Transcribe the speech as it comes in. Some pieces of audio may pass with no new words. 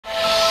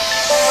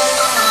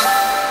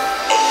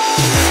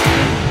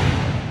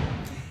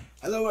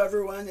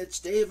everyone, it's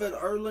David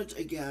Arland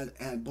again,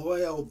 and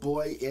boy oh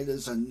boy, it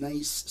is a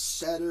nice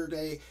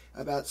Saturday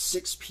about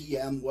 6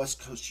 p.m.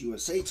 West Coast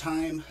USA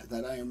time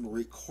that I am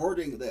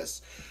recording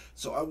this.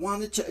 So I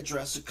wanted to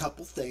address a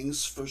couple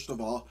things. First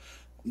of all,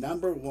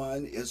 number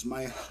one is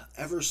my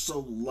ever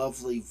so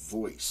lovely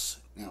voice.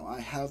 Now,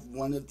 I have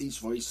one of these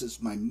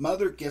voices my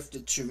mother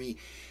gifted to me.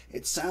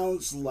 It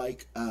sounds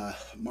like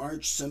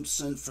Marge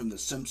Simpson from the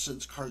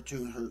Simpsons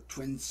cartoon, her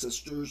twin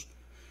sisters.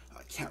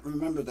 I can't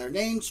remember their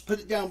names. Put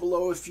it down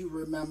below if you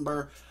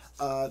remember.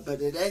 But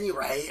at any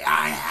rate,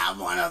 I have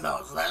one of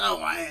those little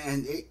ones,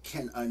 and it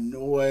can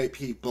annoy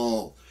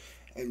people.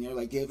 And you're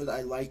like, David,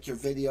 I like your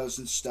videos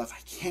and stuff.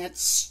 I can't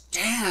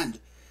stand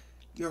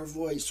your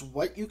voice.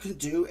 What you can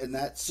do in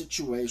that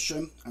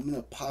situation, I'm going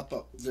to pop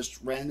up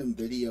this random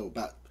video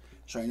about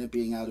China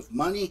being out of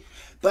money.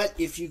 But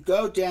if you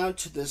go down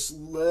to this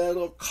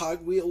little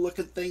cogwheel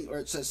looking thing where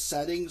it says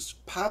settings,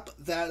 pop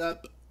that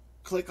up,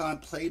 click on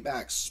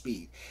playback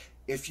speed.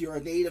 If you're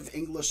a native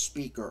English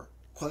speaker,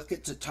 click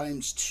it to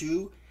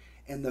 ×2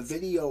 and the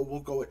video will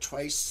go at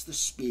twice the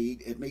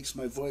speed. It makes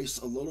my voice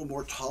a little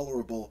more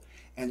tolerable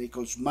and it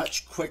goes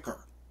much quicker.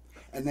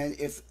 And then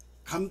if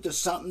come to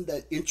something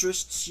that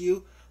interests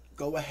you,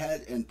 go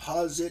ahead and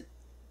pause it,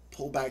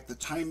 pull back the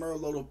timer a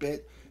little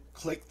bit,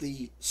 click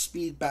the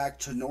speed back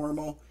to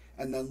normal,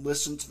 and then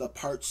listen to the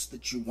parts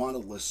that you want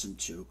to listen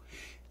to.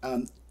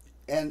 And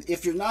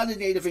if you're not a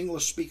native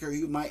English speaker,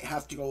 you might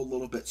have to go a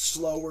little bit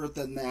slower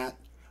than that.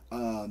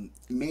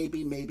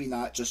 Maybe, maybe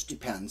not, just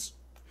depends.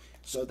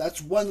 So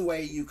that's one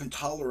way you can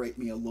tolerate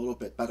me a little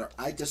bit better.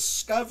 I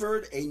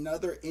discovered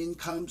another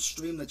income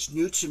stream that's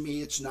new to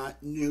me. It's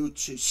not new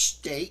to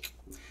Stake,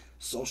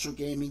 Social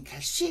Gaming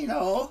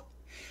Casino.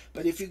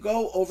 But if you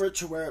go over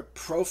to where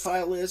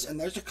profile is, and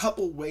there's a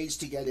couple ways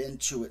to get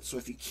into it. So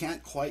if you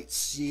can't quite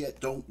see it,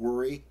 don't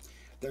worry.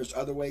 There's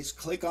other ways.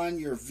 Click on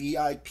your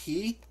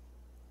VIP.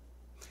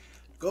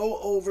 Go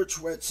over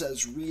to where it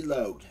says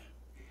reload.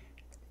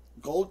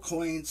 Gold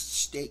coins,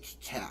 stake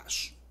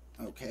cash.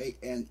 Okay,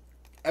 and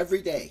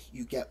every day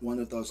you get one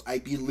of those. I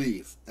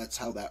believe that's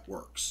how that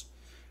works.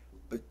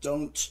 But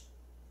don't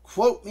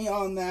quote me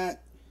on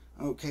that.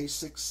 Okay,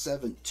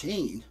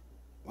 617.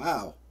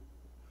 Wow.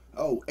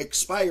 Oh,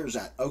 expires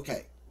at.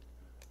 Okay.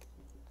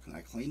 Can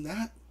I claim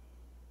that?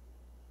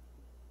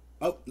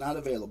 Oh, not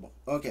available.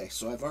 Okay,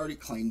 so I've already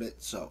claimed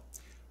it. So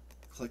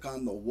click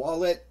on the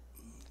wallet.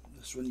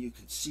 This one you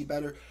can see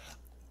better.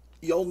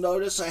 You'll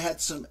notice I had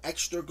some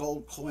extra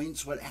gold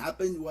coins. What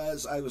happened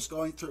was I was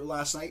going through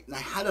last night and I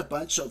had a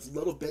bunch of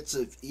little bits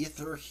of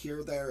ether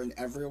here, there, and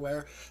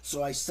everywhere.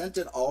 So I sent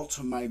it all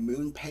to my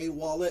MoonPay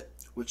wallet,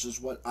 which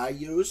is what I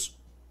use.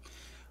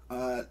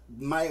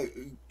 My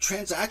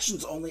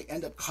transactions only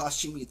end up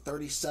costing me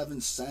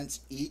 37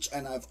 cents each,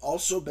 and I've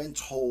also been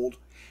told,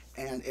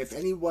 and if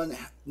anyone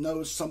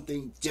knows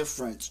something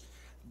different,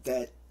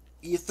 that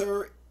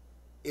Ether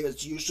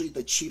is usually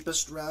the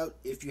cheapest route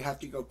if you have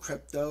to go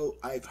crypto.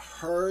 I've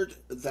heard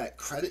that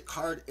credit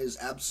card is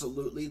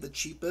absolutely the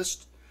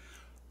cheapest.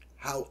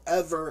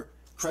 However,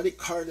 credit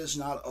card is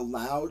not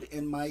allowed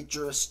in my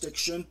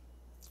jurisdiction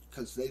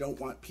because they don't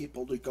want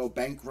people to go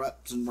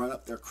bankrupt and run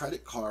up their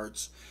credit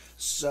cards.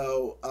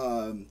 So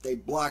they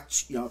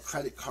blocked,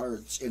 credit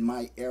cards in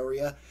my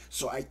area.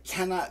 So I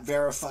cannot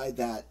verify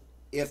that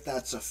if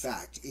that's a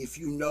fact. If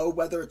you know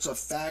whether it's a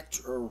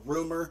fact or a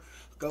rumor,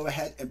 go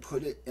ahead and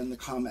put it in the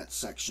comments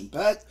section.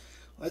 But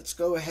let's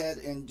go ahead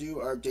and do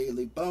our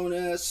daily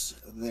bonus.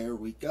 There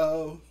we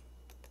go.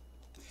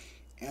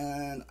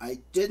 And I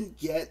didn't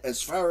get,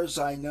 as far as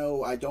I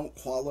know, I don't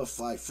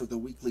qualify for the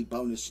weekly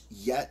bonus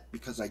yet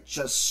because I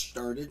just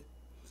started.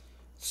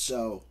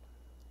 So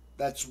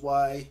that's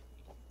why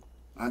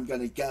I'm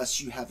going to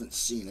guess you haven't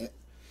seen it.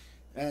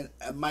 And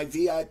my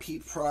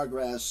VIP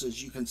progress,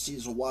 as you can see,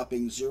 is a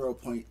whopping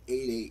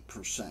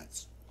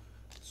 0.88%.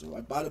 So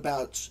I bought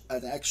about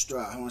an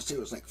extra, I want to say it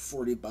was like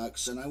 40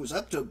 bucks, and I was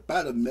up to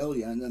about $1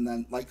 million, and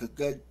then like a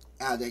good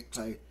addict,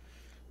 I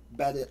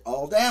bet it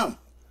all down.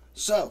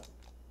 So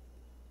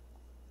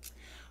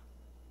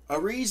a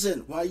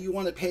reason why you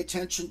want to pay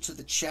attention to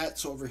the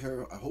chats over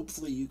here,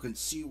 hopefully you can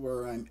see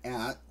where I'm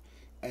at,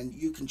 and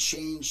you can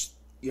change,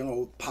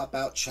 pop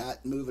out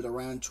chat, move it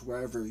around to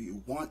wherever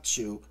you want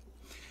to.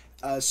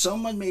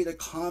 Someone made a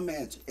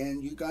comment,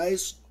 and you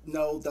guys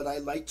know that I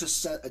like to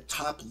set a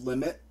top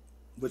limit,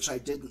 which I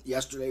didn't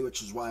yesterday,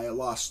 which is why I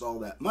lost all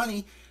that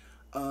money.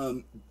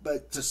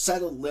 But to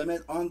set a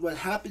limit on, what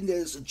happened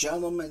is a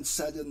gentleman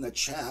said in the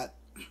chat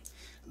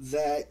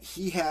that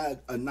he had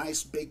a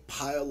nice big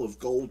pile of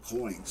gold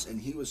coins,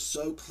 and he was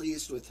so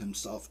pleased with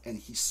himself, and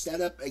he set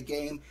up a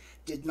game,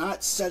 did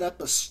not set up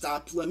a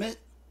stop limit,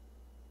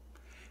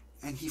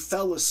 and he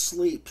fell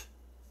asleep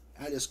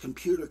at his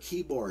computer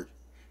keyboard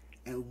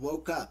and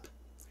woke up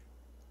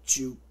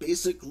to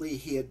basically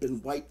he had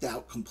been wiped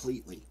out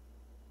completely.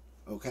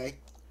 Okay?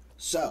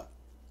 So,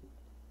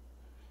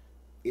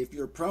 if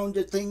you're prone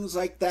to things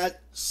like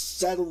that,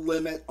 set a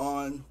limit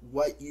on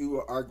what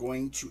you are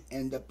going to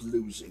end up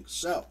losing.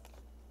 So,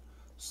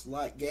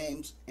 slot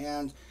games.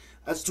 And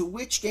as to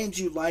which games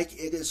you like,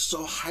 it is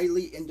so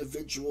highly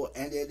individual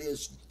and it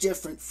is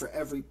different for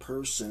every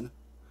person.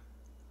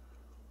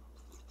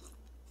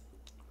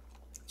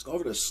 Let's go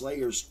over to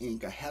Slayers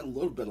Inc. I had a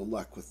little bit of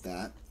luck with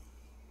that.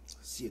 Let's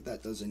see if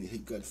that does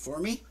anything good for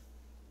me.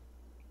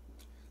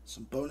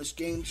 Some bonus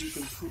games you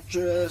can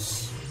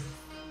purchase.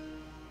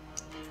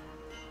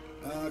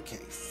 Okay,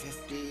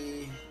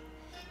 50.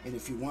 And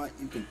if you want,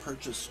 you can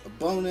purchase a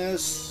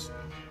bonus.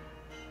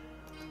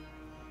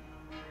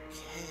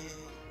 Okay.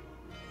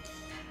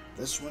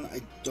 This one, I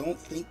don't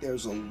think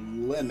there's a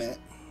limit.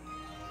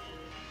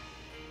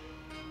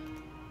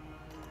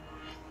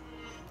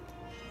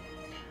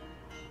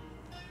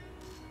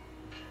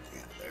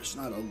 Yeah, there's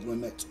not a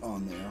limit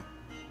on there.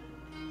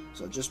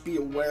 So just be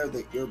aware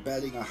that you're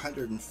betting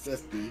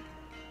 150.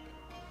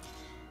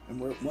 And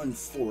we're at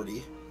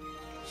 140.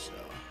 So,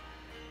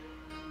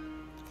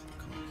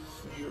 click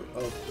on here.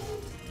 Oh,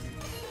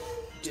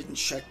 didn't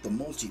check the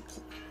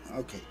multiple.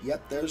 Okay,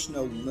 yep, there's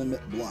no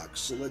limit block.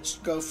 So let's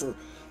go for,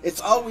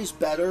 it's always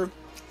better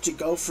to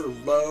go for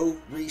low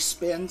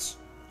respins.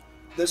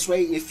 This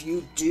way, if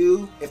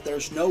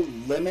there's no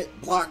limit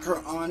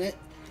blocker on it,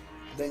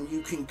 then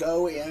you can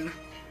go in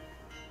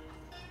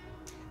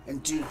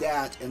and do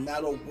that, and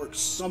that'll work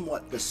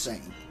somewhat the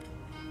same.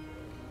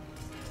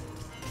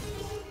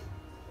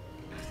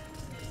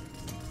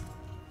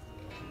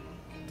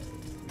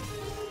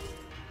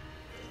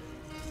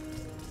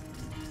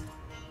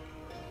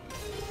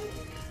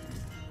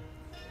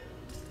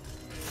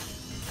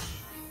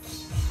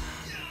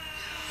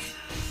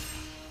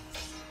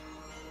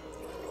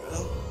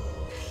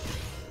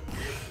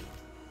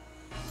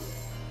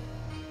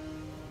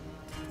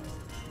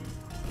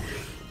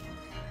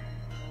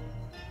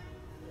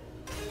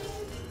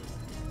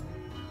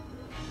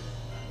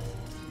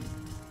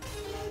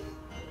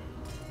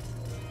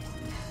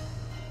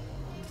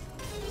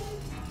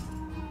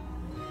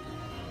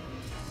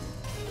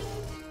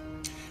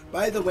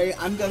 By the way,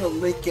 I'm going to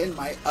link in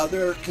my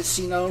other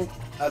casino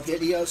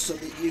videos so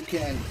that you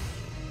can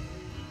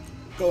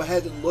go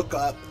ahead and look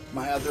up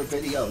my other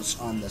videos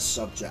on this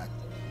subject.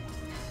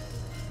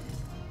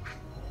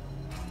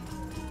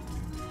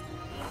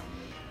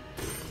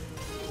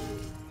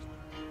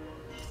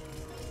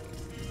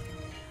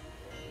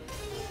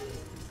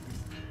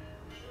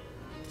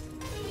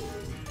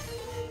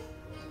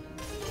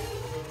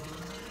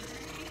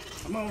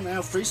 Come on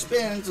now, free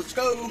spins. Let's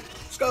go.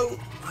 Let's go.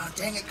 Oh,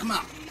 dang it. Come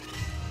on.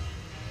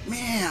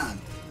 Man.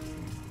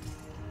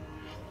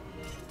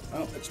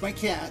 Oh, it's my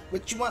cat.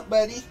 What you want,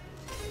 buddy?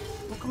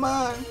 Well, come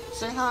on.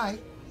 Say hi.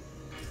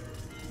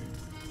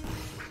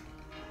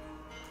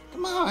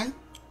 Come on.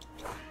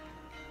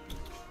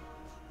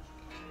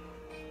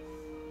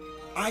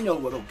 I know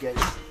what'll get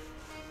it.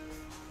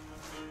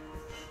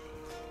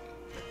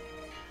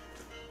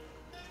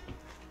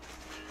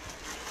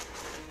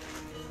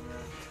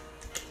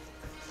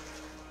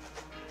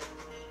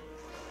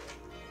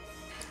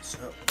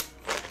 So,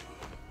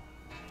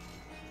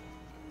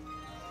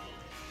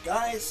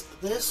 guys,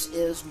 this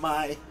is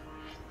my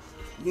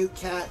new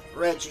cat,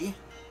 Reggie,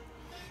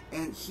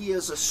 and he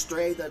is a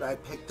stray that I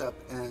picked up,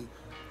 and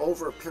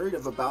over a period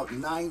of about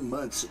 9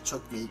 months it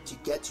took me to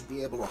get to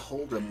be able to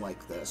hold him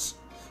like this.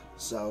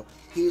 So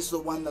he's the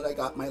one that I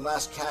got. My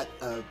last cat,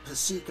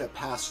 Pasika,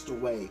 passed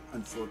away,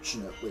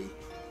 unfortunately,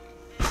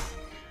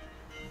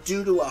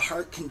 due to a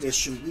heart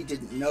condition we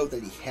didn't know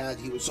that he had.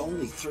 He was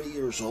only 3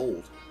 years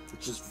old,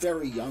 which is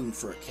very young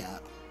for a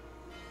cat.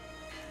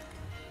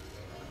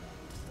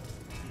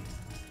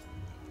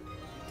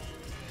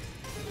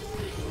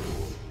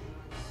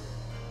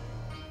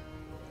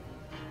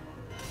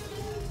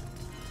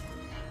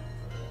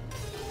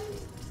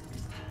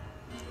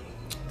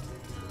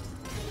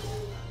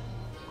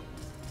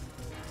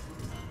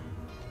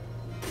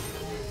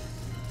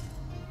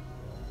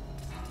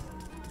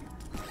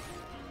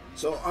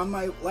 So on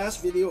my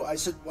last video, I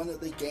said one of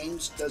the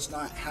games does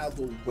not have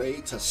a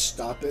way to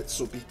stop it,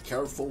 so be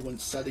careful when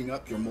setting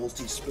up your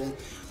multi-spin.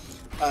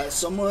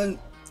 Someone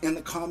in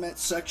the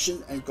comments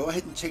section, and go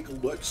ahead and take a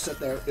look, said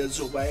there is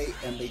a way,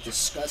 and they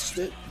discussed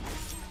it.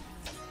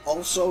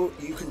 Also,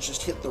 you can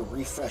just hit the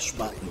refresh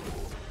button.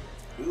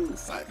 Ooh,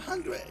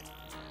 500.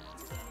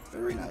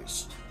 Very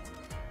nice.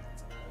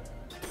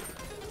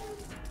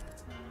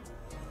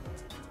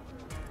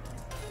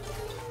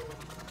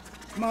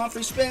 Come on,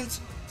 free spins.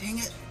 Dang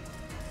it.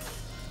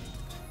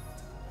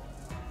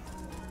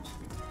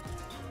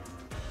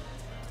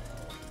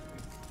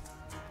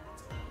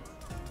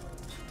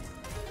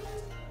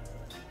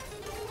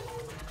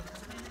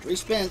 Free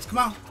spins, come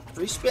on.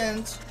 Free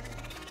spins.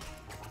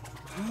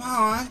 Come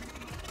on.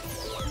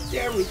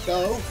 There we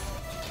go.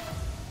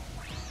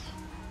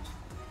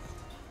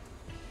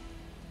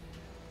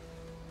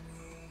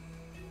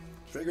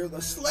 Trigger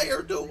the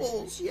Slayer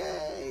duels.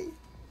 Yay.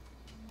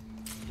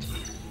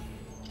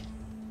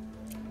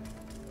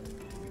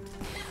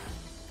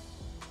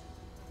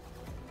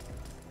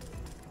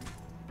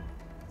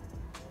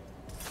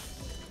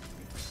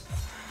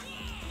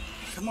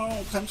 Come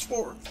on, times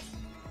 4.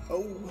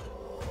 Oh.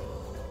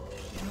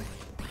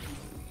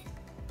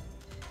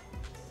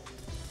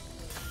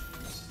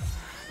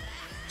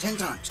 10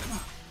 times. Come on.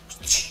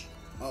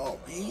 Oh,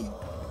 man.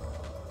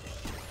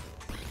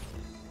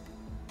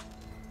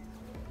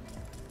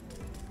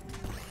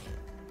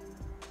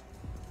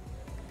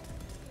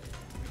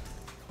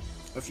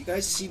 If you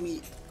guys see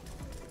me,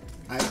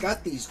 I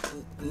got these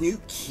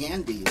new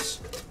candies.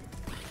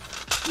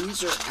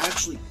 These are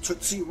actually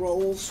Tootsie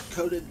Rolls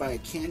coated by a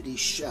candy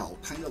shell,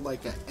 kind of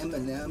like an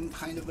M&M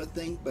kind of a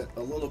thing, but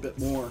a little bit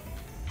more.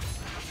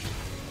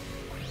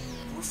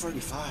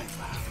 $4.45.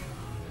 Wow.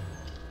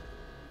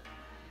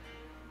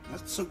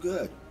 Not so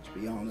good, to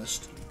be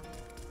honest.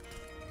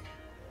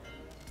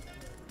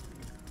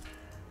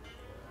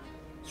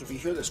 So if you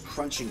hear this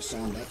crunching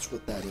sound, that's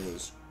what that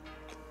is.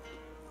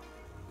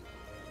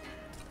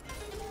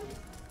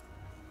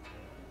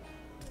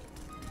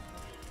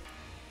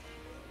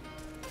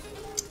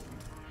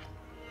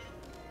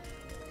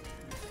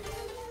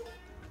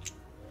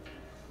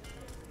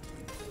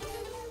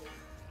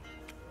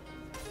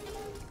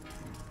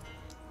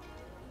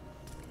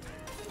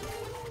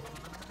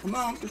 Come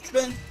on,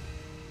 spin.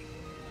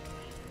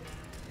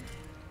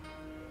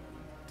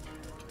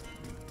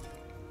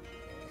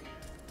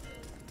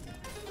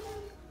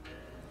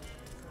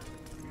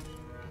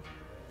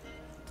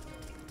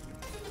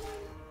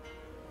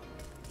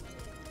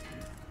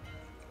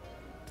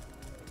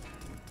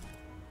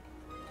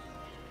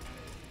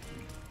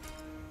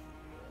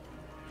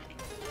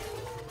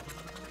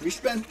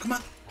 Respin, come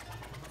on.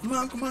 Come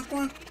on, come on, come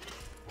on.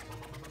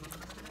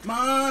 Come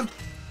on.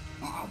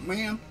 Oh,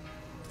 man.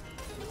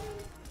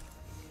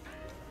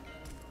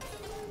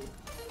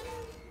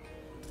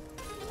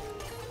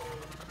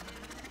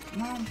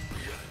 Come on.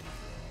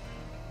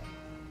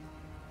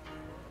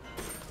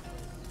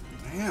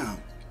 Man.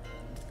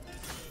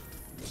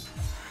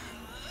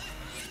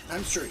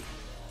 I'm sorry.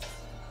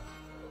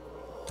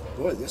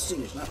 Boy, this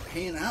thing is not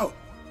paying out.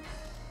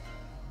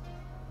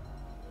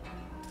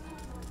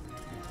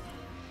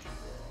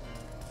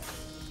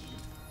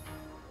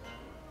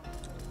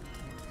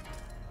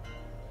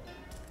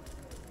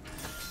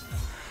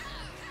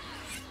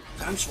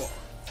 Times 4.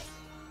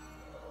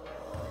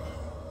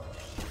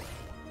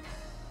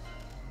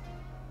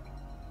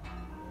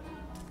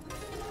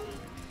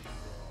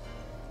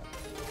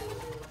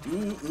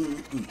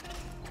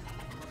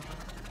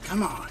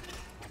 Come on.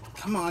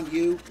 Come on,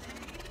 you.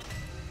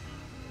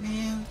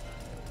 Man.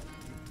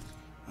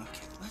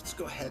 Okay, let's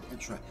go ahead and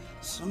try.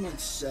 Someone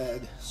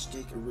said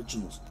Steak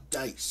Originals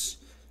Dice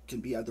can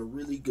be either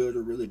really good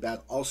or really bad.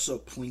 Also,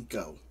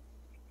 Plinko.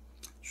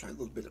 Try a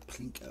little bit of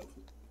Plinko.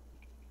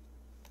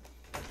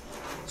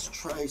 Let's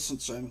try, let's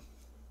do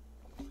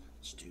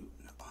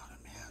an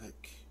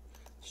automatic.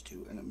 Let's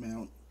do an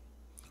amount.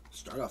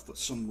 Start off with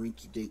some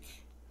rinky-dink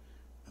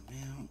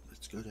amount.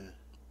 Let's go to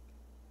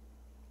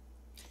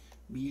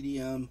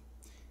medium.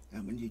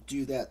 And when you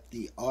do that,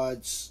 the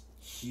odds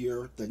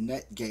here, the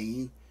net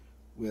gain,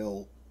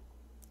 will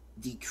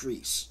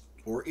decrease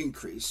or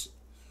increase.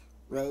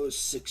 Rows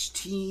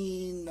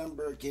 16,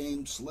 number of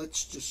games.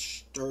 Let's just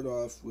start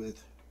off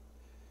with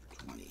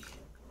 20.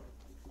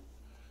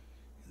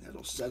 And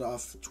that'll set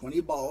off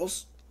 20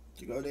 balls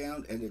to go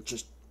down, and it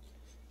just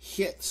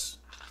hits.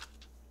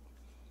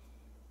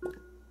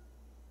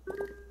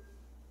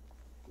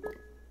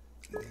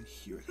 And then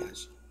here it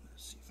has.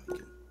 Let's see if I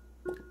can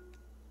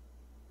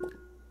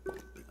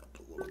open it up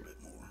a little bit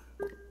more.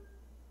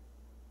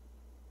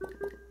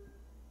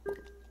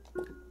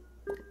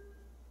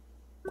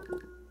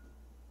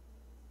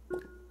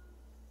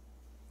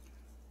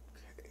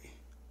 Okay.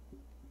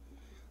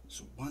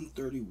 So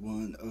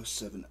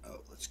 131,070.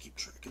 Let's keep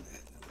track of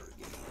that number of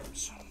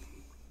games.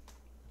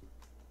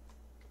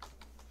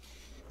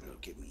 It'll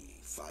give me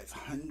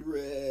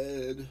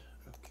 500.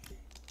 Okay.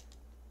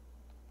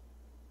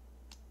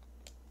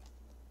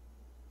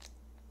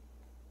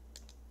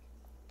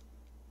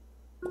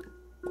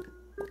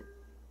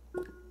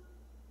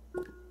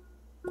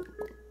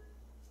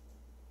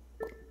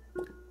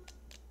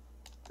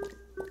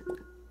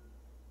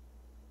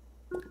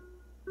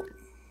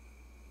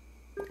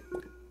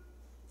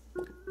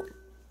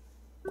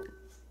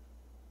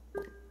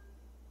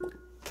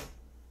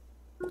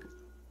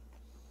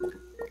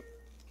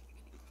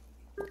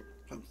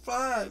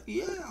 Five,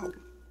 yeah.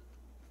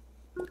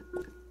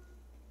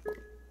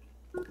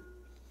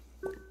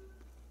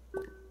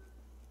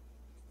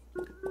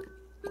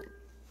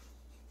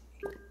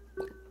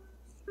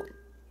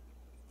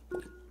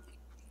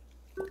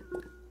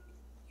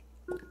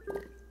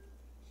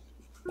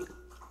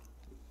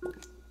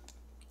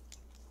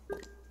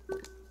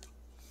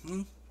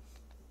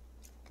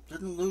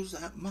 Didn't lose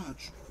that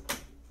much.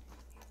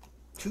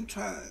 2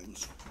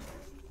 times.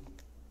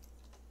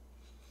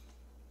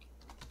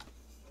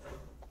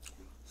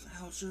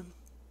 1,000.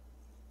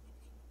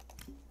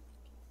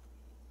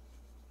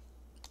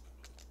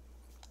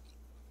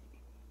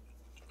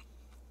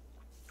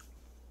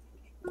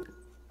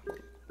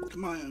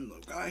 Come on,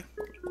 little guy.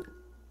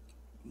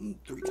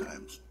 3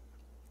 times.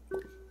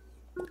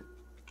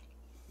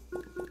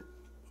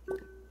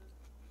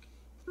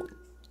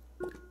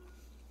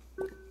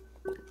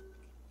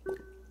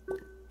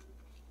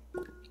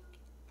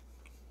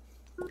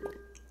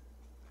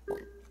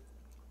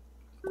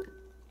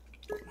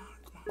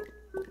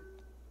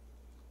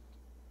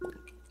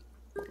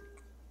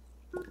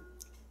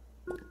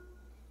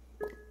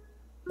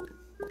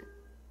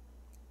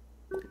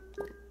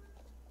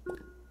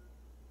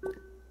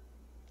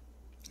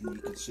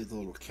 can see the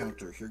little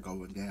counter here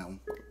going down.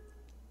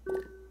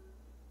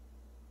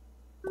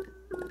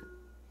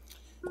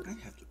 I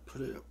have to put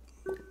it up.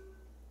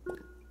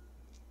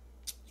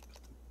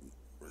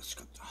 Risk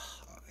up to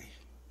high.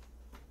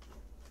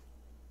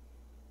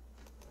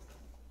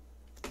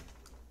 Make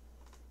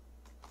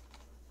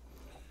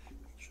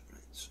sure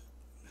it's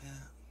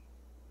that.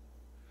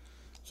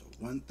 So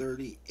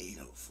 130,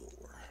 804.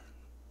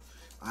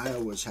 I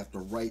always have to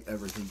write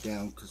everything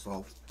down because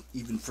I'll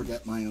even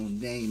forget my own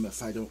name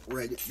if I don't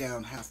write it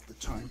down half the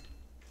time.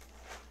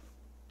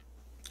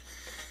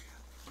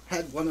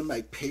 Had one of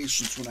my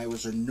patients when I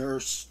was a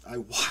nurse. I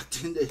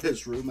walked into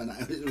his room and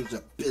it was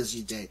a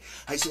busy day.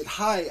 I said,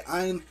 "Hi,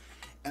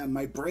 and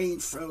my brain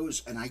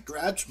froze and I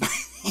grabbed my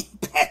name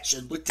badge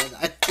and looked at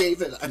it.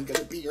 "David, I'm going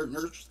to be your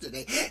nurse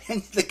today."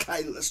 And the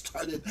guy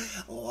started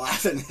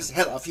laughing his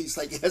head off. He's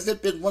like, "Has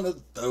it been one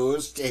of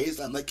those days?"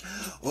 I'm like,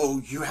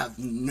 "Oh, you have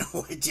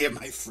no idea,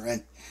 my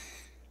friend."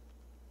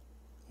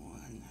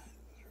 130.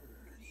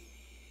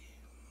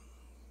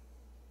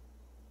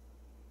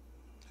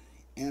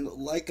 And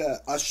like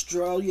a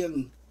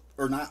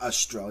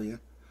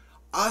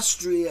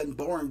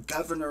Austrian-born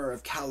governor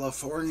of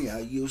California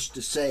used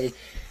to say,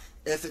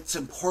 "If it's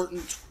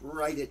important,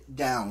 write it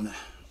down."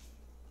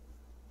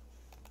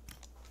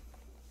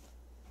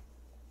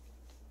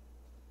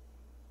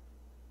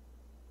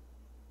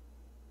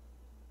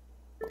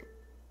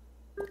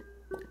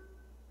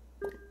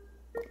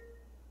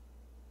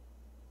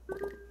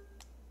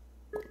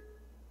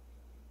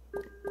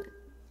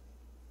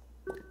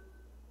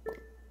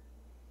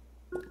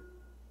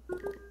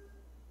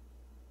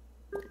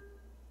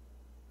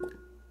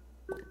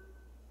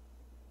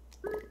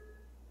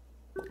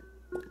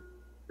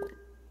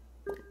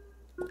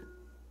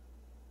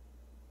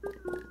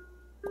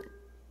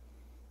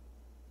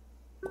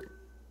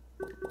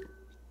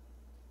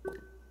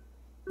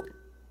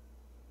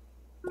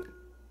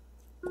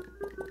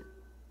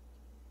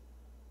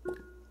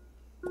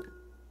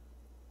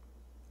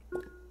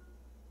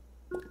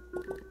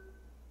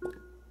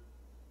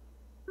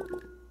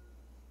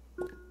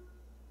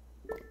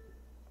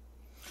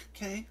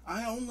 Okay,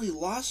 I only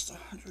lost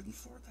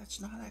 104. That's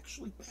not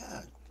actually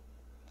bad.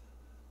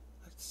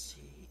 Let's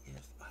see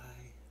if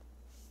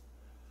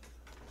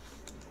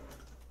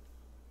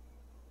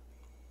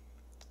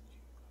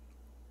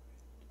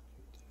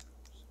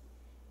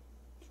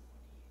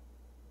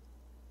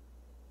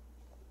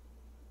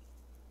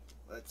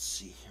let's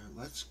see here.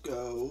 Let's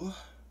go.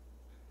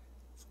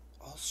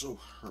 Also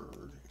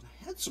heard, and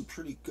I had some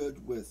pretty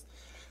good with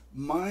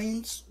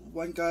mines.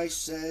 One guy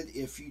said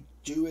if you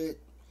do it,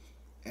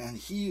 and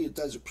he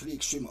does it pretty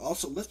extreme.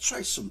 Also, let's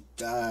try some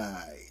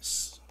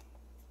dice.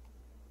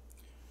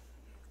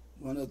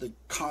 One of the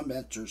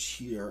commenters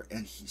here,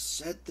 and he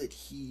said that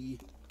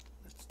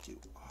let's do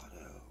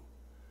auto,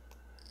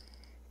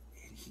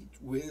 and he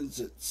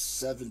wins at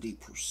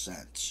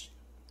 70%.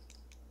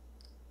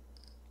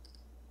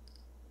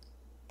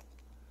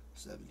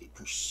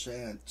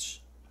 70%.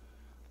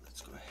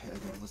 Let's go ahead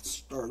and let's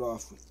start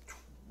off with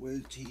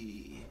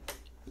 20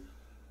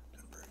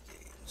 number of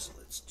games.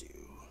 Let's do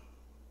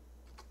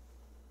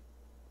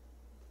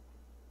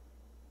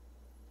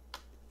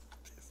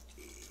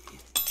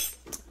 50.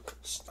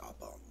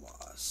 Stop on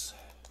loss.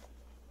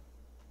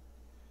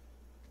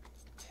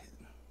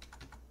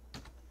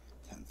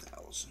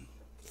 10,000.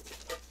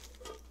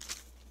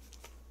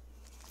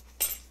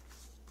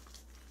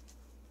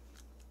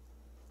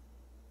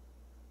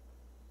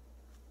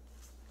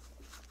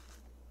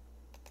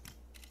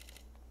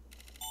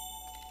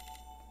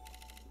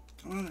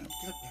 Come on,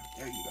 get there.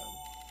 There you go.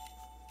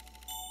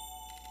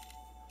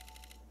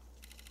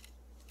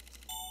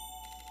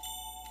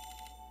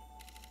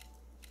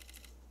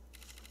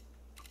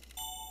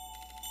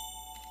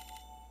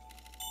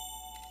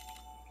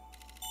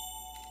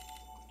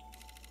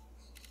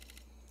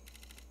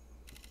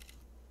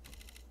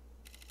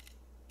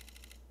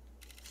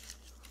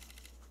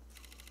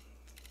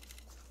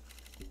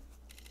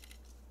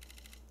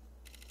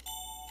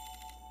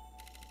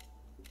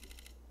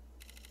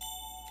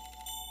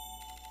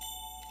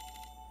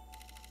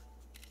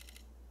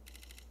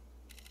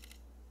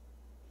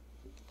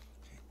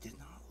 Did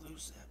not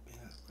lose that bit.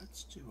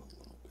 Let's do a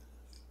little bit of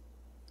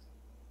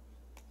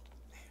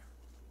there.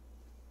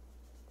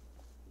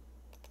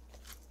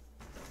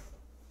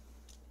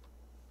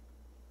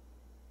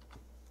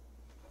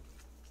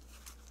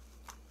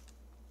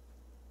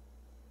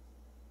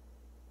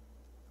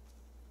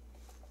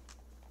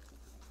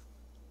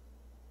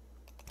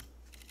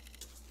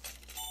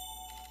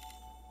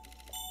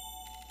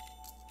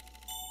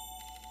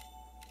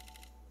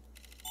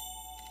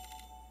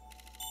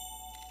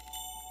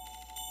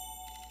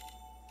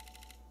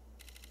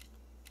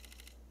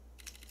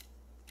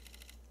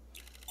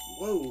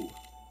 Whoa.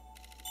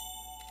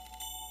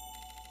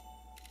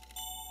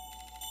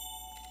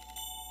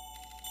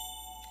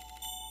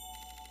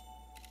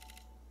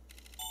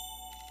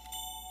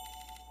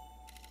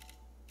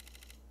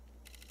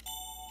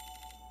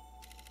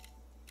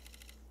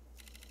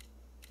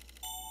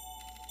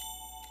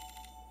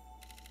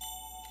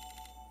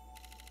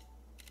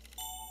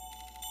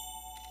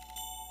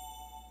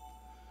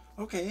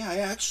 Okay, I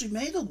actually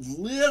made a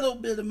little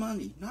bit of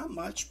money. Not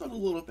much, but a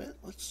little bit.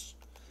 Let's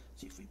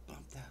see if we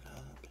bump that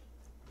up.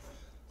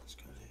 Let's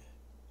go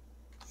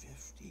to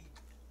 50.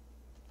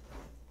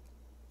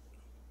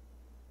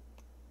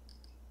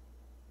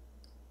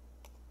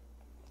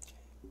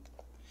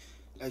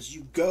 As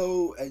you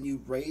go and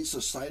you raise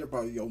the slider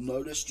bar, you'll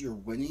notice your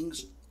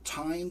winnings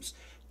times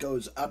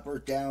goes up or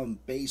down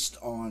based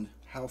on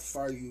how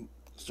far you.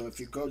 So if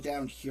you go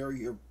down here,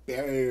 you're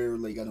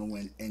barely going to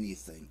win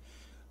anything.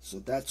 So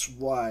that's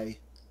why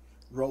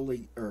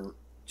rolling or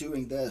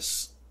doing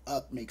this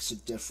up makes a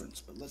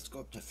difference. But let's go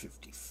up to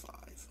 55.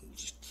 We'll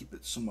just keep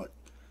it somewhat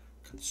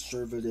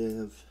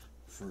conservative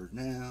for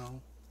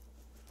now.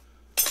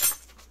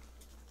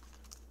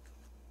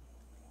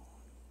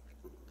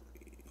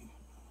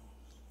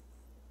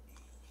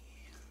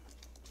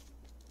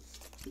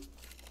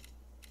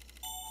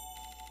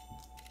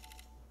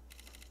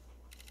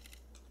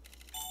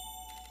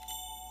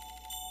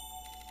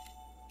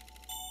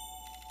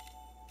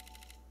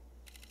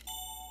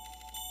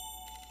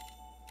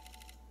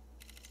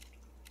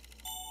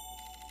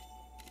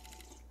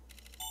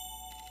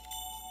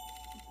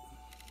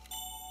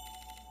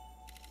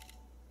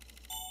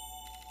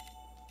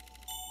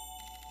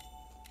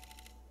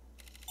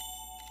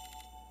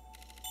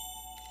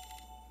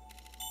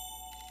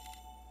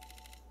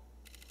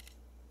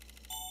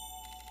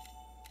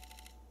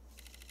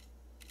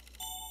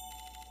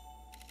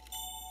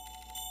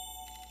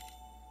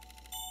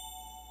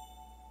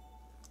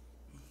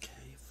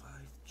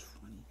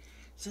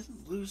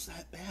 Didn't lose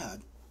that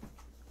bad.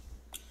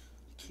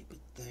 Keep it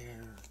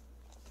there.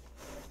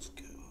 Let's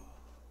go.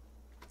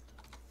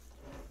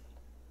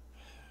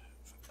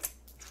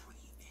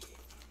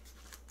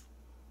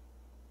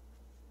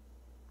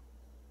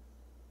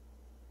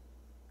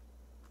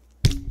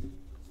 28.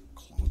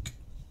 Clunk.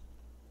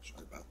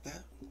 Sorry about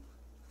that.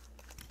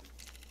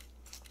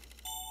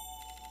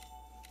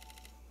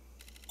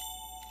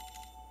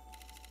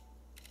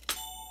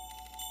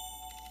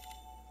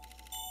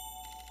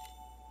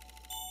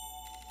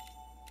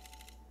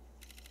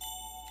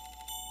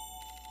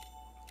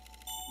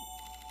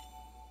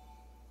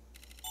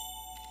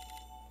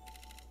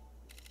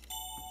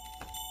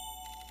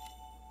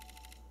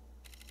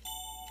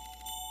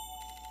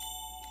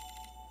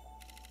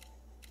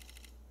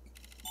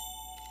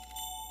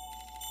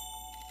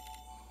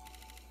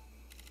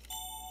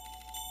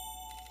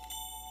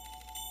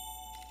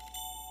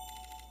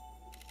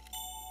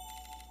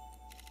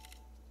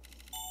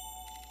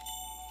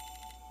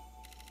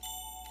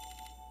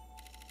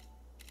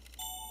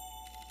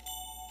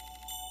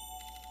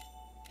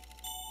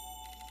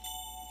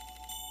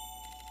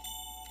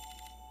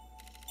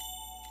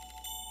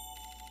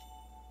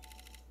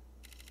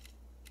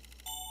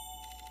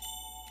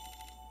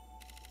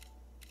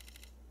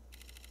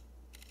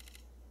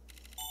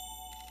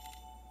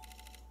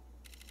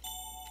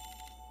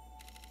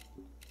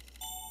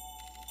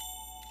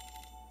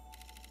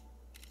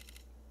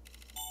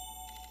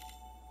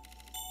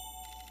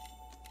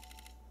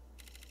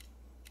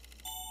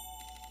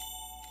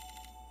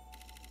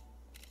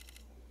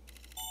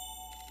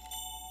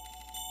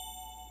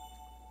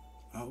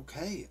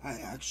 Okay, I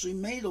actually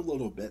made a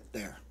little bit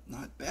there.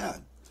 Not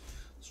bad.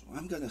 So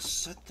I'm going to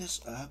set this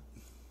up.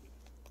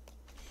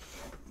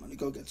 I'm going to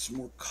go get some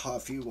more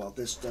coffee while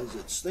this does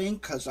its thing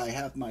because I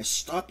have my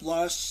stop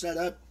loss set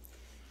up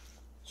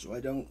so I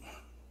don't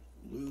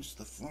lose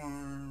the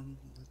farm.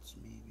 Let's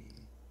maybe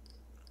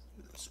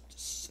do this up to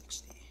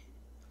 60.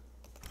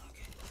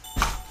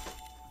 Okay.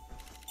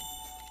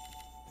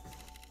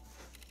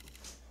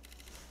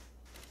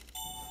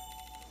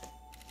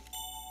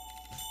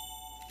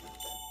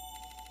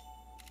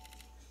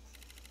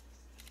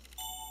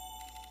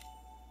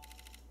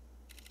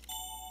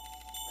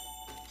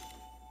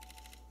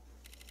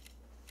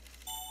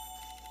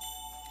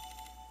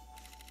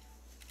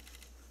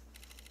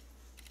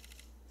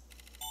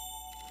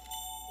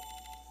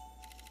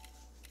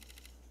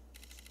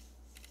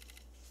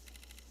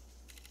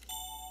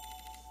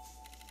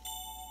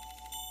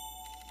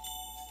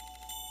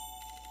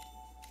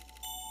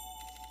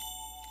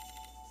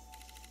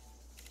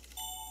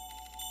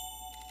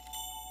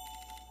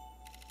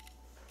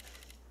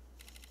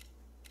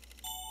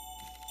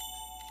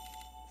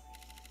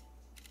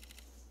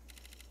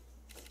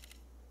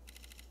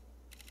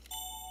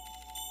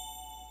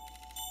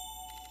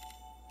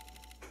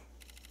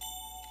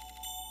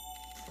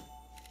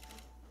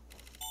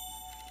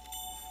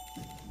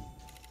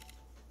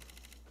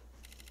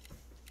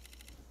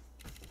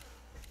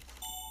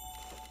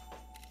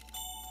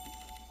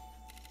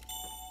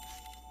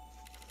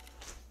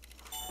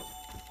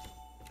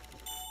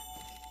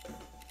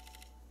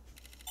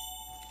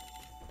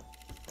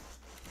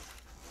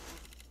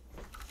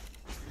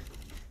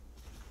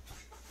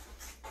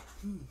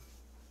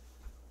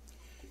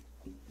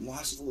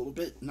 Lost a little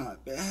bit,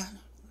 not bad.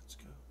 Let's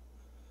go.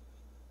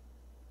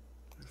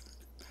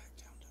 Back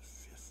down to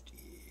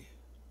 50.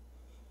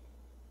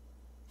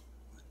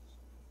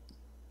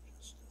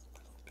 Just a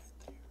little bit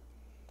there.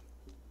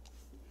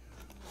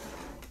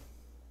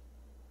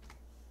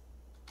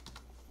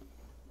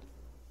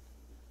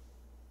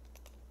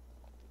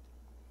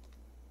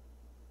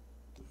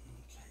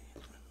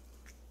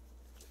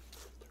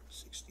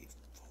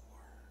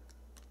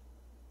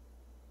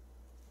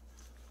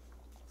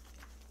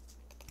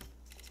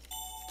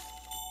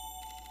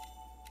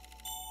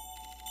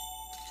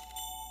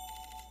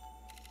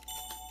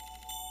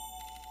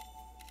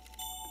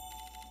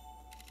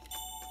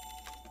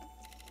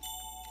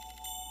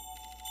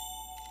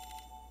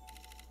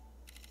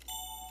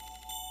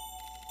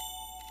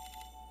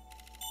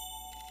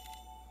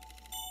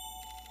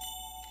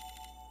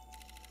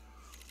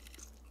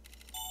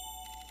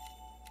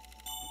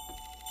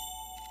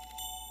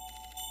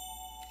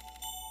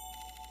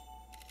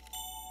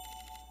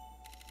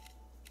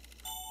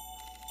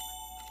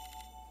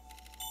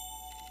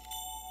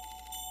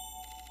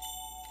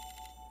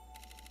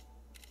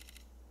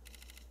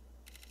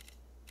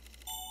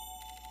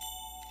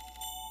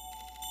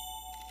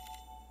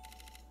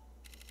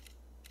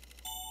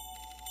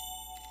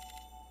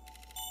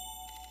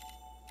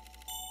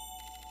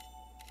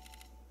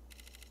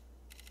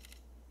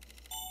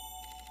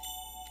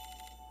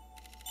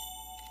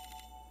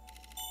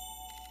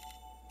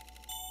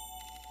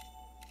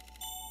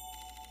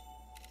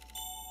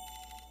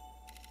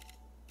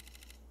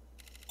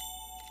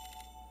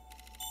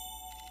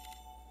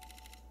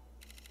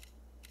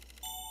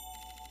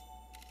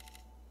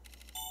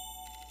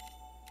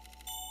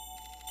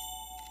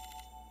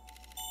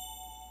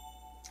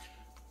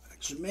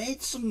 She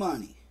made some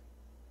money.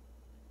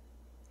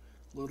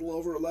 A little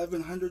over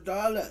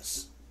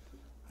 $1,100.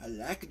 I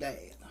like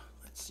that.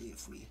 Let's see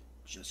if we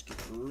just get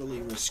really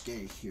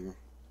risque here.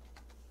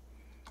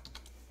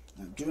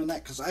 I'm doing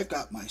that because I've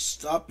got my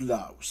stop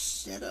loss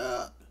set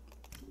up.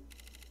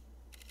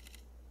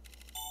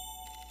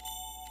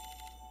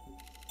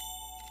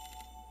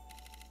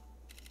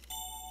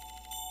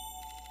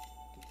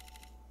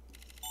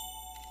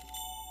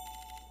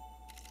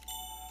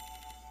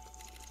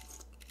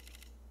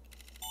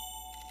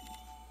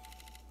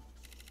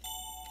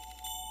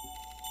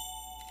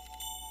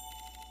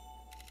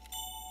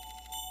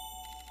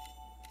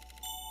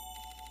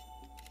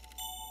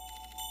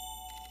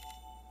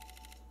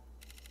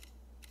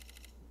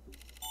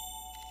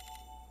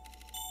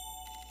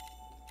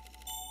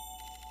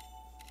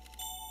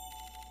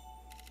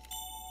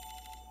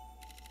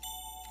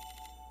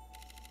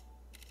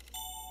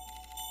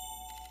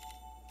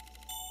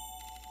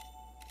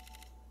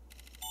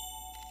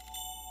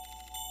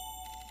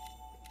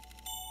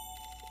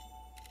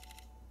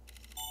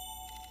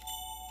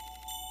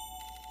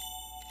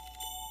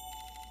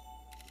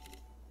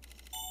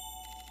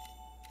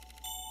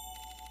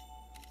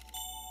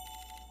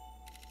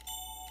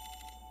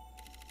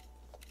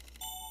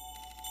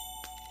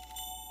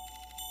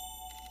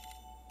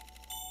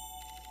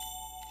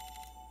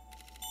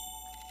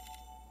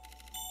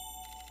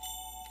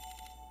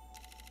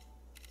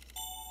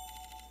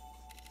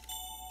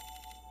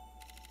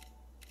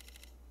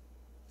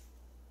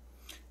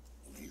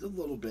 A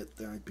little bit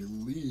there, I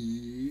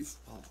believe.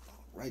 I'll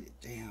write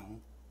it down.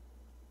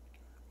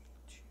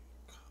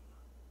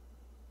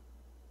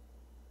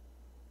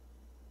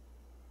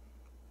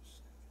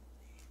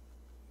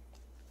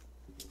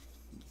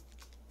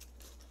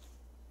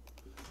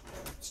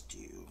 Let's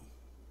do.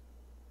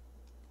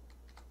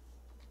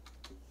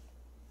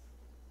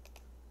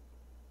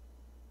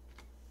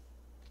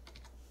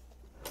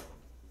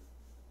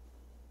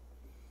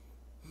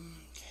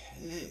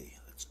 Okay,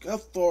 let's go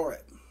for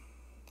it.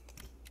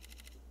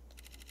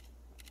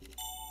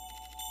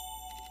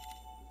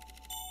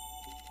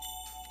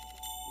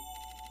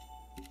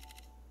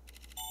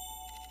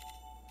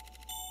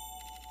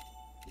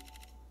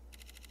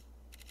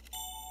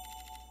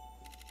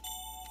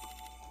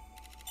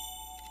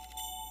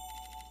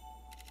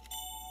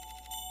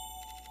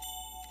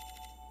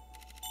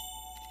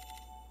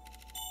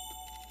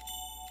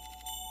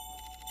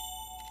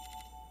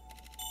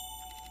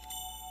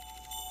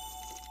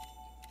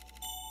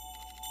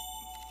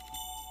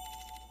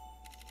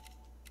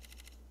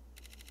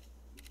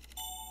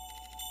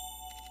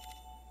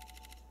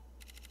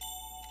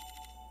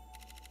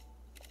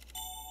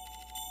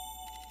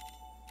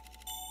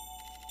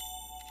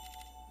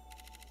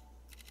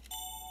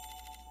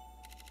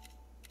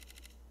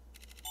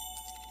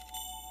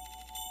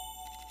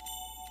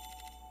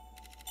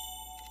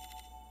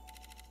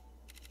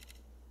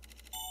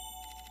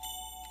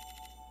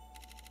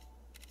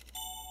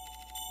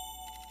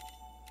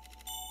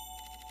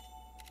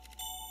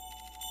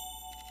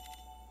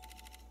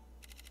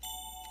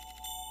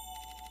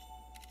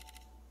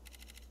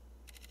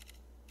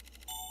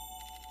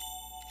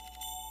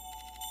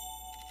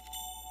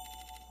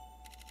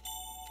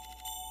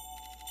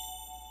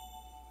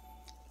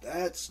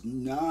 That's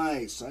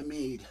nice. I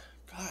made,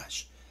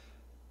 gosh,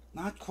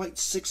 not quite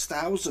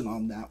 6,000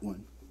 on that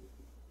one.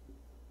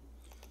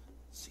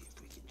 Let's see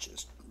if we can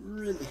just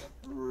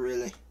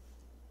really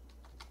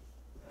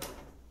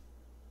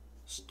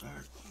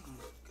start.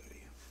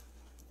 Okay.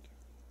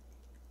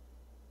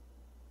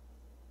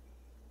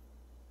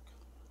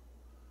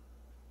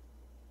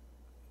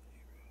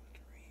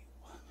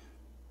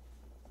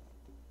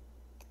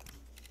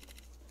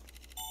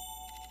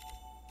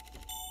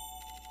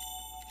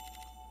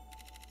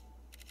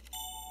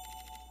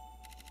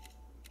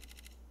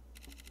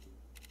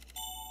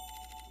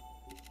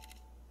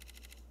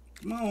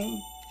 Come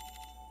on.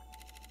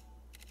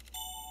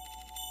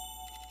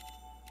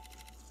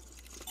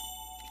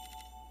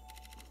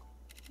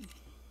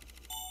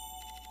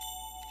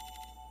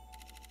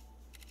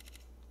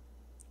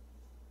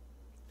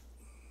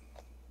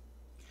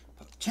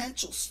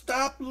 Potential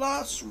stop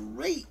loss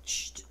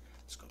reached.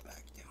 Let's go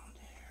back down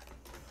there.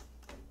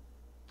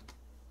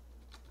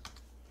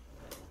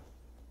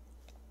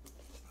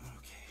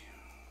 Okay.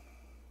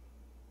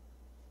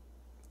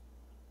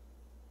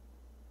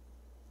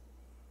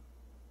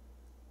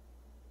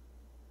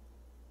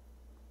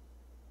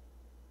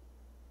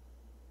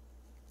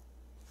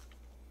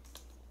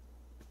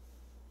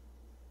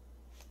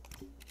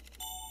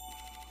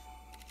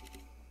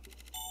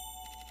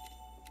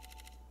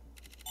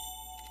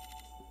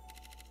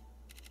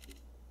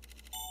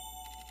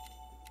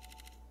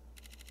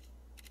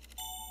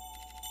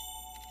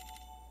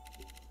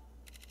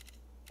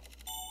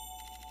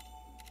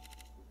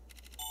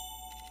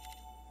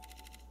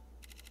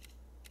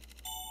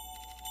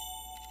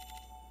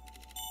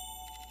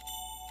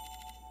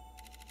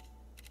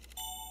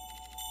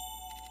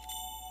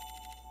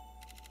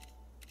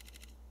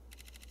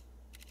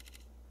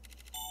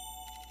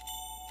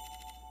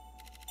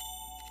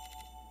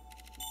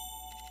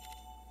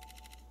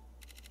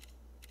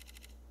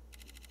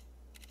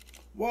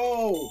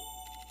 Whoa!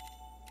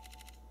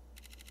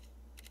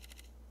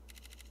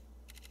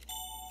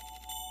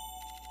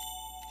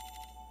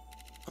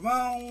 Come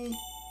on!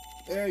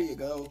 There you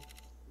go.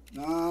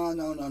 No,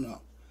 no, no, no.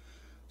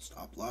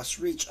 Stop loss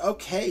reach.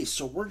 Okay,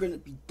 so we're going to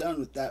be done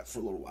with that for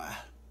a little while.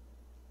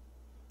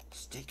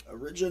 Stick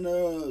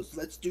originals.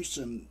 Let's do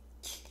some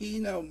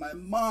Keno, my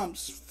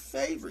mom's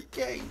favorite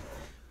game.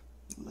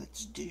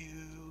 Let's do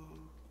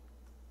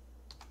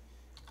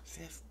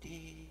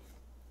 50.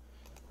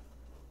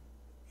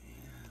 Yeah,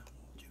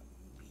 we'll do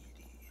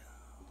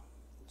medium.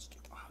 Let's do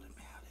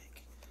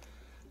automatic.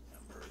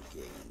 Number of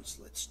games.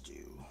 Let's do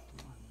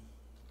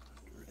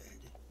 100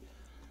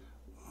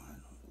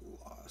 on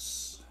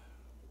loss.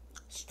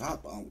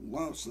 Stop on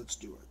loss. Let's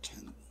do our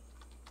 10,000.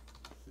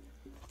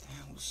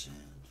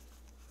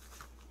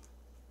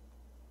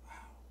 Wow.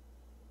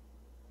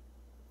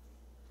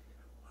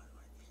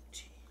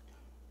 118.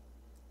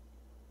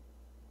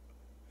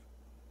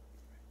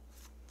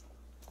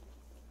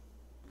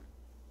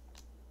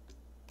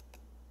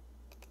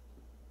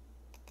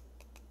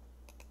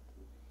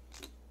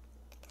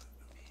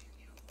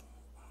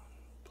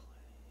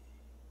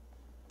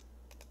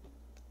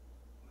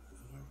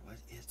 What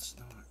it's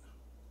not.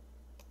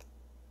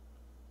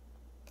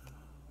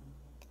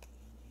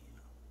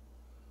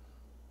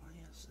 Why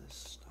is this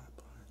stop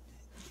on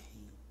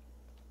game?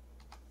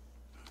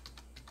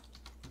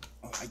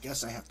 Oh, I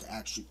guess I have to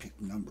actually pick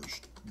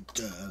numbers.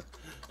 Duh.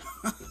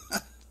 2, 3,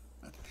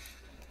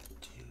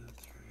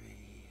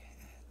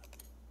 and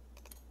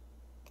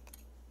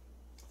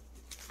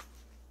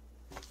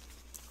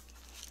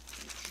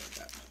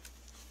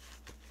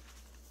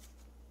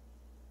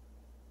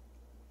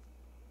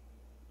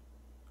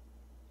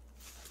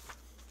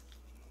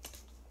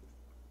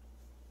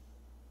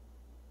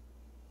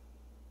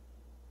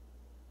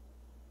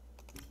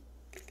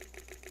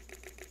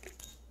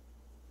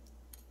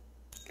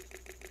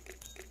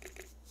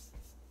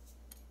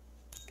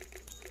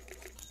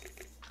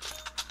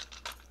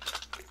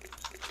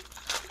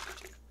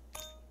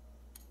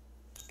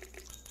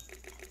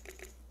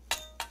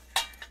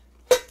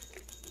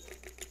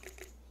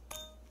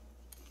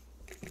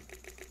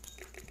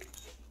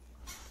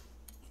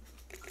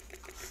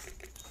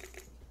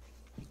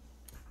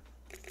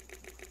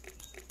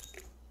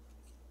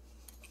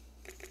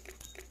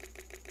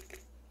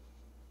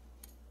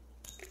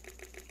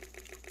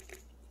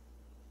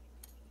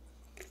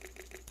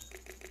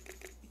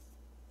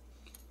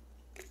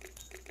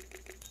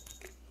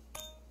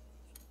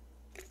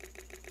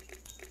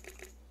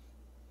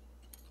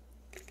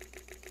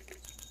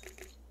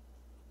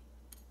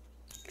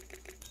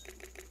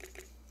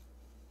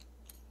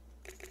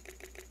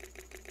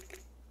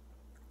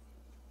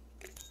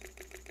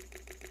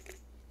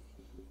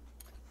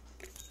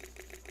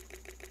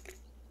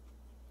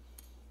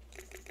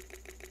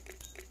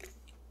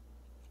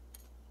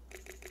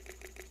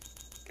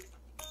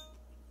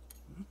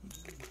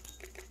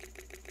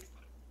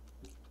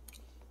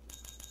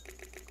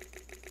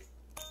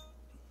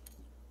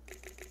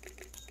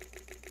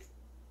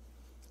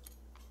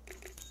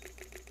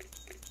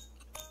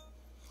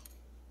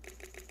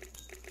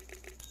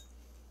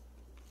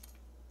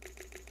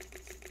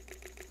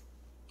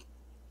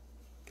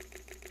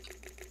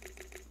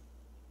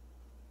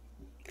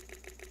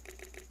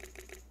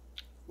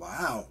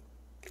wow.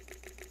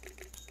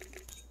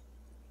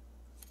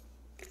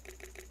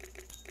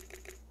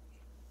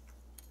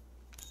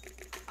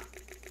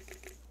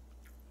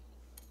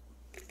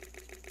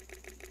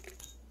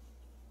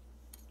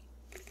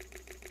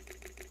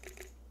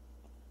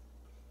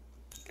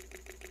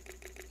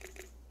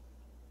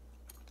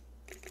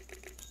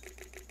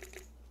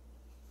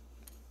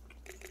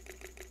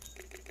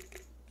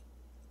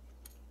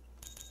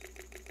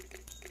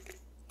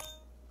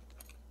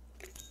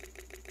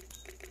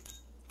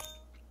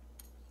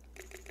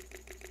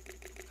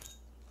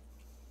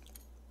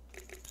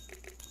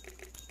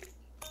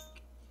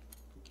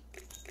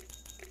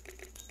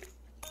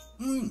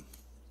 Hmm.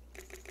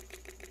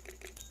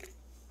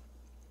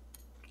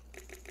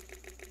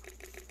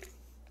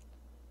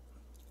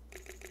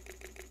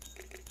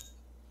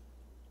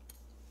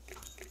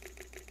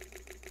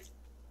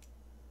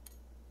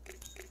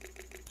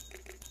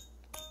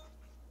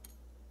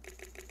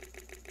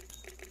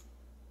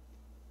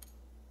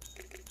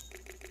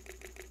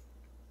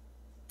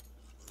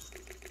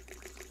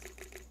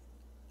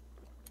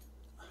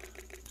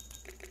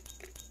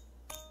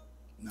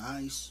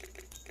 Nice.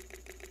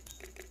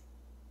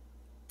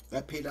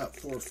 That paid out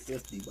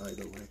 $450, by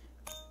the way.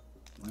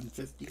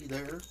 $150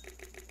 there.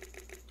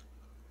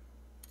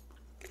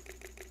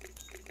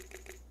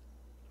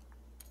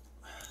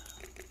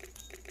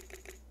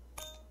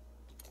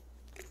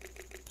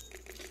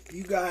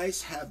 You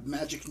guys have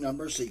magic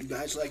numbers that you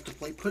guys like to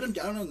play? Put them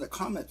down in the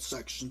comments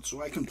section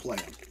so I can play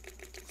them.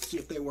 See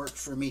if they work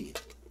for me.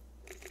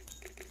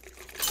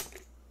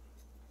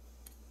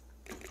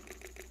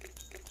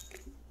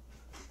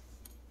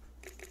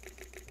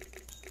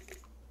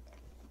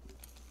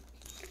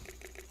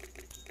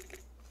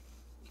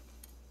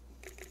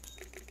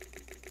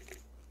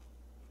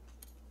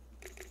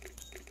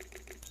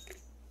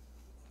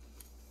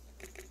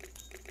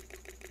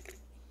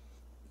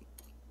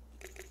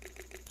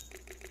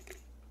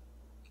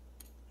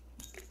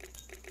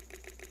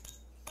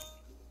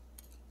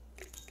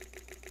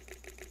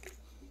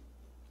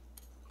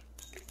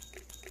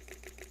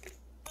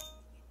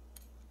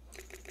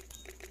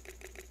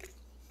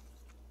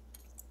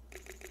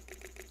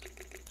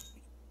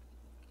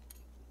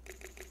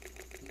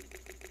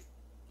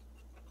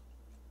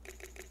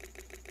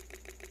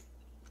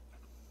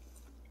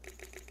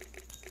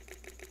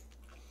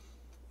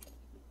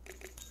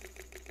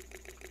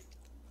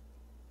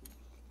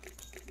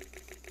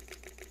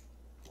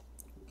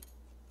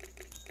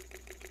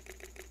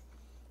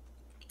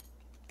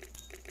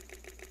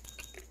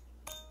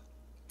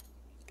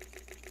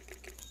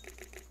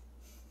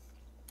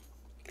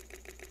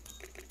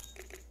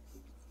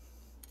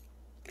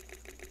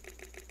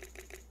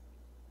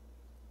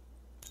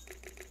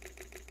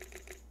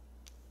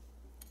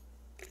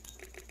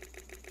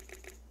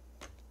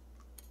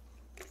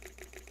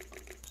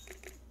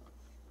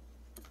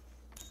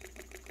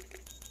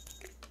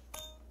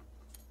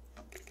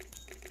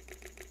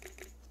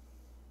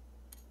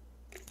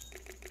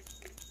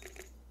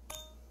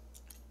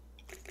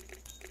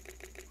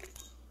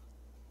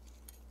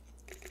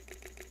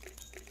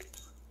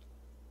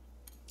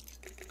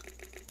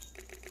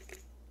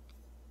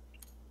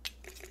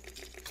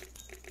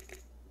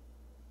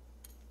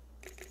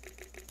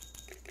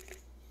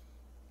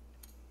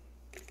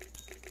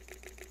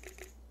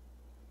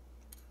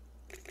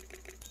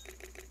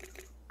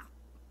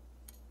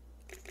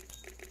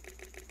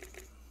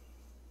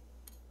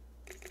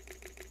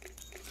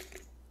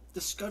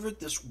 discovered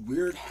this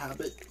weird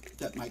habit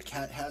that my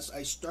cat has.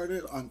 I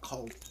started on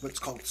what's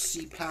called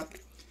CPAP,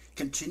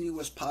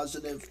 continuous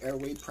positive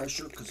airway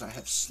pressure, because I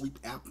have sleep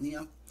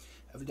apnea.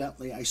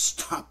 Evidently, I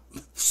stopped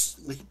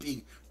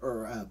sleeping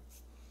or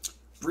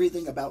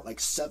breathing about like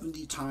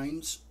 70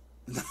 times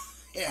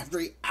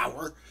every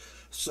hour.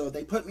 So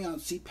they put me on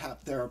CPAP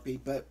therapy,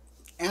 but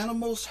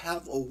animals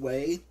have a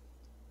way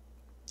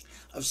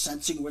of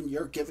sensing when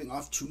you're giving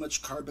off too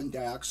much carbon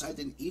dioxide,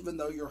 and even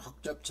though you're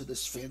hooked up to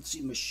this fancy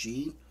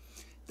machine,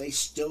 they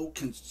still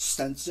can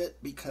sense it.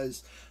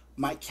 Because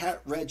my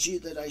cat Reggie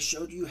that I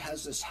showed you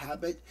has this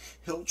habit.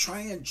 He'll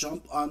try and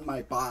jump on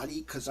my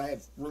body because I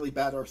have really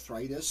bad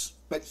arthritis,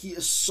 but he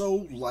is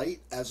so light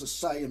as a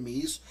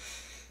Siamese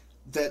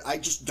that I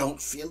just don't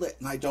feel it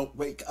and I don't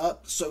wake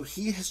up. So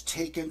he has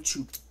taken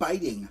to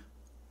biting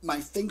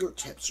my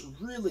fingertips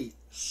really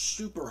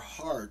super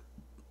hard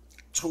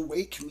to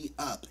wake me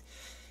up.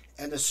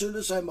 And as soon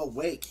as I'm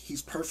awake,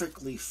 he's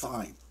perfectly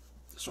fine.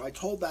 So I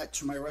told that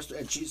to my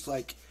and she's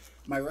like,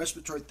 my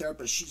respiratory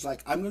therapist, she's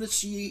like, I'm going to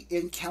see you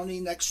in county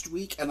next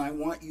week, and I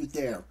want you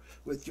there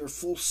with your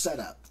full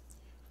setup,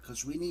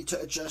 because we need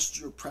to adjust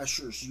your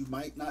pressures. You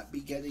might not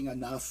be getting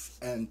enough,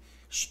 and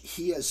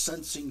he is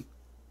sensing,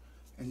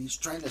 and he's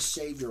trying to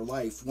save your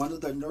life. One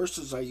of the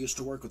nurses I used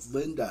to work with,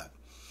 Linda,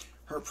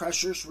 her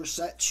pressures were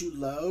set too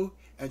low,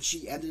 and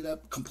she ended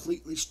up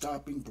completely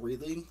stopping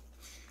breathing.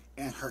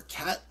 And her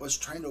cat was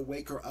trying to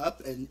wake her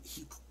up, and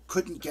he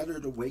couldn't get her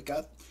to wake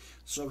up.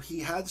 So he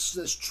has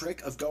this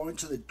trick of going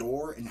to the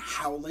door and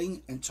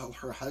howling until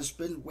her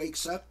husband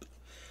wakes up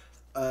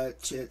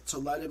to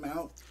let him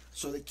out.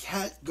 So the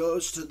cat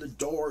goes to the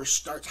door,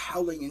 starts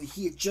howling, and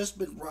he had just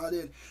been brought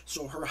in.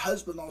 So her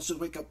husband also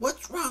wake up.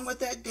 What's wrong with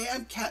that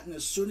damn cat? And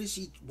as soon as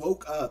he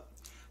woke up,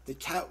 the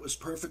cat was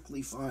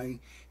perfectly fine.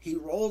 He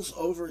rolls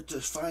over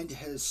to find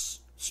his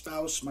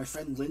spouse, my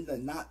friend Linda,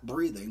 not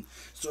breathing.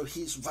 So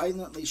he's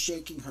violently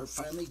shaking her,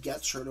 finally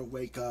gets her to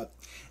wake up.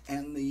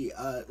 And the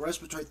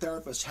respiratory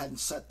therapist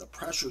hadn't set the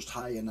pressures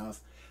high enough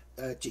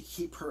to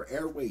keep her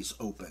airways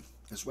open,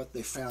 is what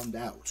they found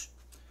out.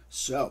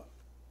 So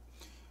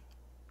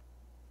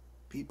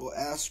people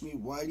ask me,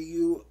 why do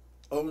you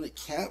own a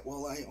cat?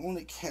 Well, I own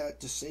a cat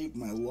to save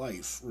my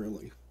life,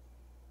 really.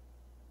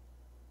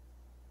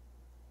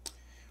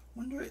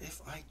 Wonder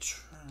if I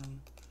turn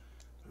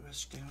the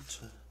rest down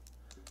to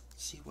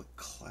see what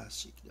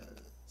classic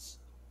does.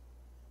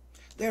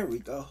 There we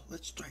go.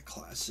 Let's try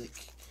classic.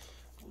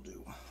 We'll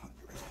do 100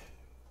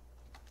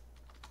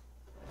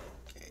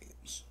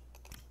 games.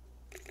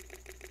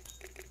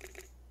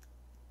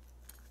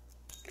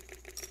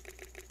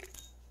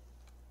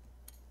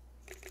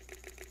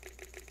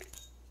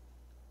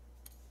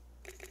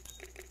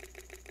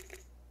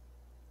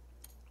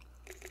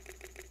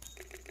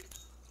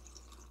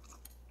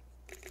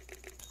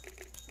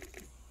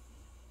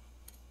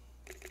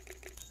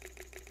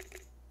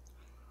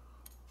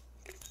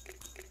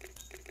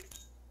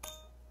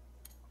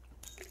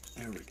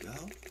 There we go.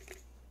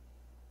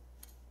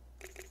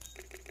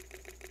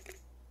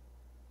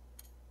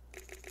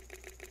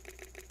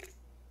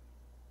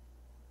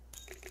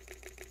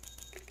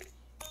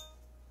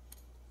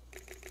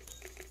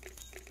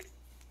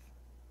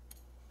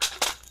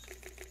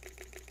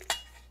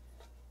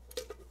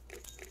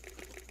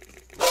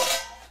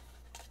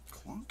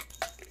 Clunk.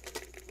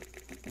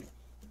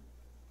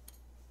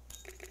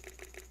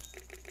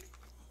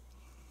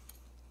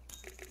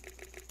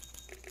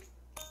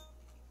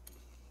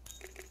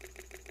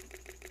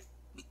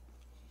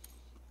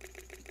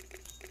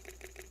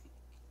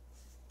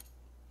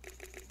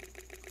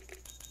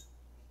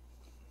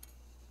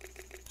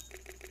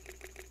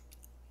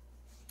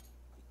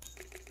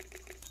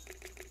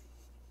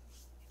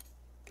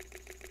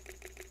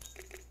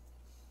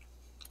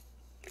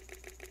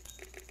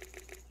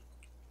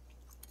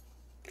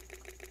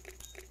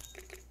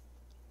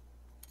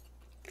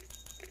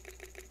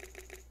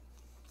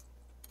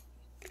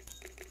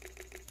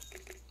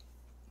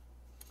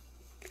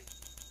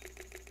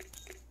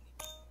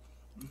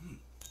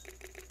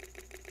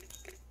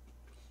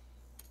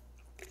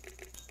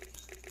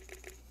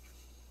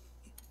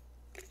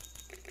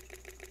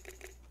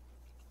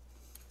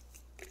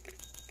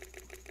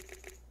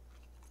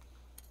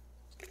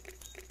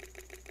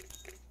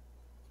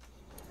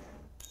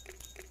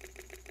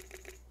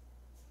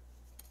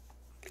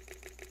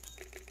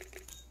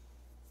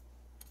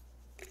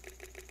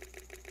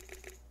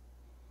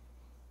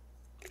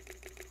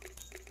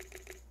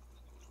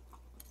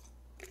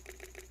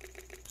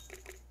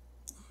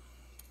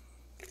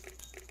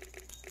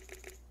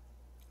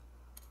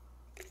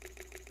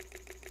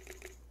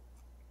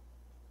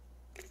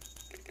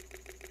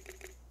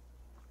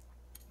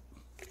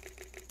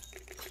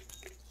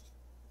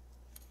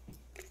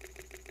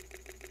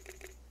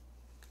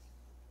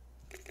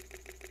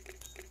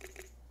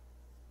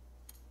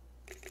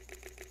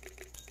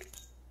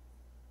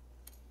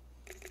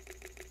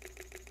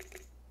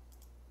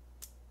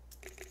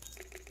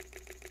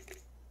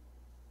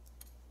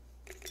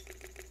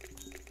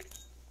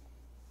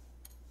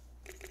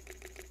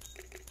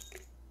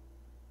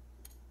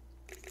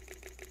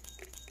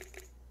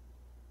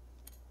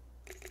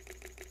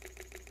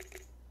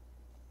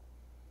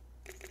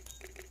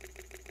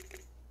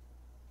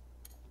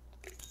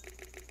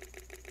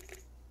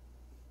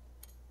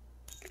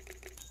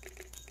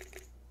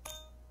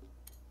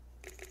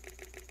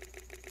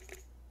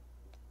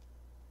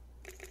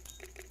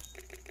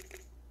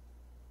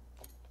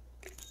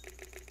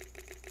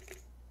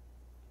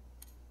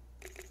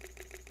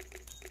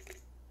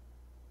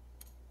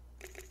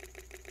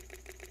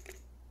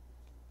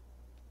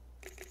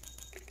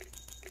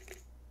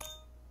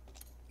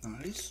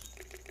 Nice.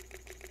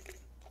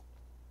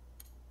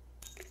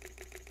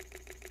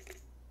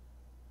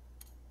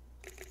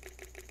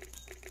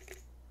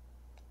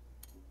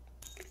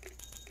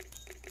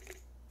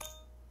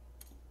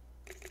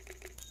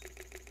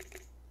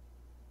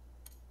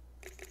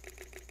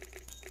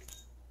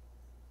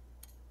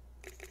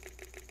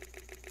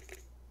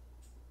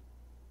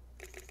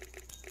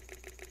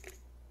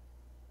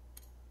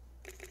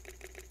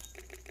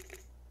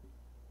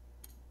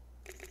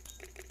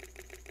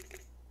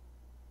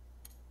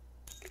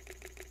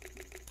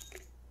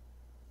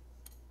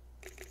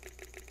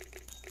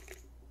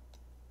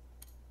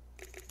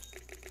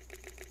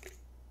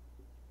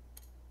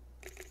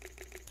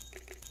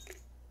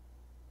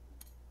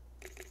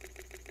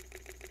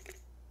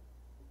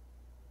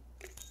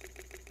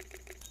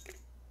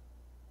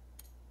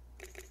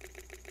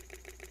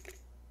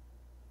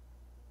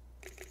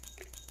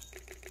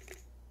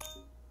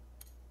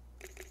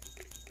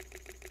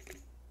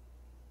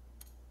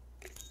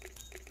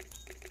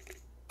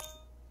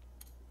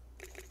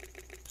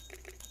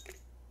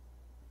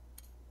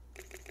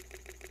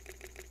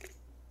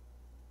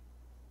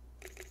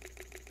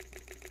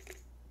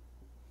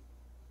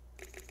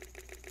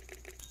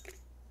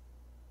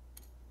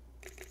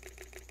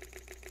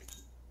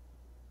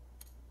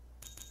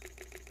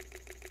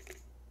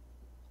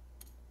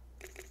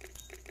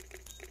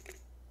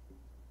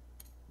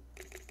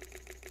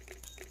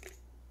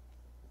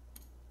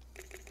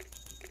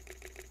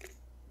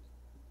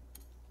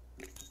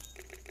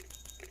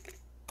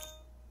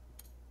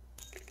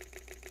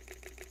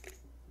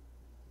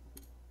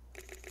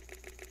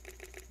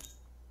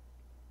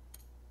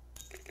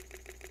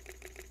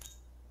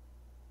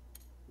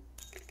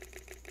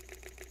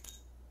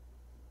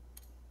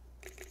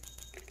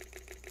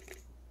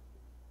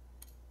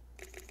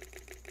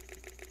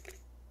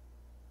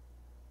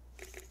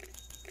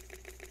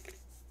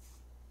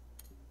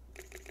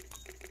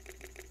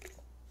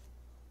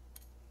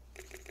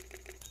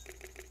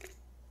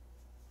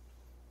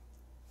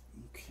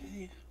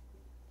 Okay.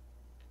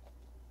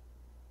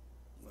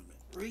 Limit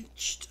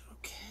reached.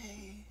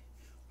 Okay.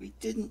 We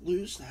didn't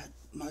lose that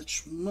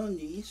much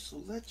money,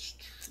 so let's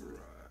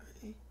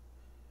try.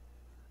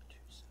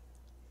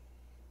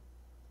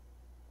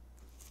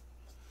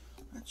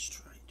 Let's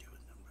try doing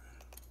number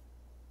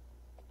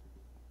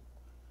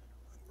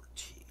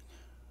 14.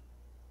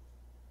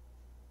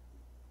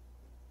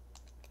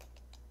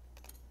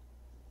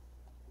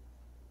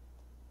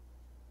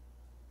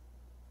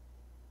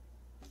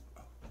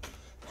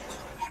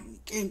 How many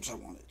games I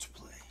wanted to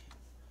play.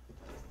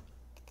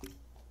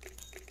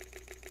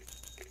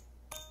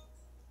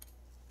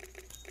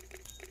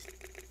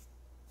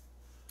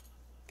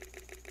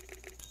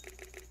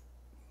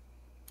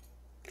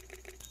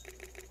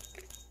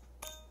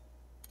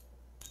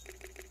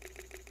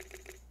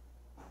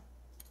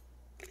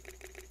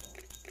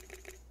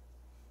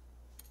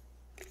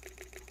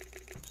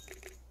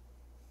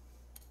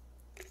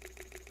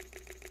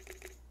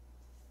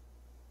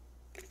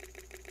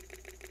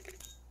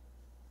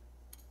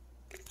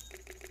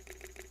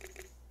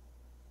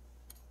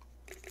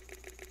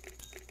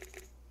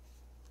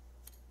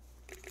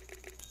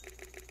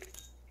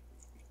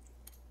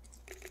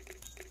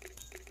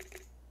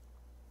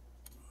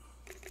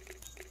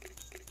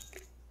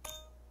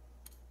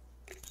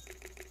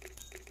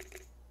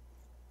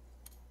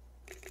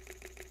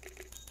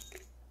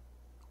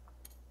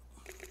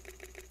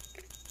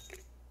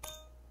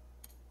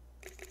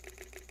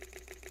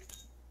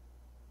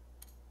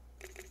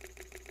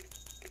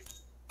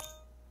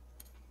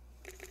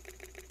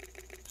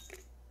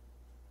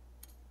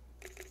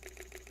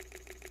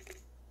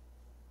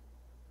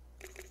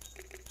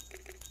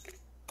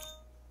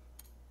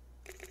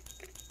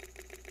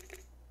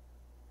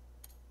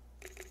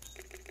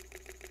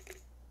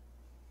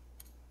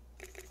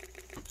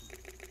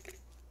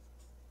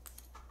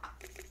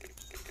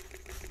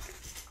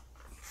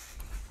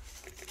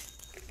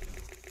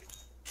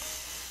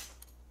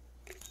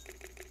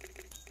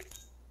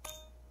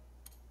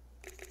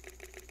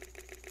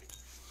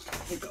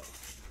 Here we go.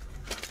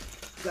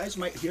 You guys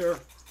might hear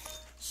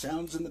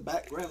sounds in the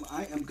background.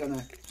 I am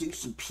gonna do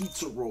some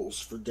pizza rolls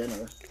for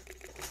dinner.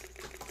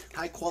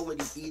 High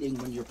quality eating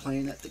when you're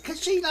playing at the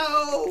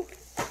casino.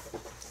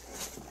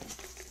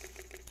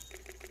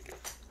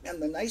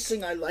 And the nice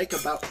thing I like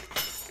about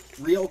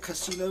real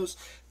casinos,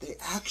 they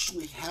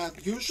actually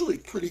have usually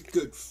pretty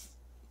good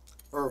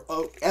or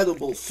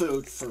edible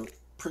food for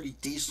pretty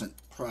decent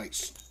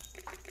price.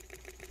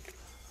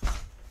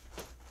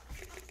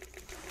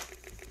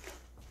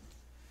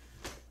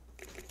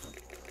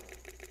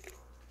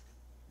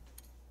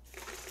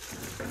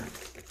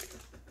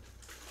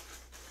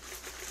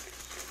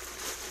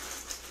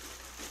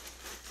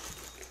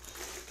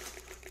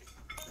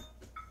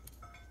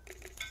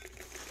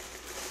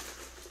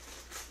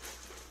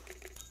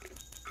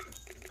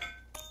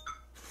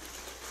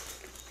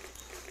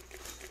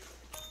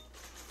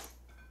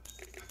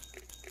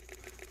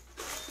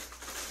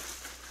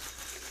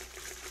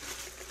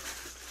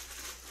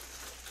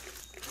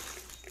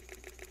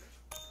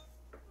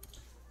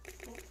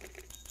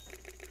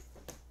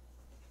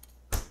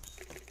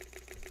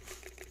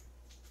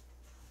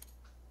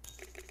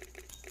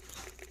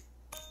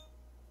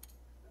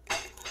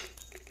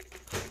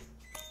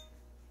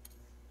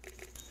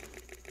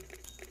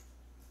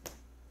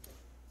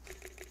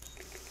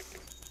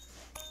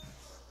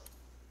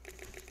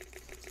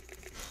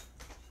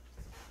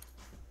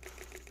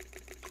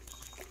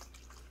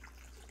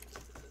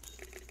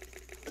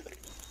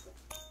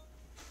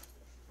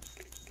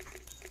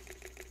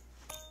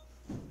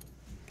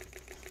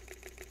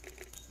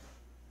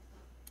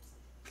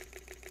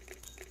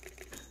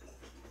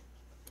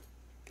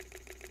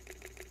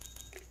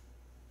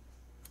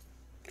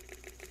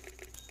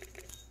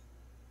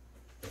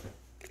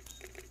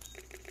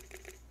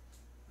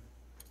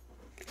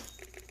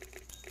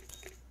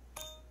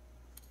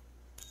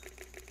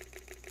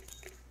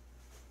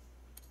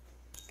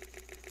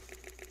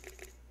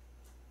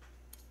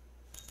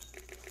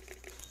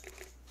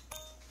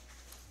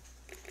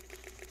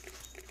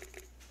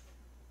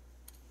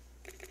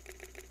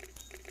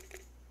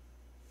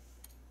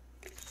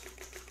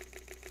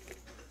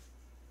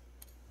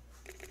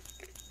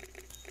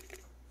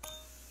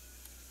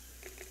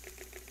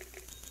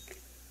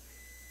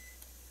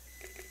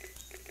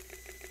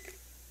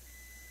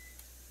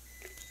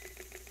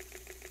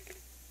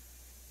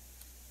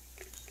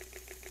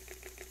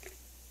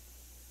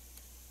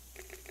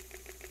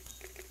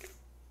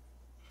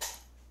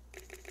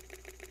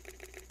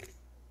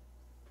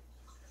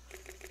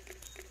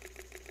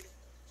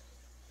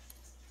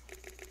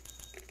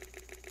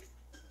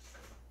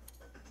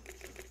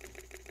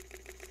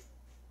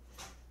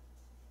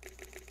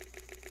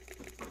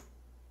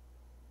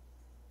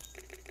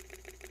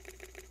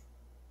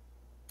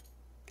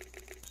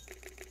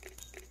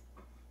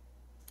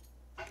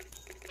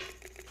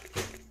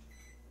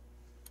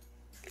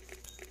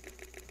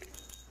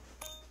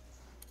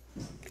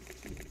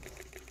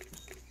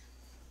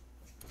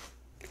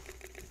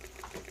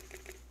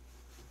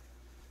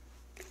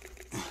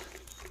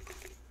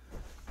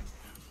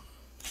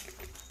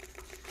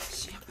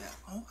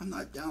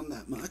 not down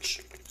that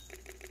much.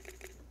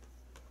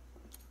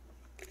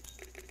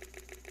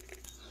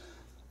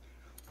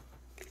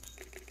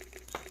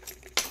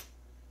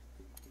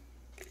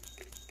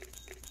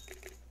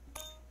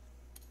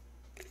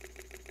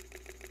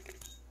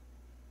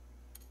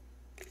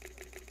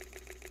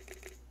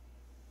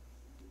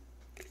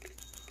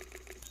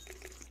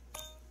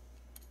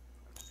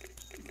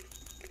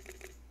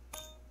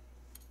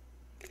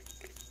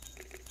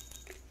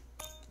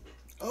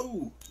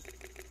 Oh!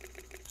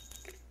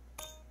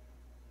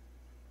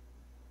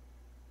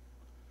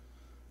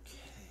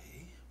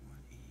 Okay,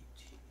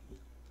 118.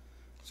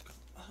 Let's go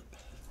up.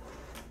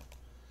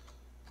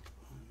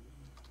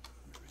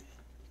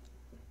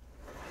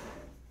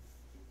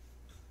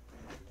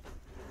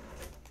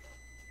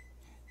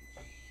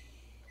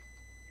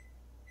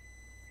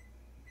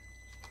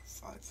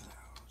 5,000.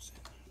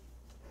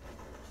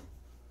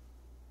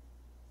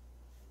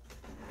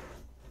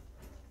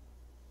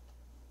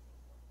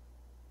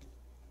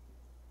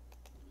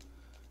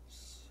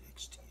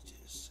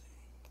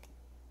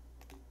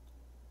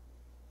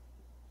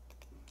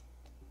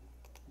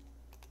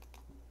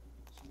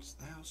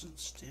 Thousand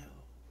still.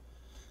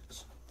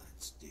 So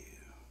let's do,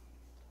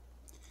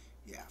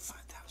 yeah,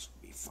 5,000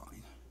 will be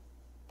fine.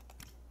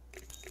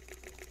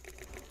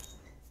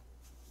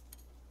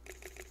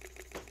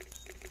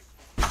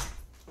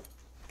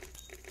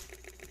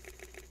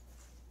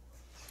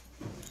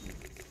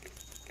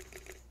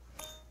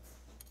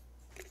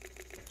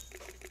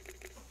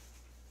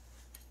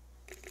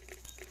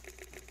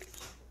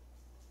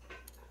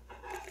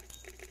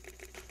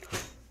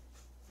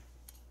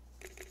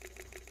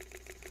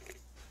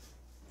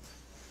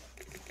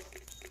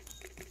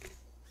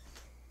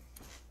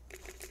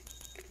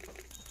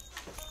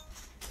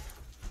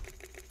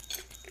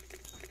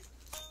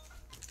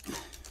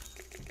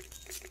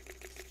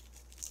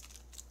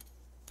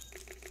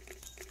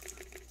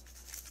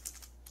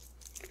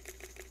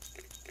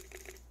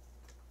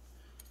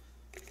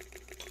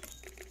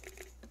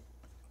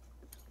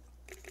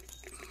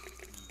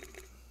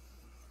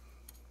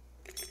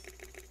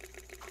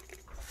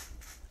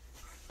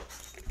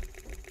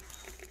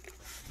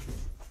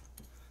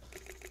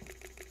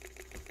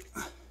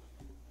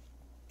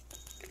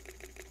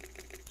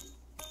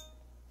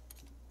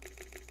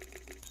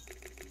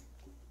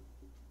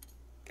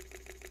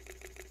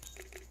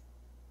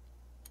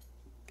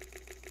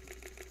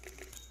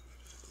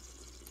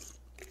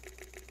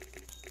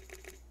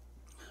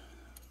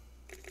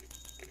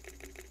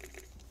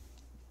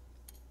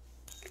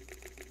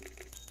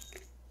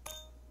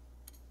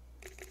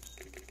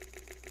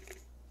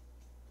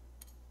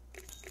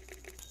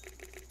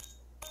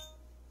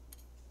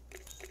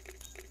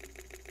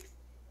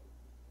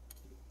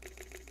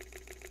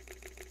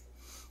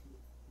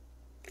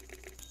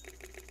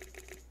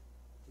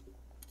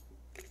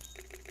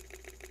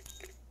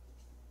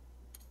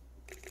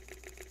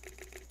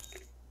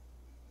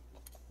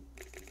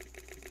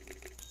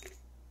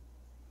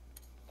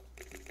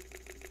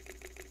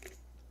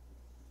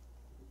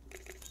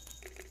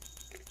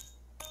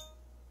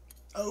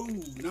 Oh,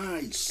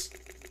 nice.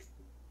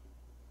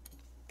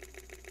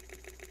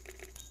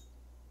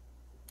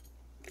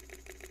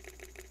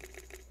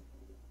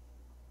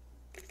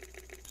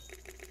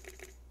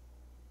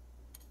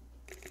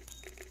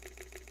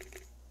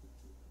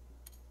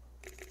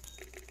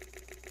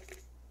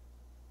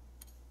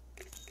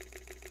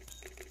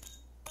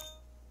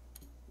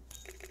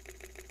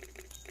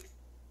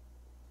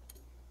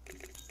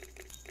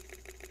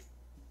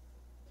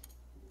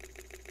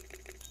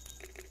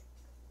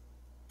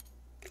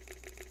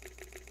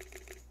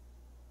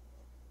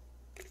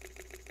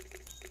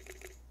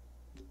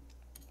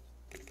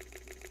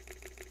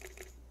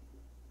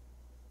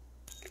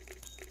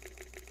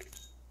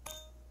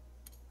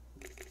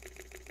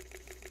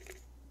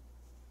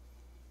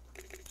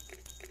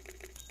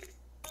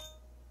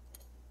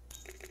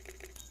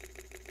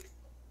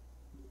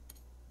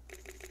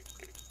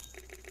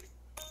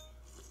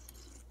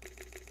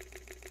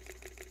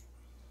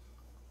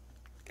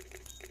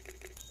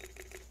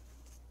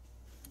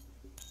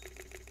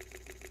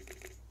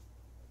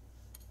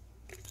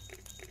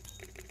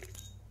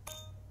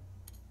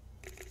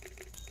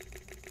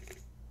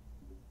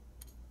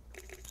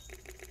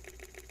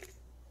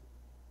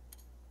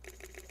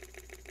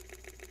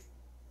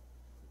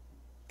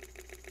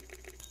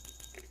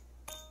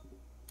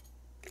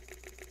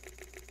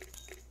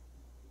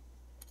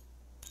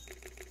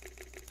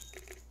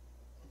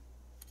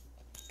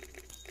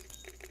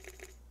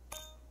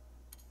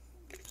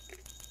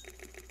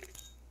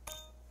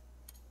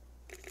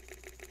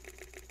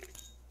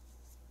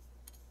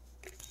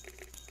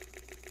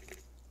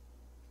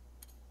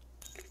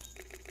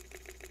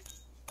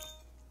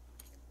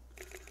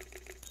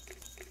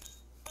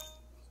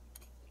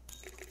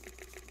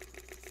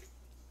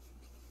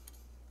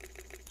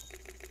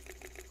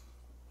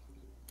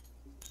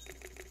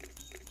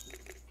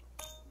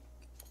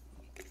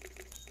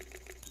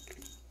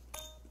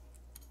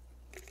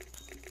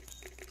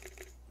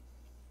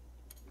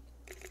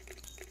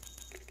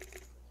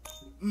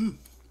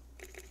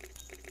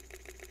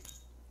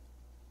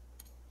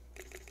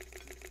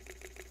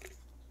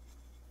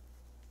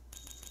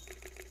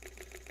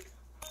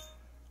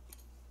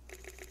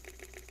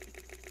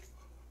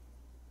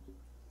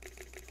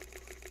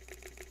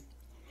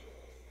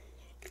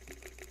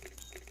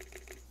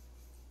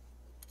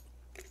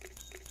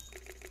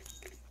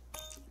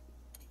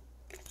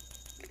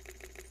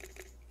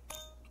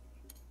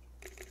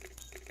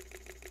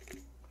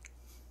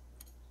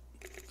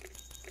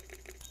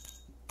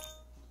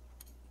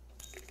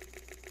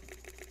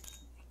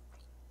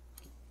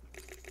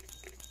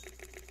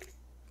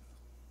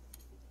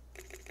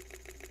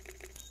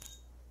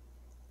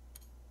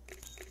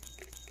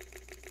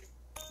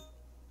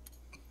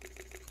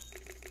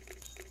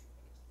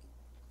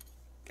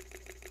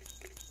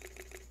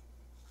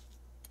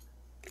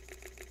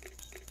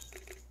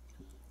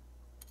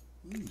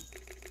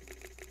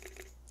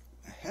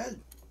 Ahead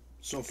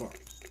so far.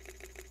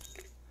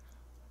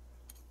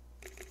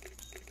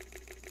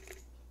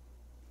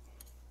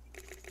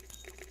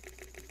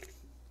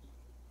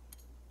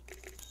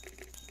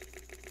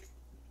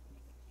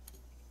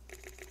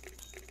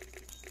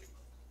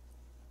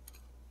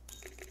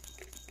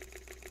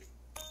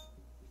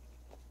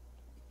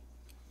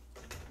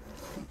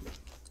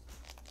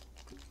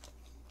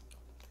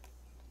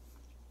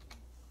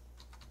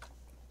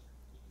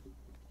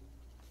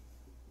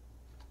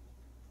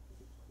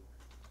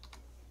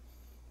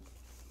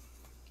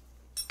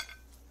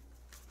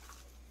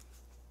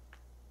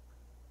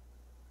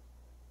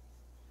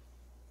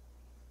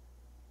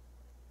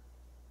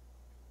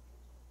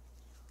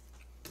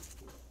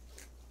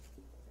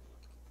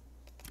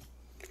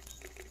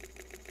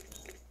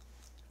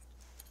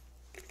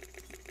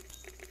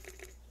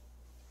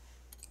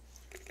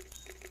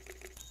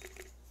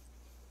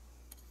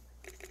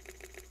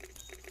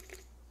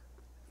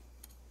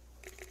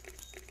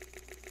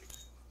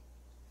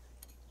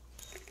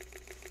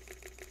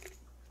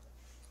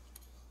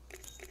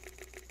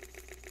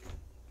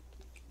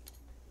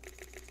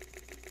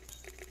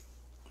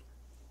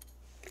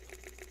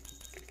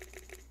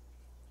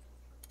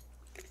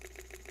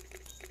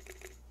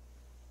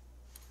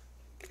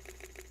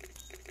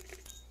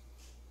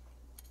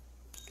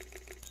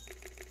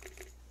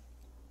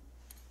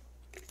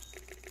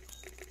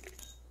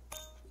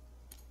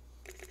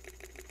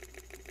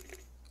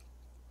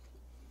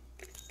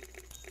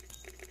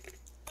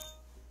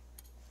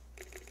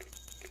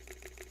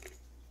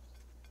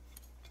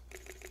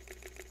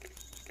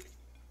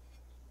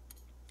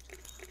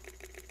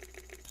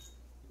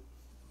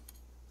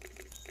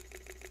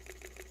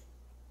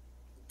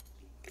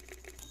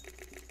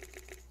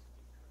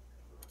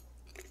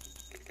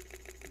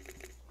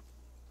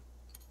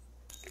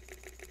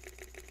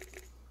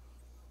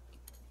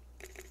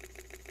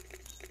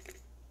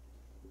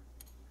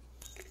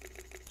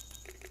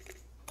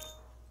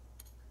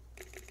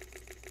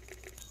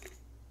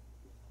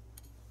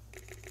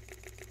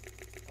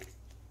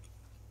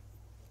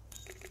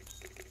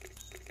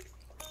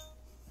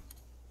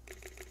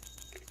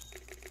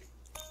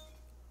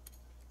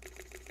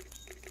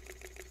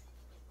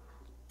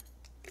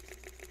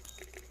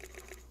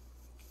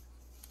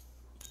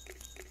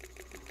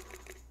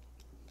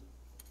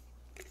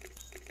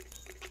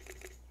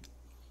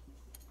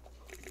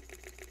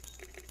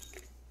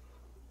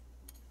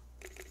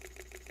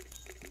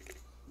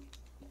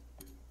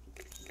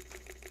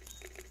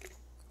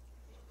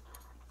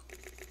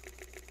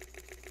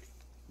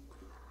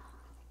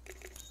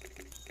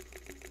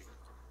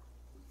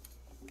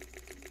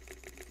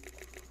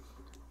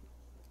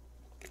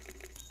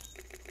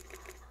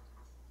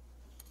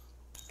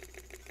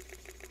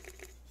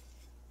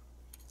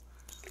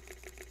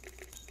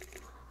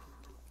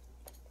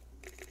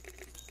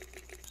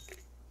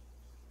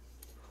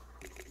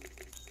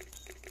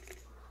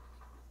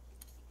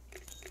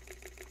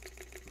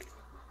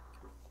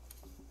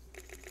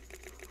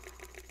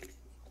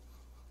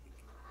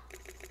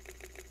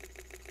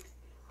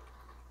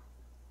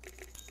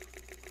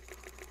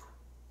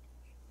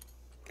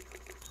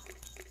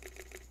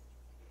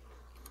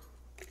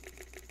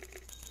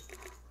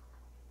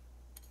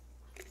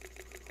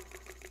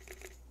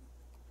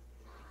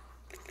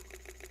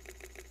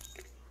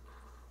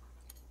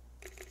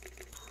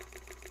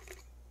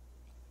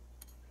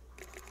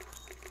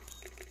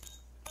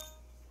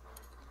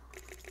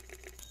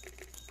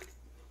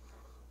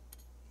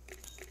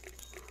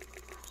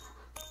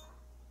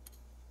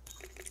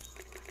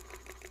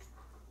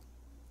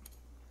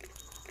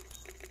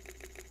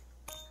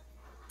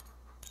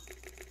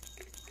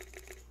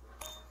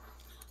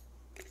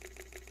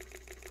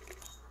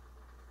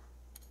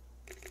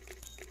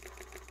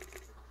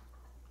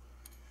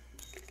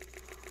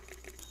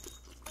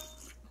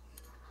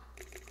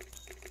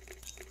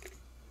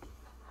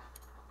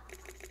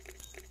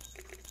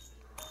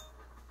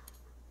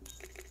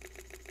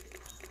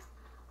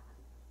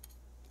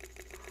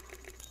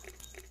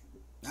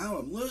 Now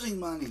I'm losing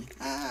money.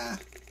 Ah.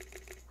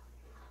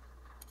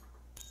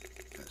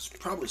 Let's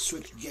probably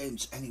switch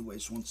games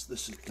anyways once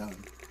this is done.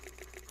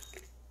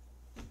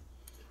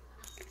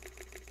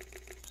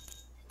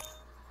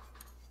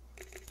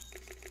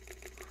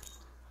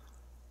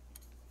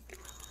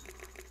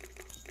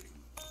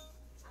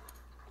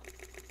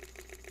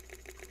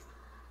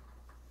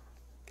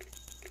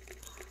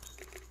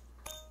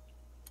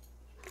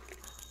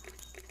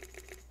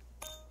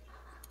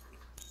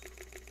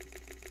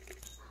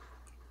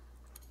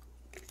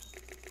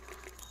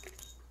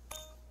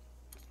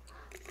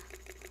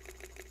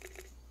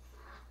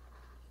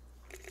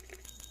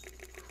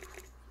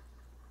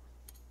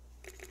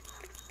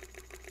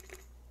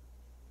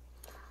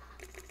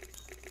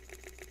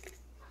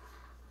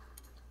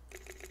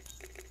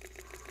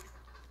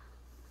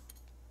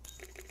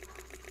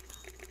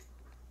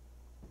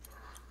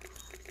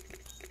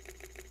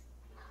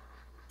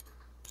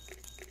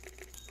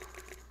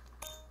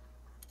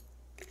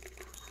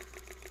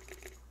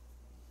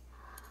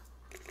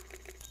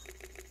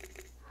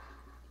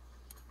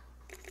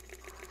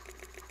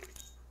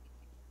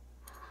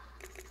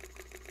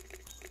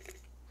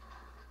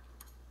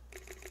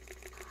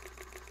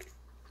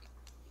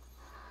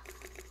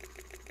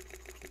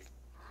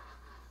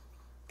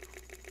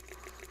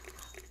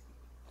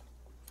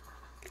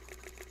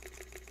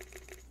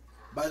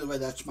 By the way,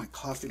 that's my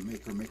coffee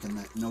maker making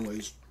that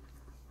noise.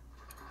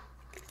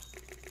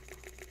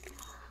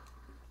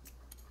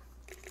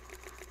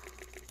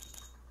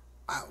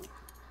 Ow.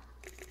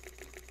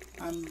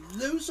 I'm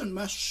losing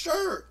my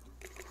shirt.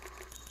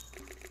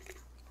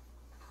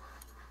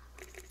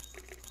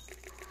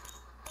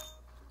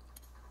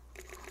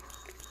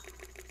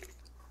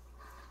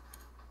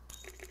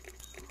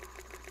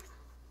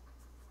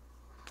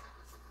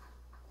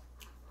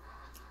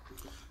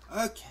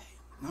 Okay,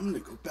 I'm going to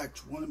go back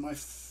to one of my,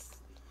 let's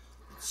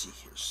see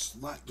here,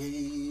 slot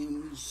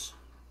games.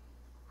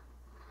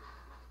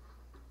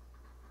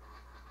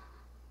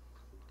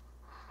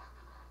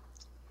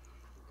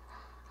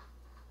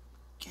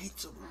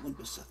 Gates of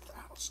Olympus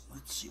 1000.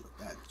 Let's see what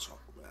that is all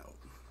about.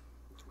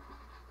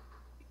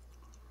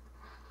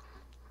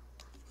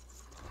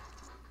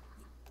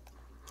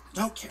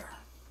 Don't care.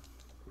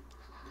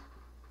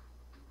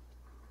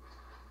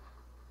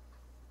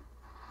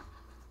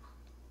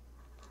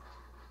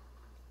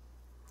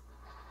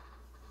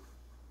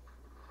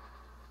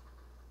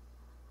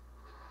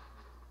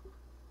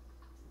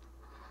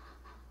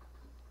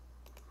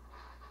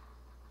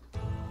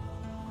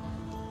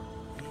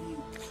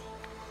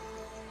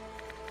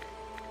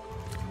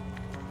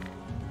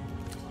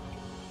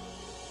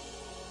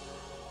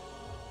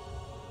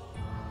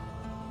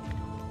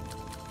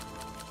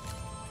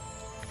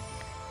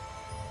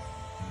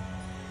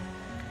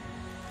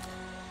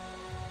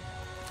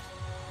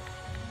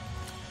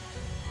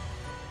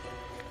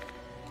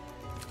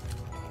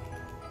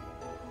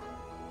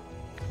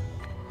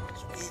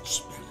 Each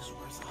spin is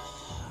worth 100.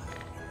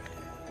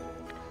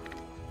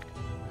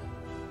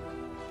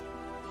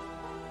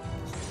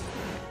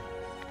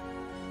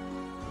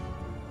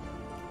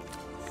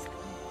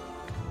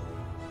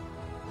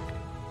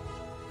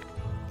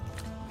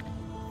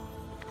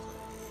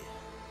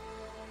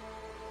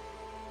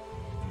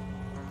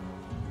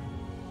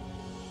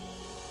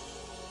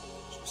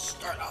 So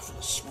start off with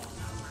a small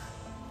number.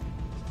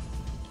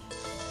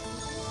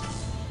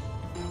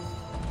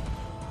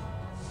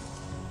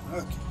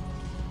 Okay.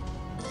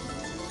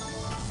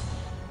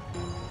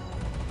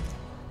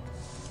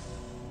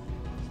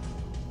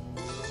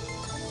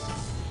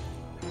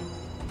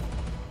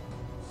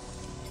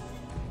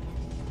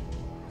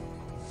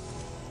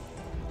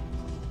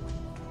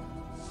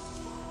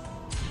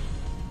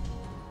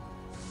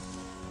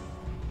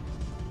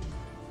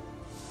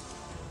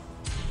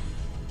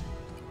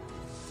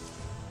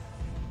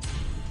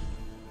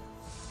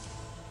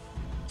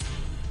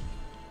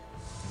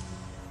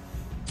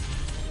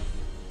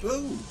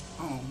 Ooh,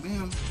 oh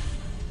man.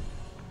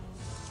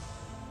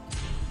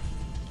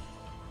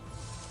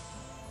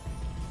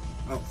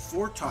 Oh,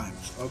 4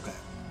 times, okay.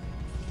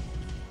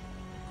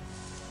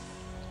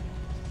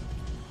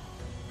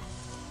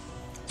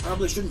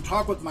 Probably shouldn't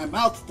talk with my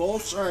mouth full,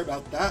 sorry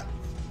about that.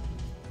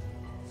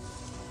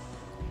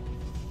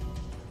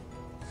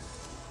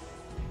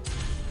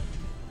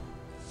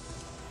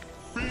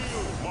 Feel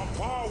my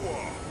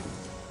power.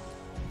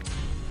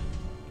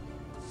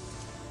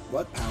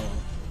 What power?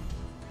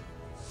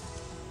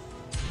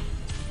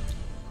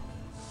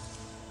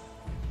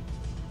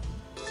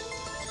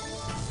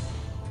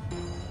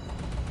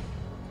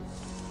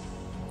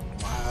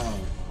 Wow.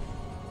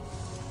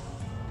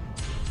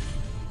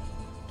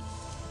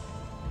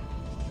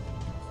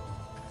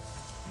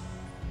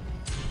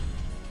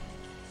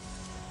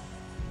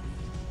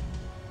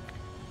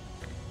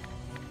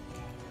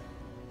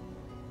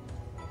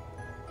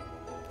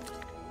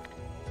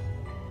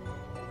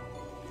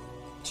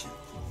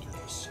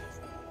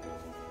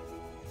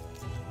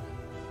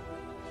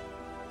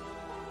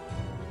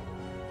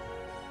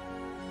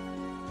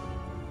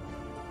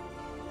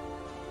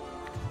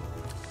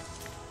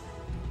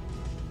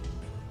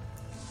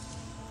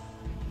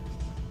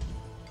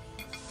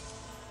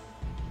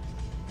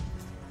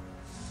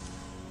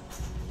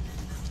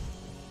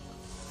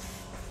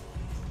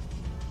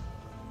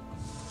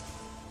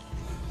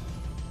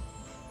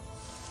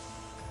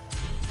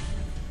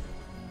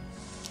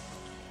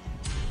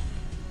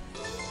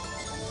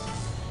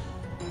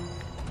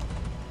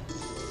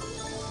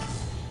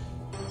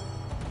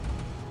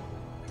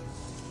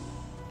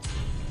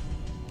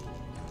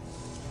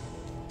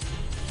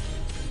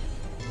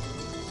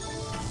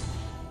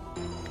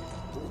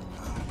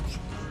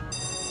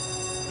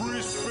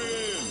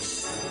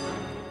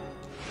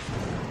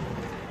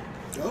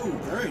 Oh,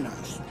 very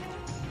nice.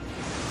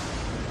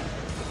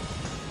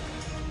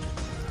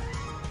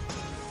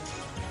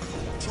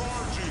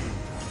 Charging.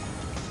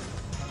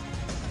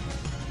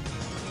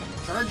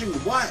 Charging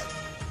what?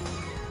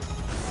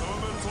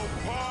 Elemental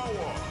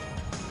power.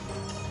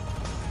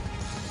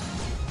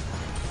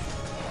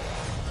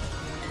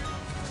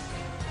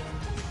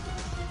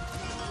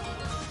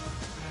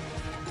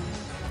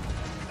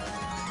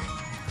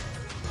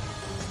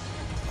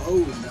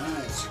 Oh,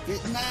 nice.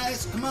 Get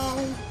nice, come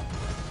on.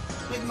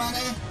 Big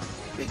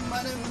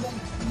money,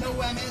 no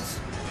whammies.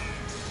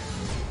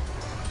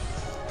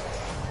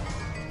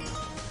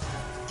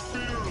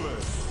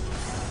 Fearless.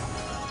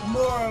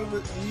 More of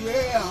it,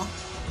 yeah.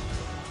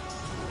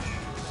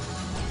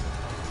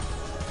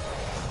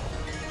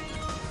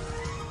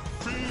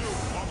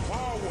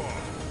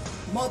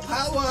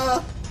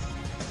 power.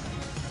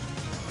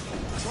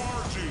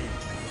 Charging.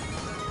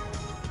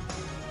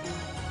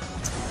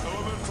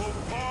 Elemental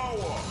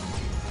power.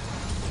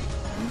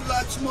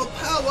 Lots more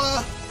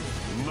power.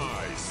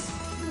 Nice.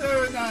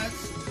 Very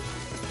nice.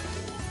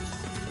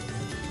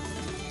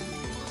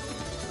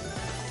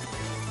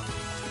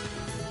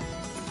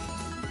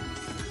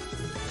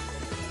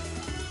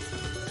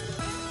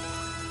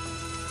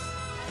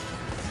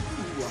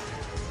 Ooh.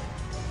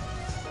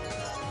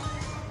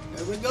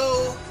 There we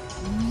go.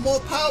 More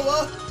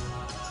power.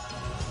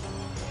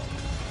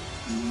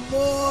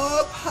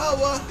 More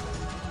power.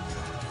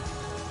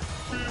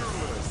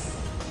 Fearless.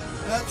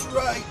 That's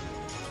right.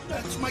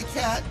 That's my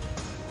cat.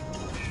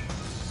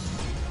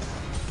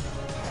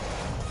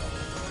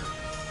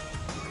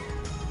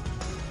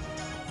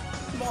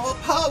 More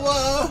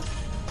power.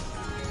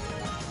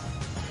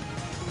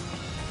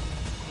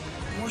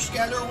 More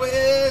scatter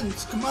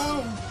winds. Come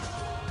on.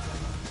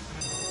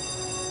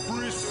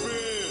 Free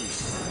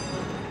spins.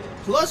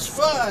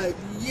 +5.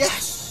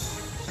 Yes.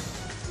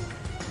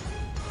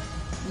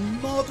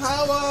 More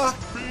power.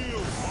 Feel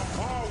my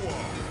power.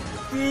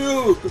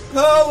 Feel the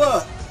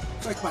power.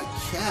 It's like my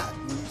cat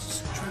when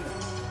he's trying to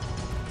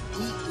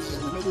eat me in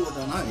the middle of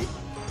the night.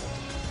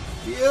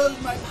 Feel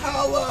my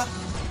power.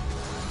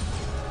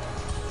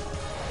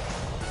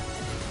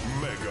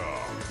 Mega.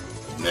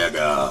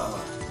 Mega.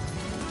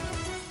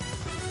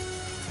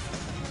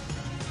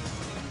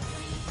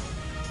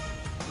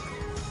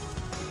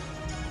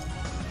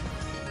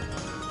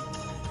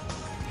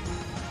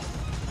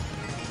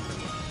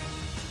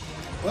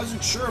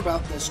 Wasn't sure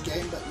about this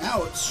game, but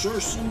now it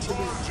sure seems to be.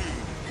 Charging.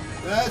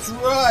 That's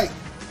right.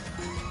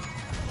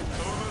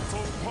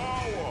 Elemental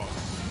power.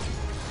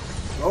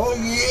 Oh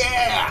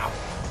yeah.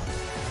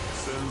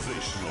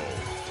 Sensational.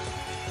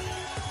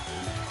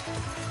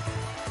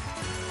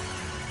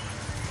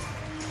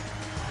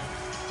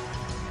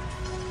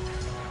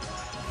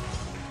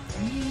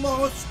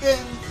 More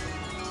spins.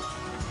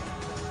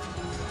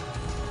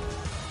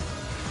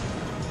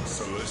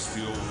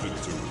 Celestial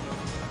victory.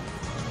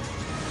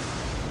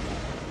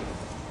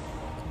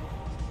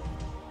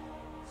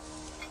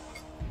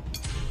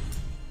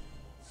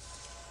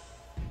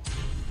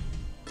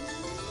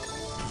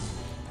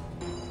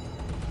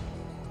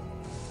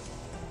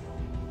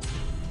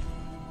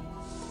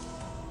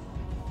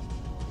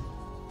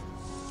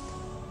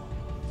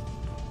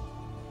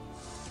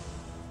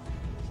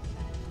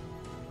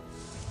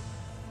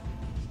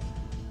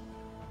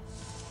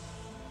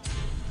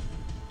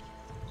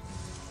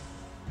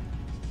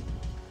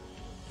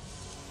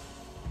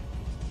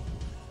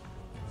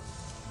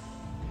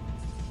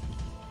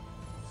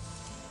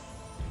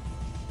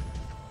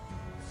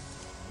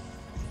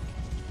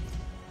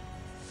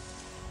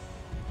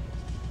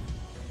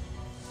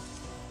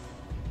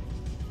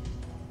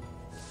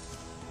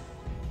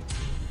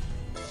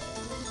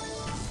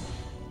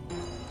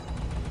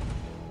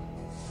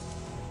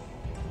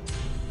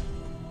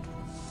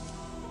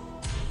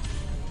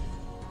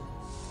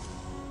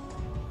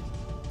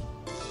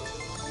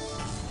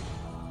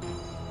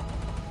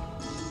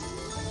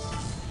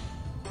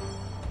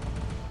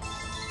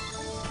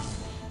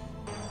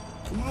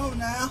 Come on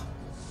now.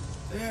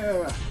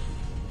 There.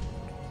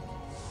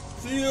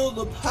 Feel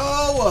the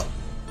power.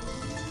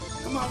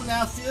 Come on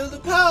now, feel the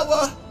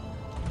power.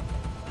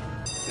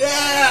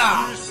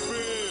 Yeah! Free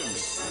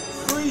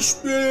spins. Free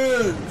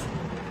spins.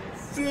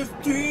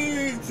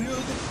 15. Feel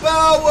the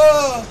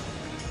power.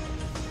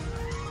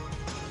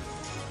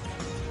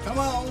 Come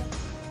on.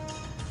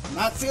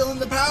 Not feeling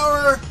the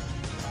power.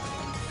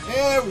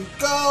 There we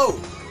go.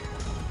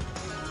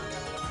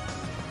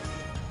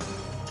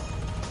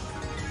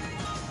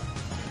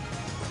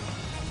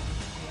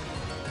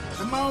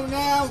 Come on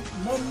now,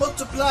 more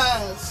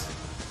multipliers.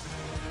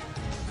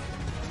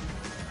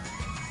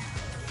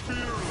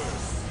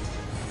 Fearless.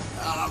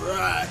 All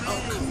right.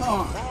 Oh, come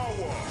on.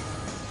 Power.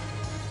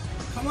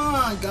 Come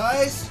on,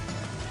 guys.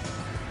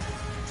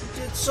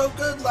 You did so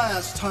good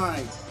last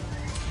time.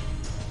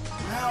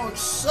 Now it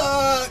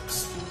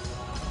sucks.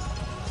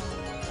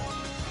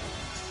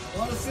 I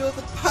want to feel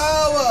the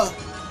power.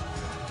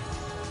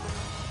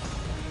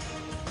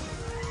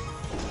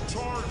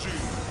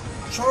 Charging.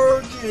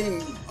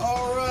 Charging.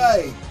 All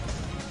right.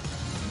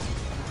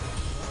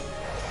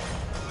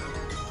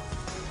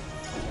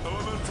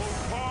 Elemental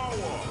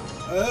power.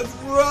 That's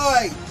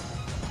right.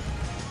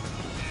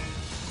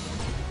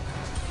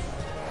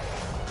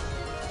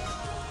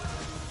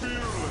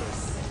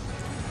 Fearless.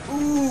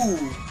 Ooh.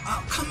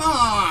 Oh, come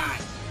on.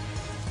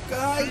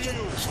 Guys, you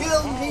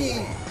killed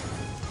me.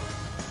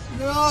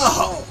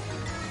 No.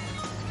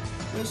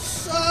 This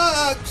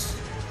sucks.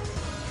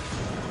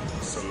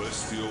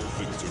 Celestial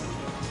victory.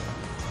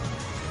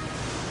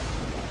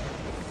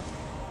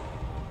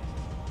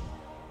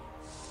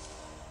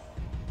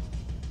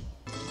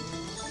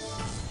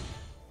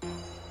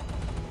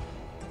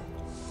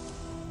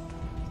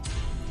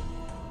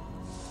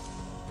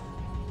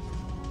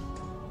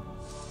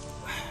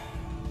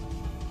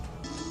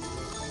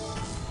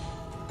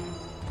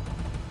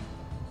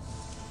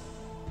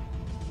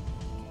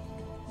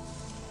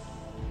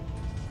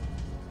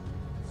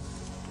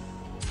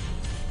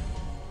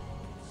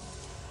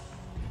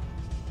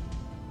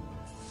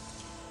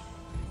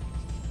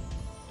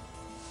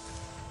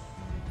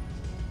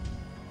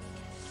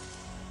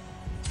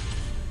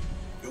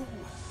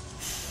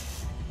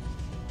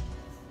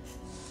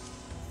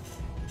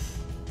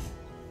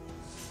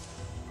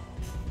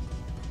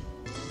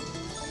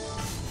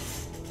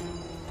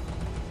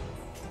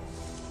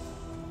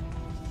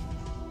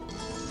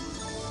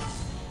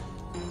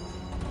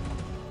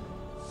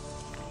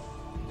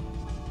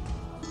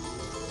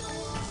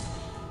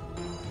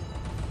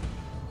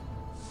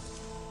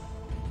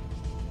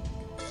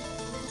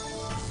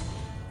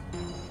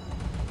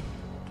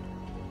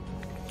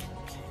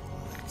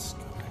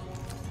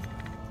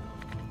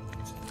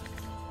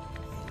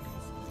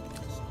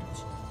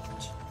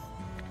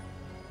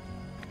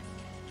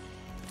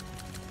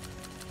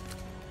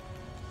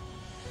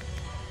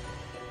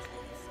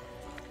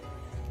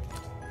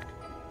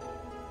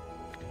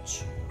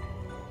 damage.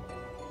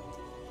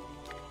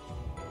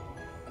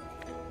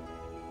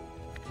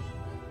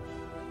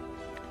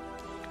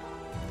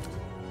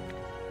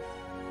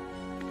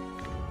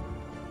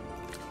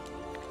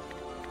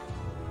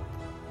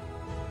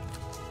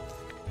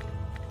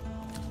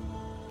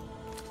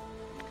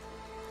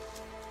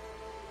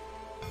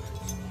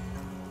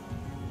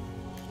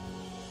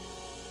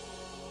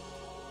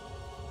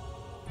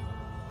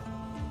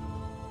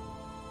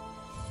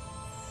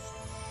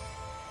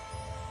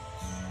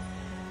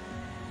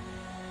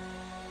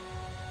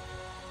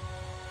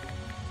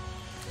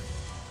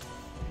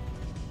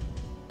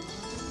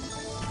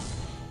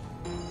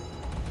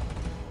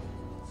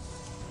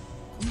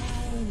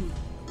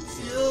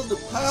 Feel the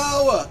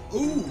power.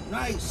 Ooh,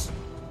 nice.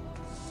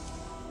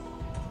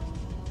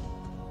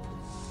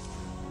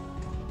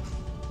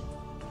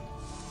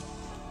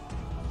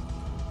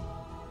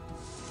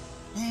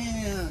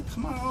 Man,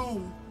 come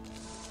on.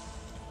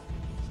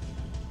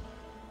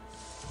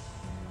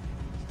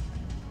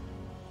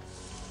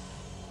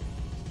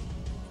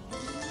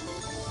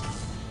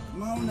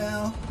 Come on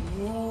now.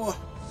 More.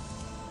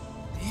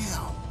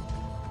 Damn.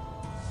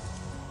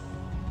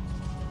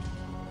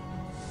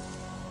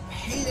 I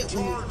hate it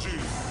when you... Charging.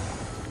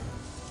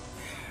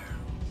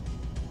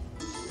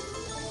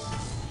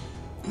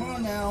 Come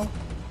on now.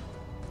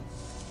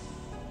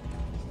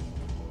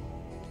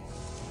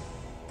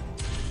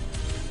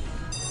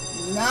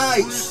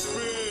 Nice.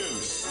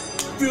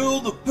 Spins. Feel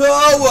the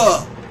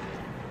power.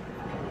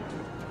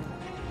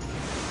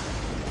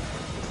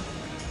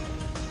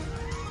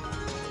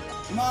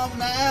 Come on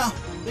now.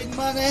 Big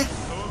money.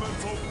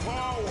 Elemental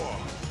power.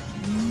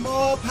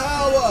 More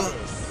power.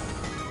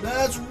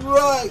 That's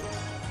right.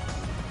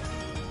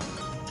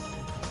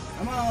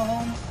 Come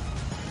on.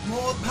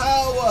 More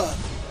power.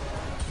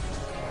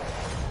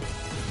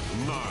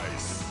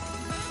 Nice.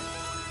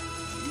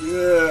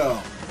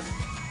 Yeah.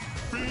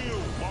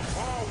 Feel my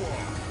power.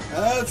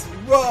 That's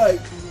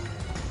right.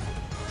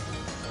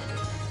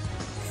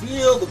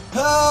 Feel the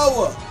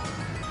power.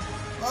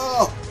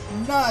 Oh,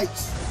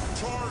 nice.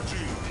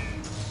 Charging.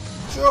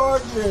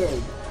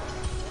 Charging.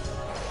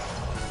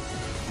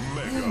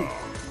 Mega.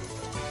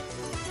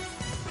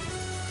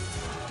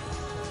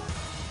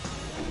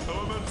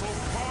 Elemental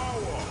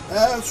power.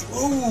 That's,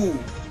 ooh.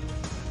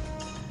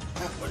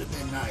 That would have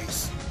been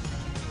nice.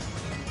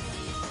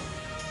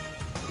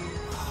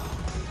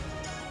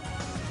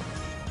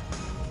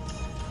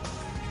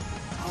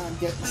 I'm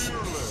getting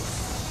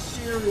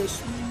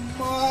serious.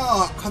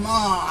 Oh, come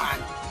on.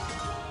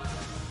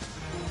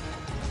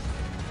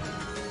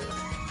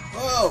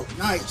 Oh,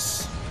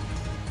 nice.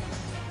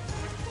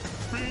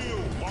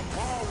 Feel my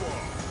power.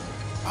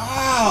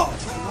 Oh,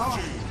 come on.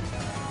 Charging.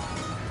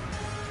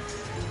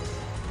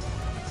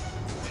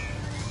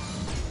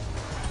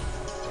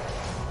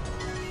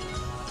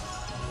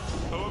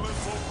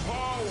 Elemental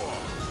power.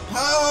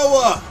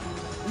 Power.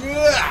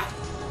 Yeah.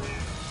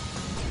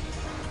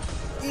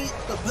 Eat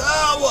the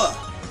power.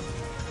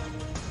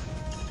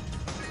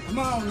 Come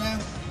on now.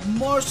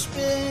 More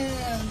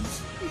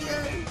spins.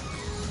 Yay.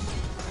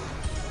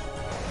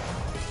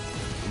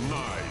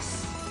 Nice.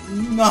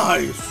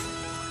 Nice.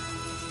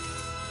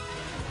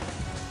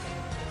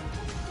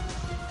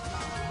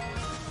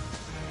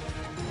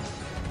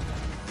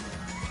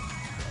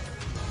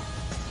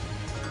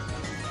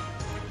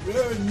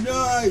 Very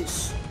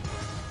nice.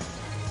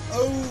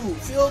 Oh,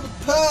 feel the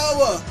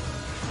power.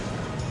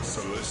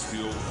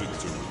 Celestial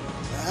victory.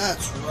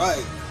 That's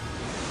right.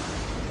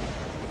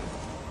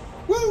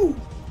 Woo!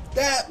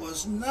 That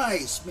was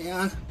nice,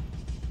 man.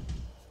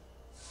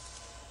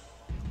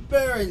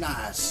 Very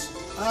nice.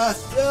 I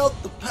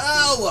felt the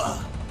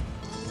power.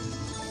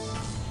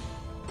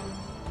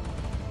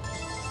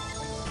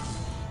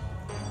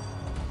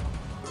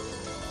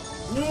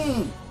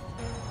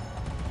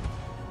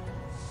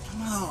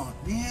 Come on,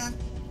 man.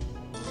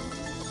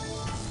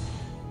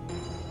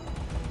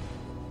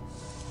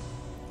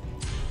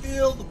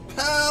 Feel the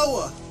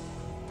power.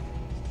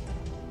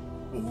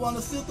 I want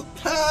to feel the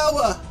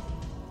power.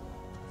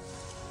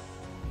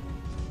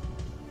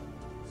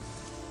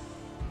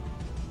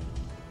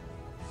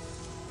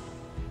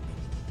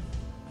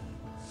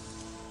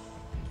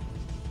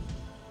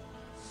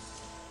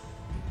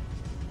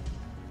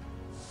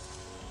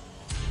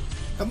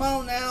 Come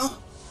on now.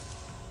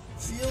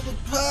 Feel the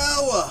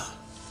power.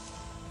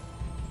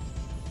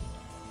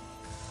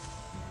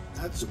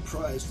 I'm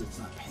surprised it's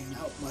not paying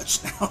out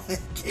much now. It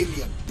gave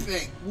me a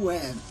big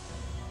win.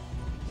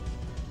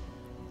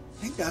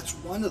 I think that's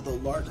one of the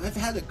large. I've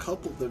had a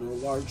couple that are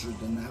larger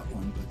than that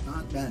one, but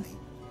not many.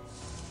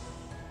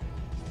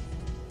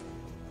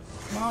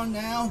 Come on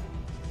now.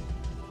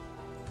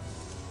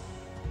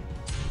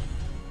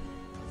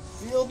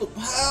 Feel the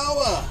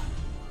power.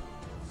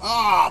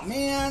 Ah,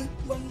 man.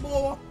 One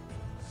more.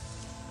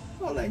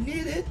 All I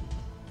needed.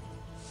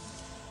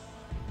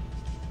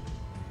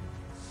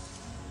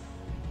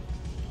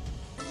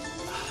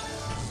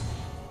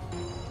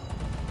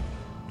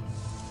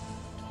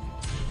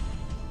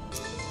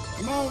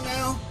 Come on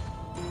now.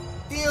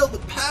 Feel the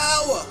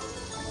power.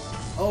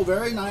 Oh,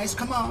 very nice.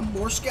 Come on,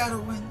 more scatter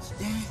winds.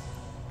 Dang it.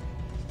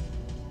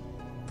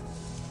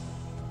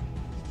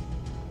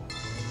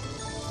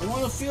 I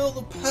want to feel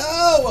the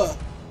power.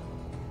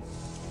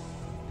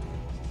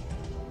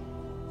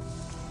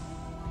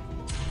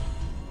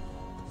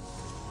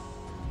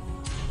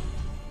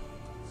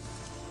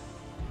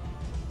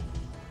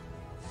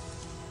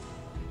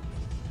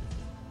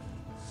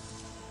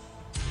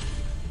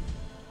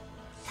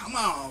 Come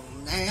on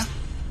now.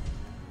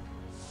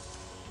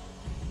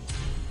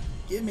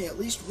 Give me at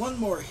least one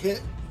more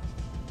hit.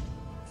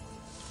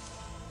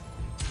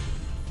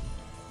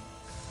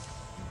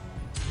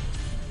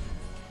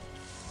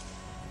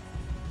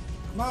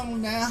 Come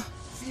on now.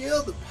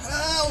 Feel the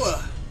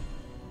power.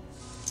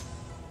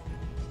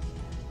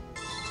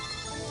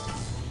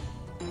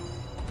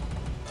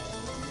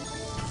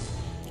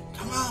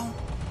 Come on.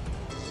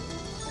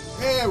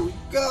 There we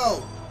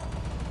go.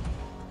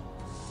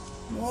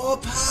 More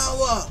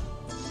power.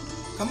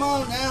 Come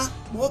on now.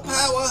 More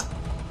power.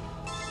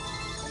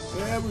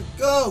 There we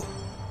go.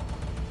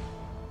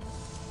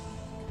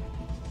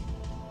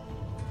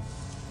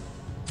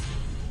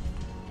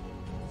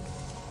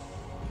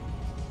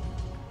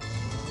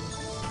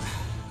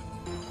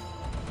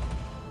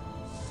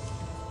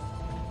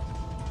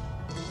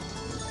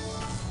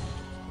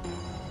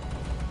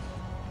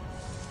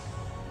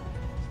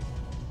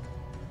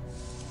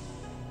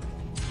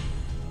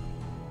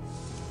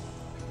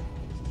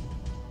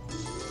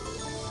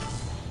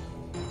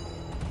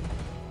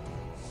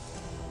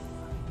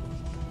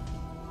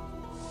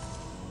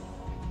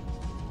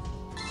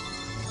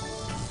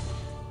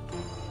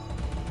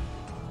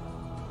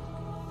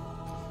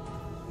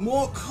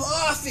 More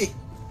coffee!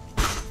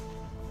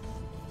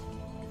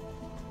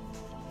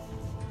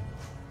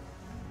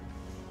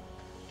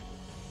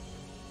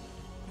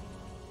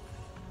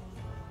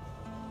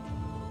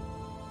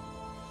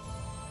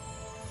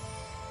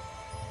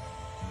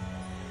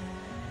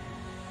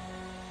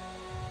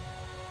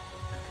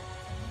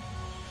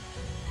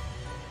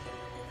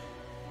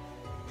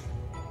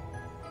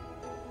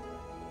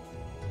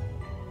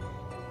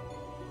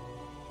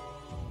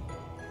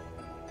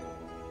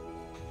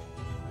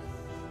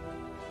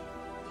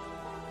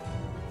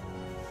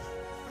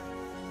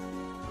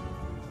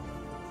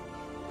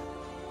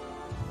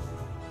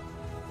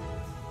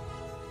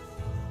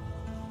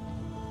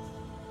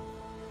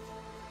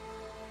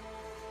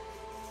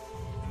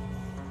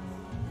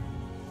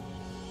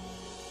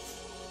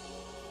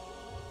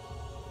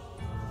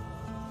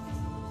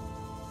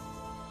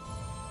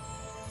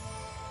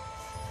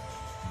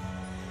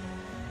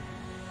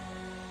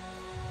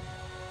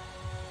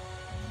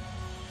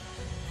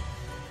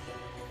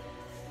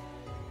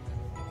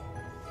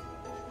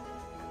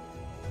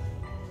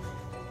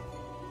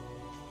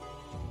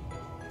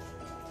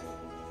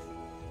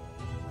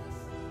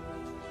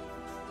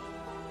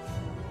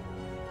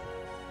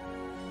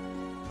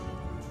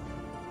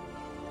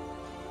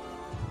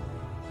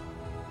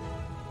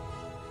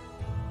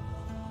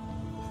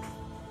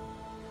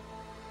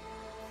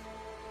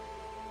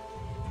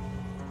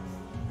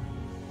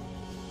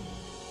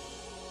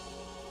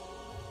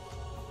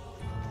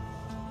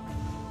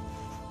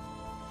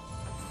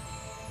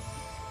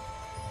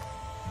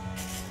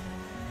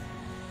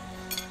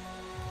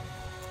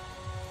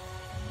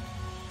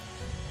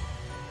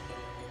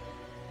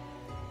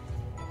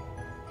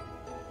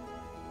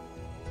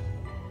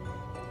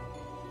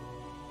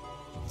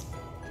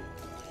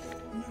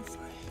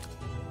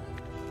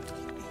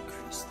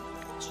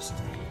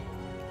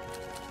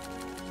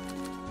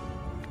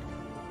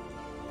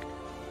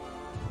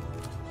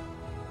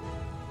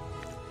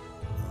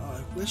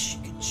 I wish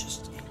you could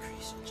just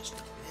increase it just a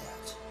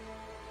bit.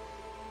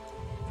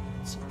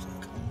 It seems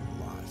like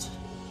a lot.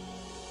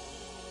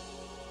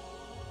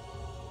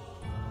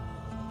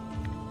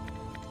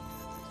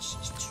 Yeah, that's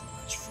just too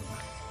much for me.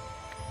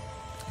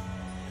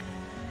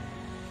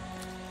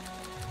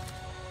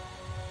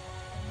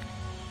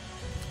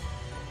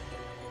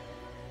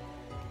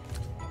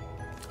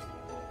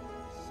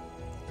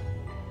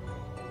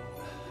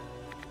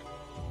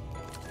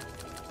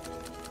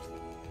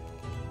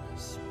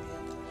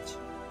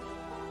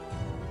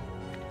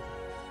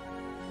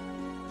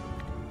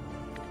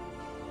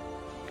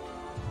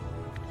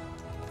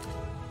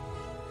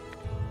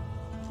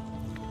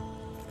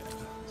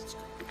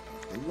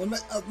 The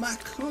limit of my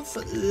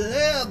comfort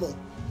level.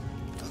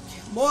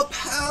 Okay, more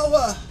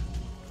power.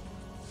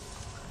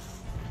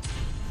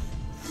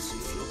 Let's see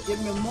if you'll give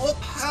me more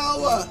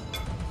power.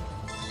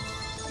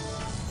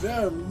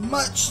 Very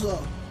much so.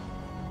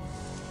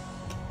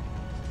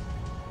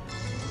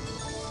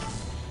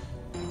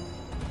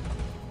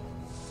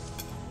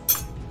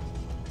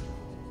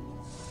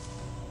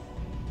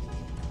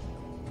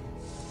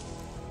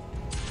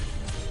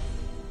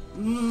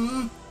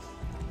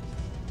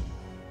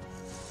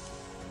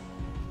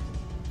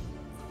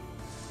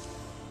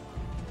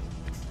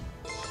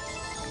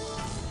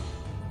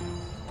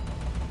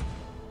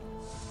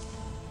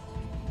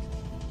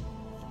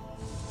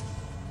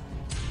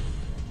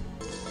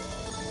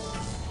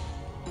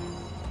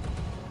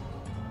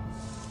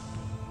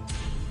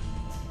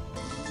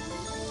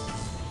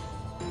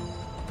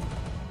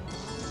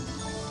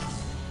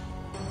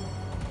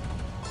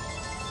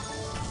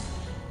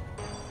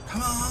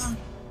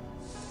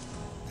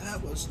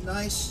 was a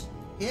nice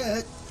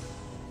hit.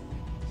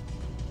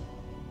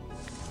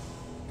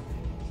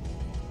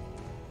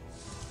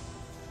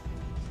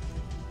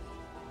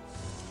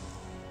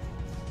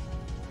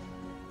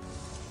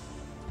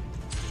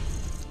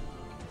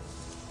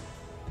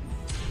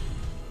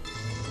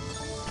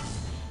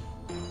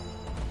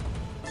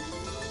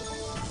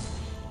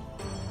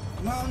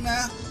 Come on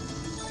now.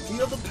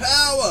 Feel the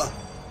power.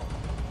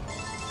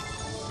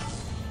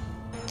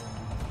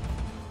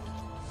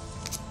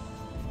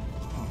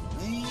 Oh,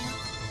 man.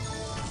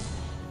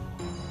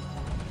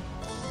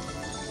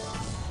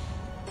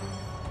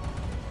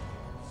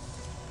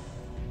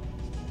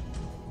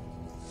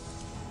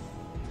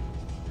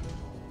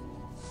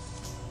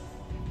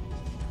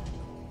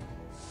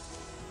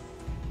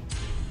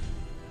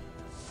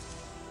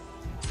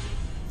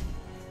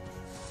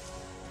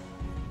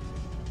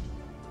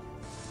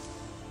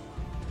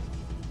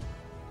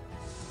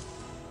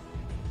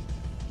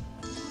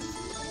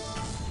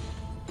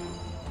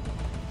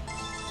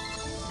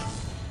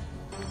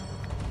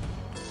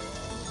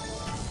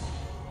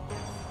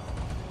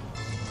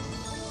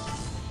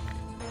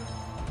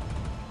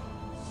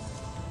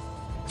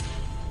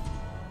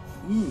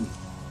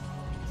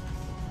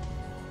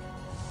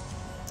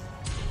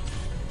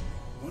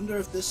 Wonder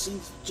if this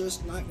thing's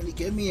just not going to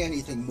give me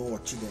anything more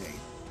today.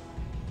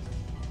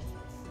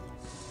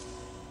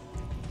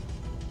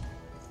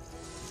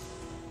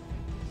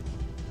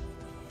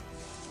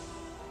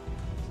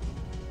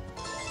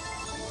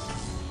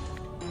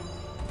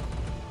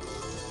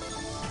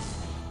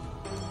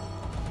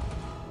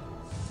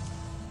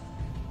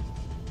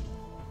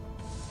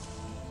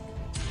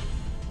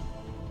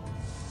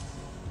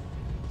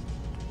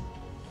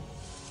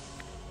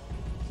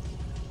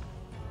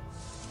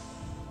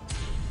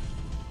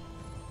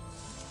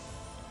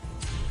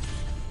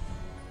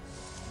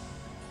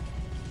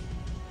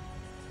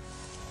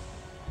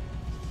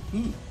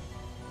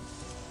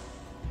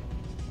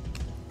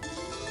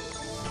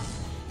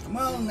 Come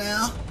on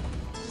now.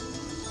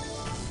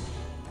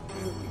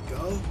 There we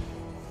go.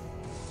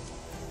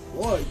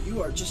 Boy,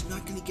 you are just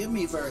not going to give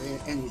me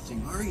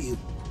anything, are you?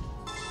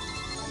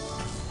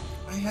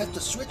 I had to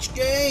switch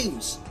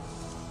games.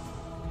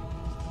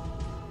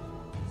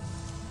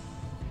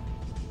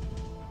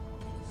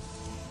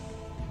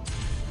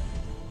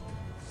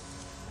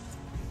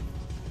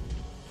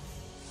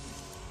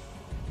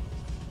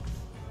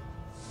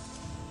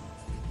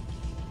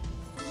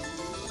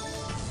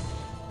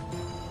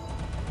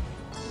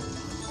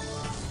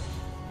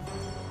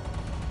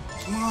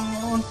 Come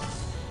on,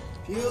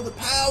 feel the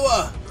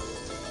power.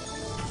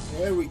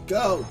 There we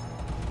go.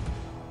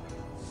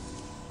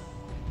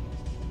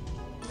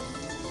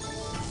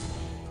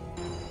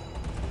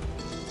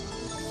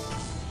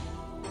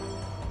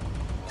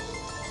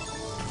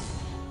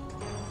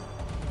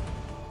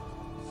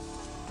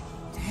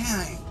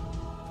 Dang.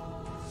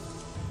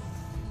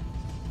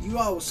 You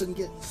all of a sudden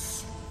get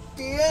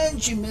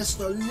stingy,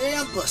 Mr.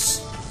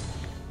 Olympus.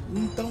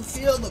 You don't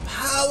feel the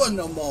power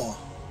no more.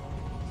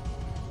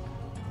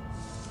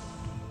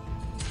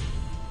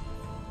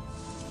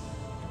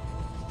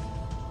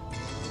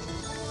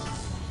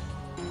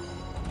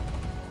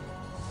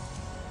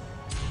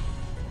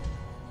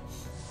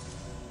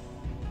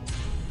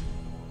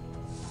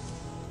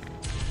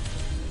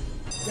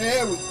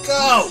 There we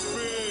go!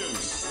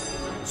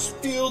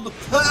 Feel the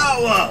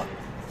power!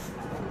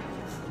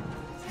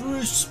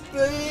 3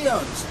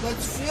 spins!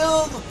 Let's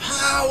feel the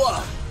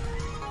power!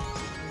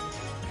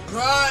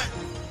 Right?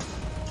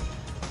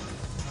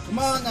 Come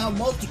on now,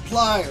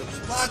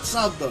 multipliers! Lots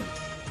of them!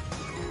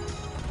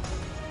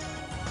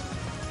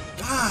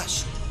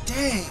 Gosh,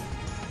 dang!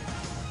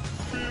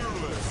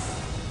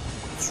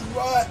 That's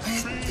right,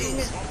 dang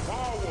it!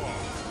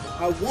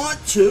 I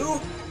want to!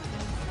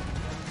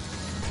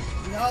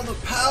 All the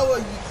power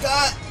you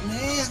got,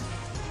 man.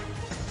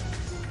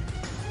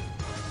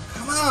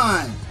 Come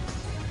on.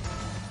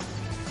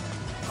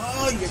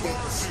 Oh, you get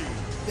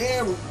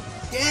there.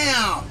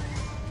 Down.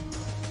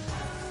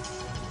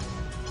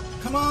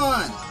 Come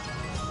on.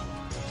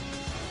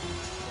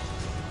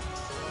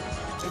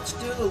 Let's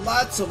do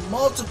lots of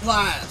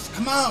multipliers.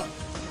 Come on.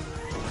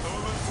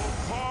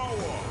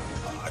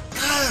 Oh,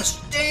 gosh,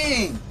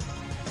 dang.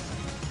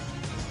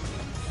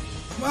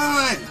 Come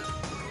on.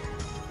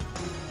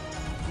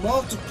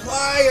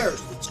 Multipliers!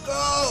 Let's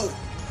go!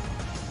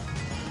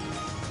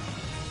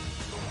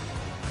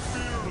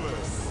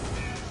 Fearless!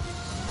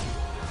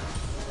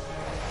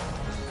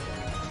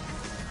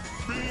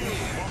 Feel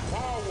my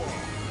power!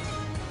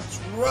 That's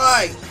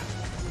right!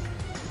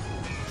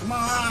 Come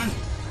on!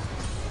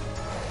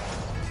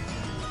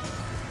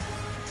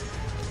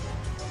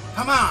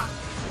 Come on!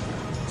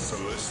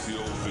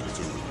 Celestial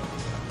victory.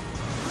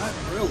 Not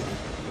really.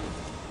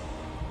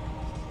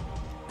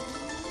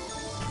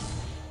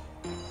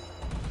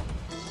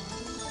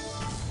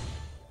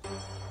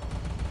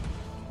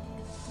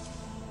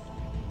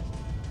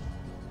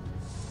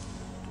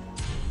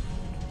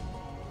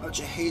 Don't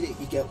you hate it?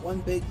 You get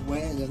one big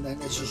win and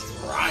then it just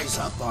rise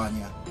up on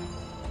you.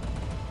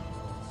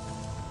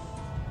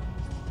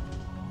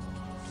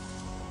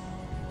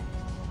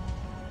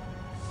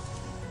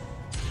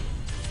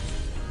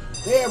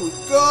 There we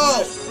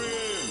go.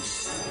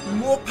 Spins.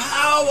 More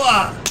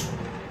power.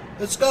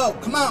 Let's go.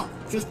 Come on.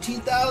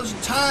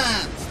 15,000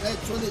 times.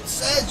 That's what it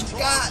says you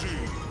got.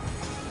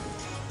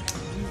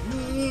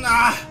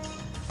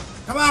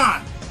 Come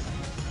on.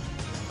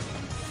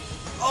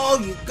 Oh,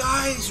 you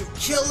guys are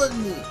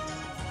killing me.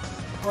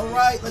 All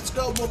right, let's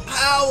go. More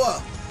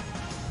power.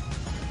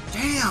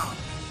 Damn.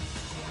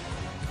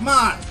 Come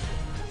on.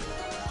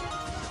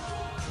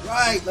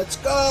 Right, let's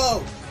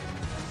go.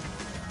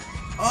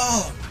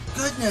 Oh, my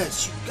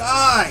goodness, you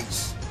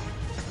guys.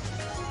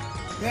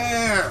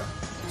 There.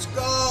 Let's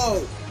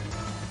go.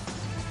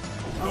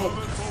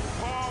 Oh.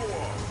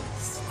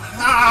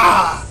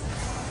 Ah.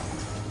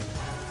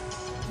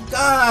 You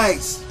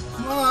guys,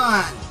 come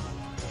on.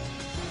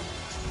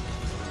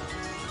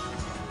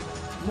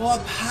 More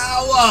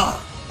power.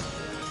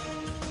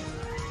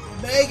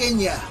 I'm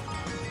begging you.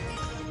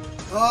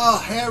 Oh,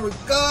 here we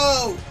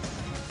go.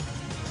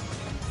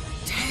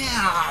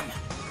 Damn.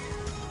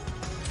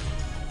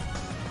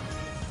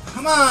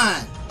 Come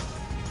on.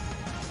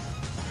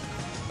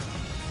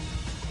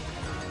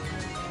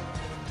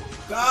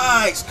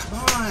 Guys, come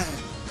on.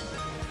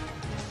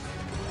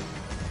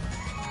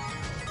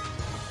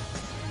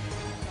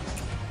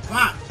 Come on.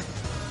 Wow.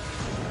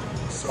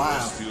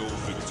 Celestial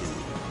victory.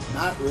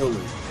 Not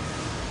really.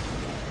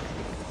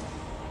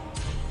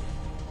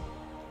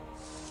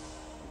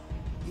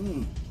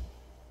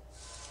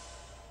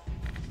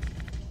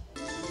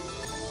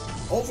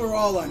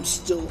 Overall, I'm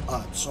still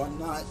up, so I'm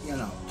not,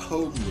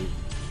 totally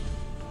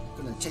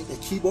gonna take the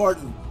keyboard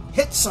and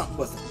hit something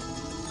with it.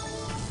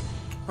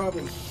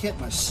 Probably hit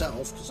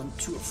myself because I'm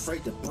too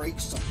afraid to break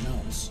something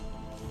else.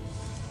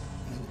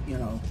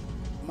 And,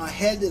 my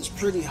head is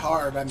pretty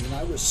hard. I mean,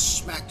 I was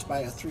smacked by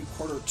a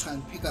 3/4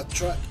 ton pickup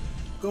truck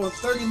going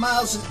 30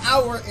 miles an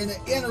hour in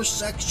an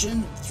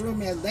intersection. It threw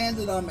me. I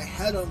landed on my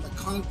head on the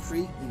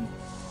concrete and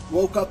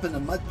woke up in a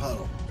mud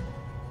puddle.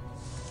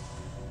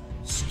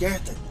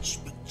 Scared the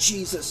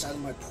Jesus out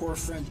of my poor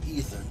friend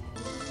Ethan.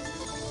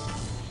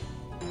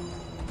 I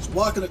was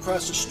walking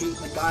across the street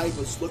and the guy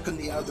was looking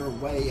the other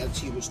way as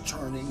he was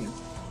turning, and he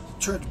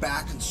turned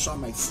back and saw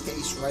my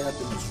face right up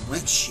in his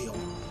windshield.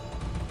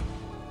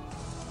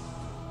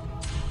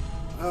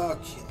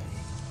 Okay.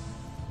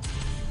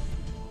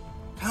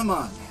 Come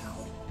on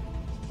now.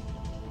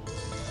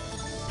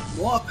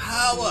 More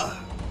power.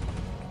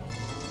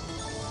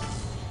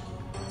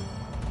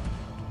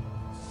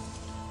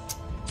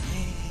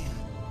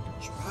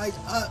 Right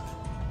up.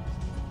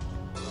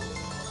 I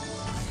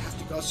have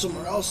to go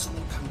somewhere else and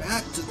then come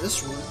back to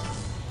this one.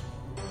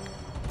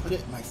 Put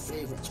it in my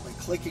favorites by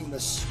clicking the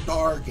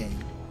star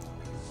game.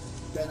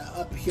 Then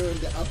up here in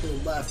the upper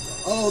left.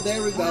 Oh,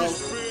 there we go.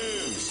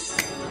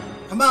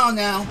 Come on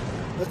now.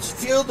 Let's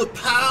feel the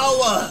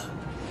power.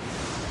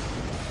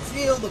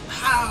 Feel the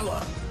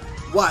power.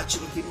 Watch,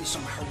 it'll give me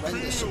some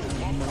horrendous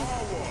amount.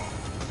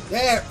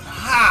 There.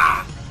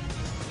 Ha!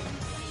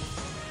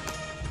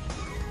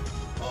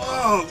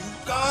 Oh,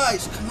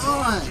 guys, come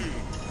on.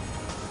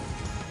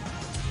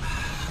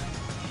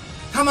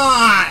 Come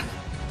on.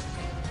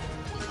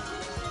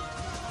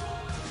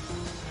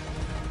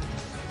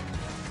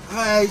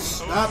 Guys,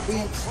 stop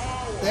being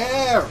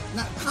there.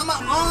 Now, come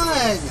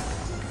on.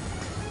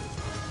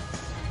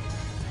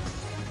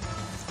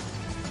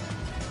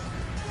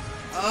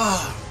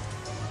 Oh,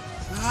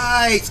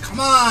 guys,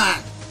 come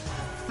on.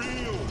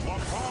 Feel my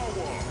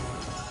power.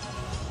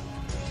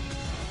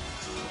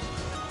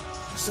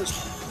 This is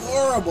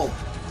horrible.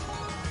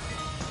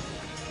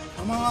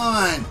 Come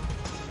on.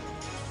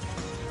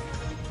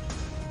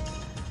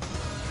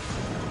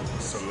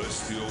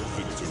 Celestial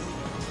victory.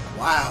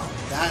 Wow,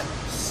 that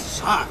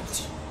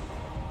sucked.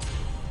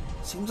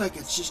 Seems like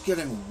it's just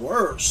getting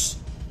worse.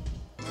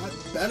 Not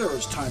better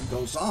as time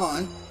goes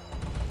on.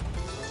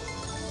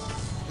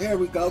 There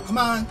we go. Come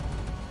on.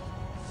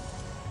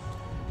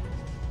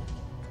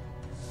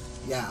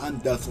 Yeah, I'm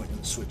definitely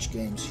going to switch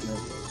games here.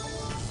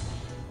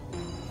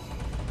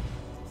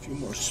 A few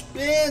more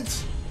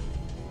spins.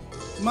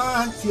 Come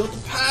on, feel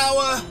the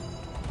power.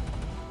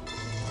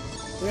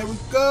 There we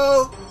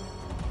go.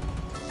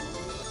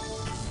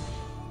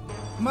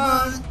 Come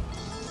on.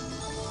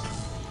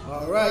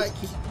 All right,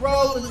 keep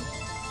rolling.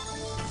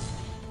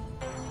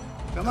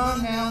 Come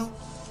on now.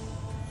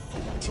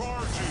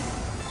 Charging.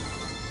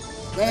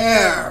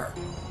 There.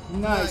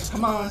 Nice.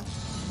 Come on.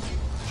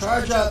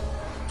 Charge up.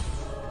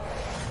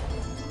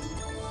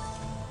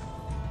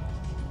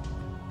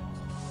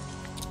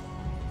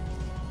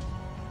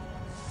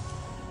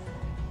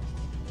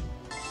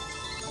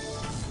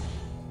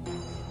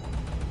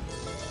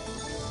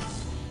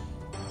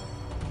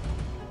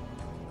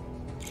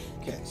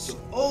 Okay, so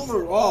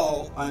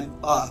overall, I'm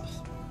up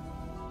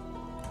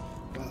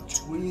about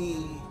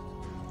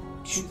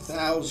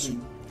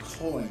 22,000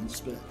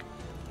 coins, but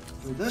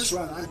for this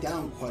run, I'm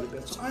down quite a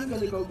bit. So I'm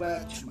going to go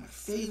back to my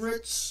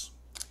favorites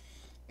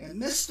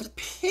and Mr.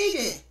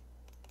 Piggy,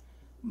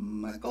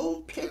 my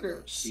gold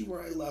pigger, see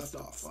where I left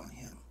off on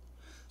him.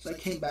 So I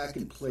came back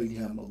and played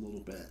him a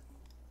little bit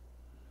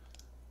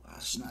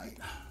last night.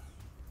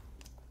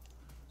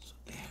 So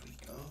there we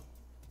go.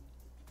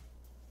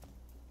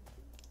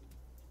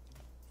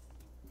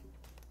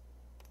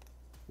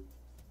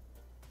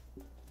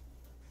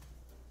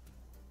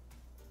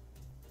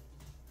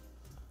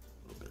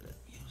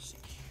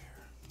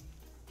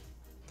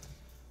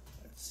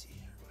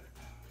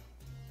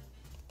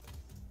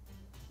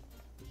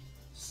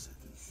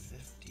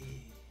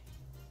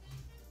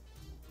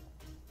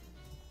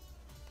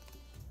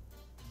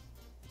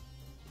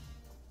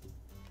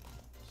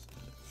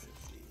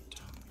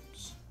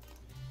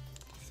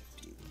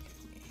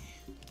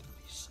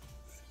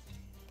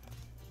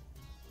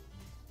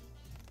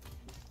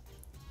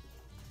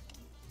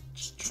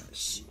 Just trying to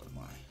see what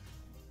my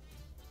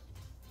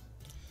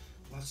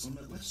loss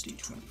limit. Let's do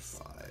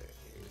 25.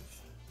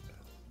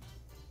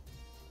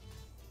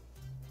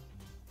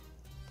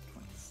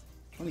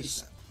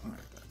 27. All right,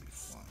 that'd be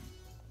fine.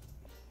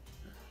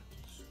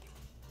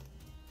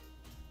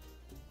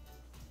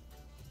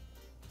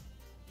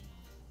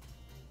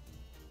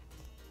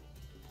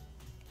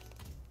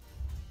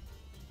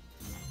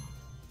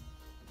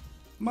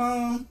 Come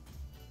on.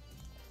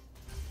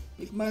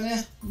 Big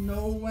money.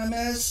 No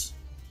MS.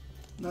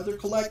 Another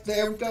collect.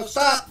 There we go.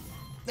 Stop.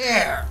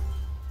 There.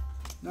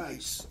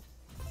 Nice.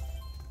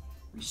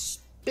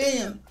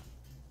 Respin.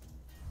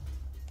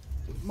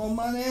 More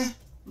money.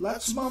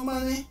 Lots more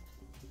money.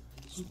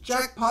 Some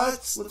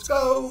jackpots. Let's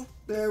go.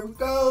 There we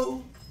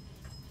go.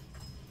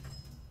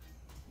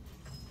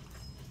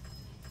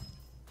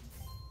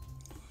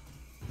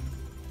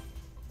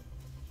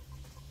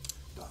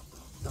 Dun,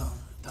 dun,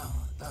 dun,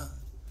 dun.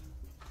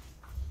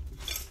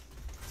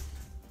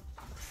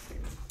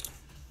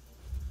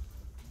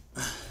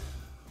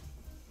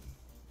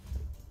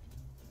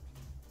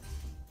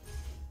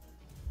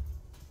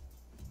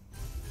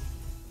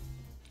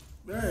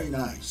 Very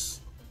nice.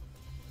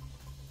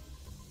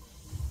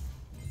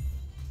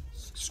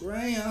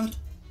 $6,000.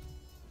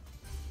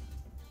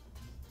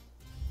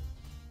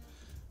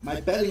 My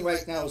betting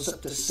right now is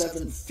up to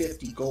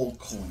 750 gold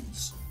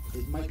coins.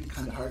 It might be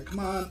kind of hard. Come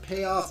on,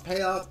 pay off,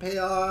 pay off, pay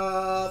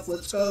off.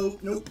 Let's go.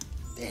 Nope.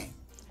 Dang.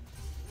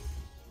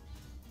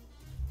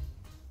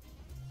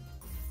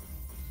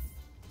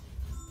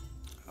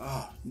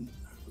 Oh.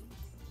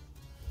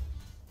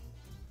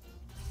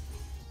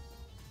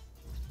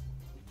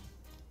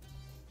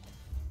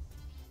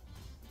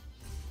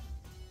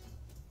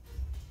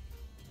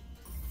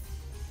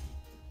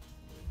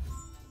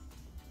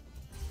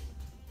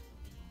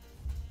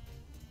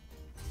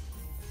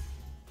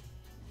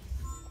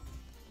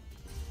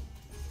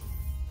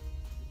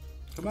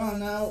 Come on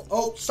now.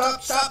 Oh,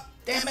 stop, stop.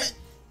 Damn it.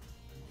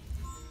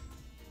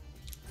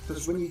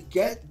 Because when you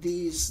get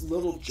these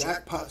little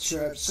jackpots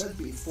here, I've said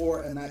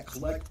before, and that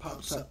collect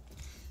pops up,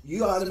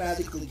 you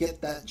automatically get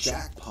that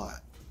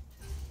jackpot.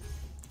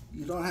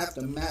 You don't have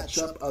to match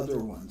up other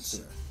ones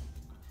here.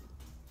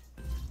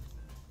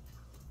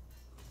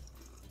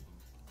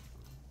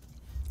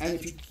 And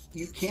if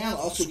you can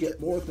also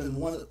get more than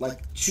one,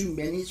 like 2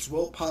 minis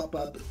will pop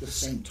up at the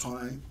same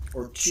time,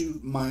 or 2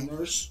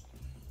 minors.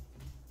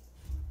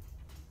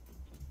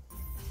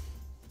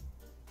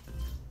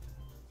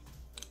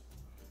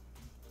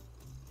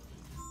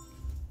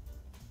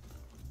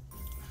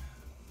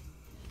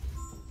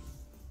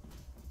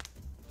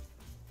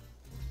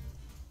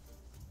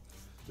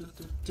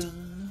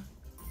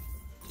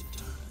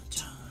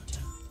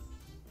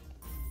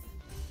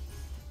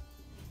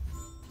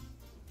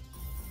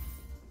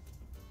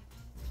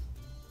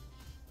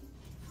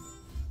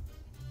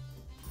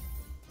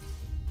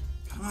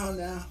 Come on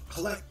now,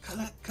 collect,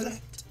 collect,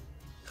 collect,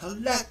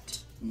 collect.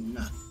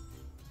 No,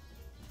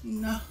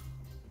 no.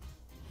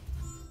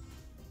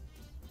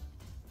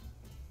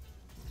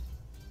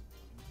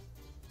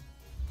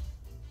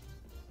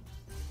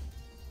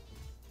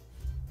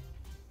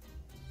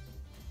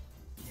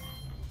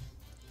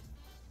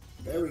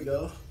 There we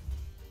go.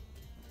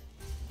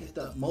 Get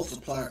that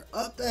multiplier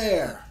up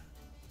there.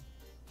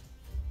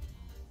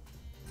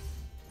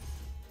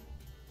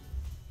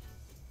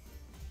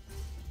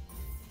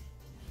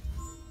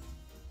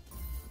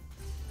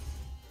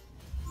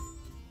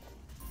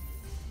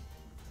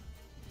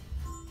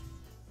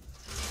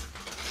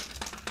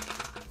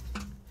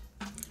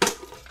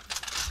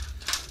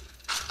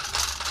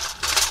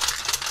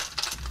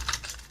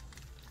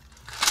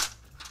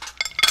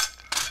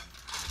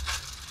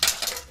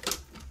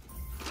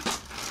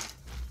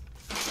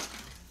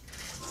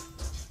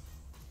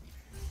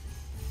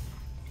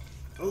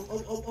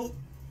 Oh.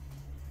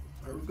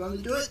 Are we going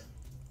to do it?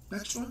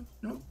 Next one?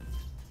 Nope.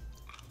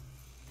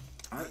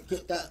 Alright,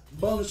 get that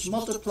bonus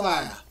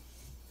multiplier.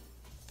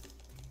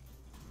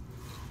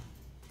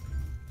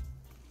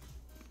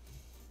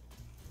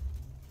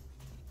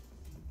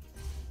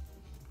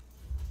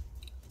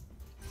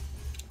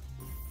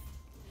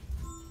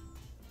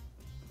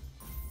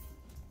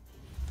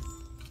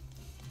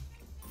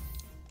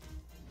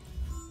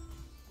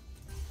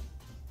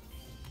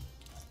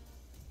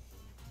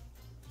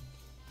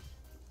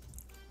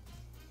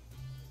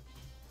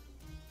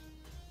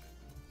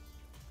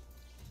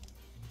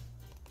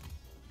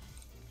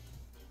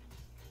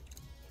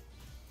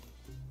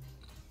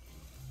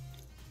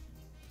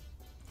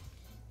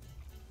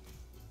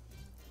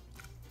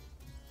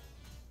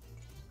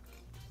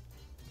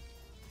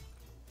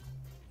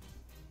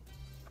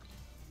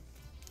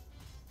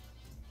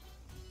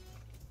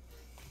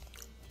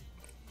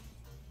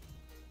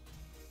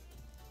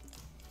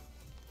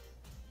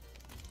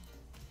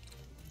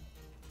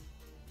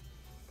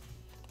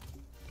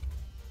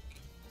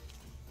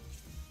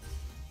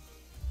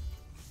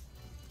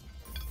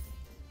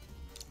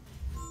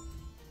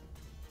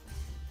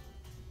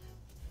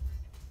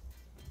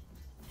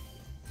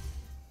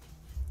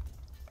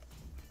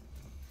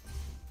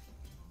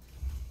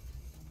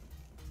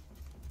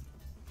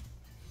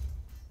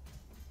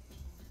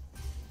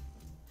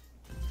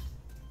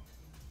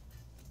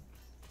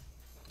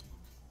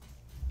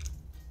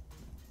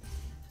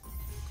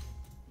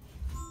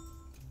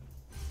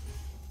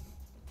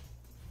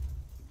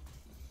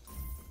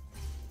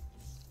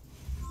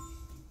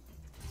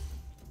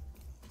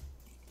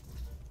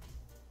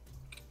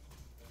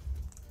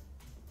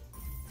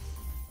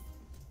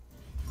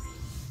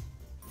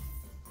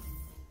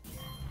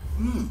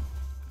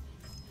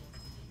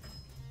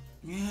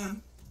 Yeah.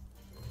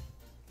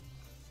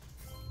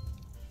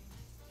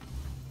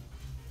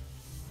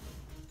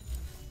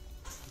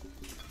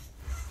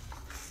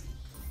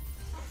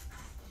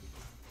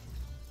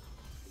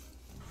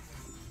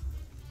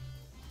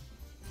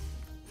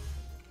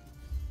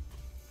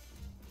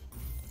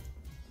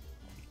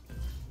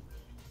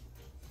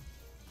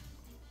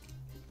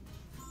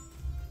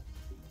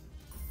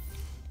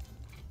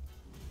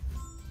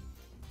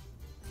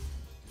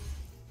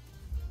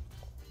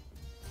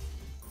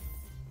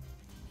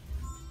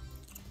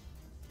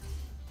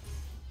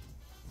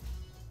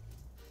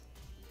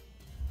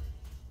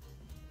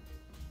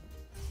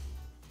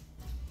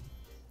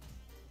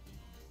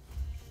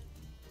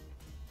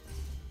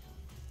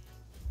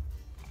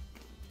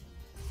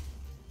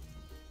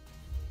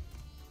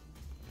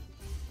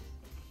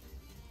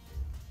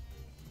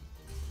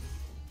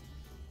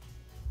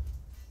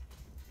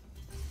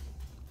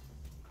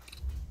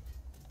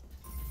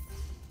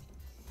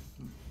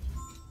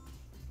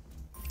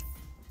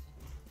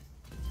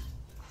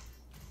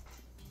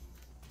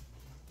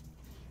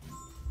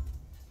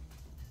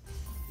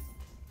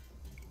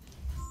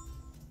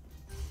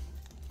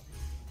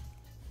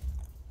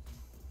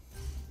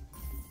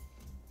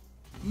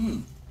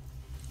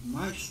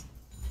 Nice.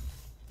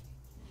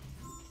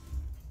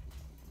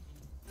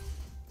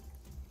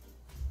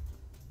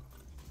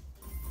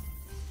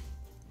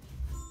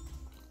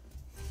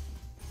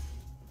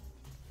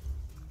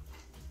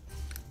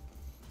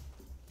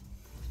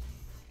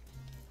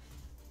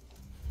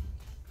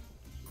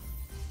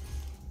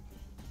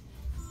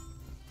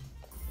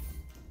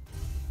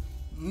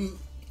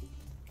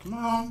 Come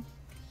on.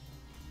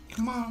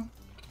 Come on.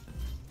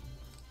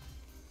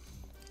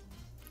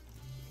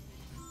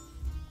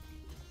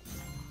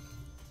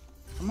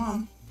 Come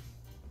on.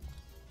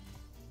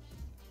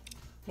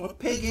 More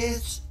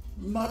piggies.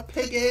 More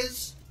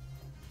piggies.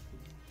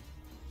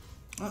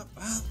 Oh,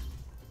 well,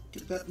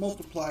 get that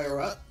multiplier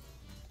up.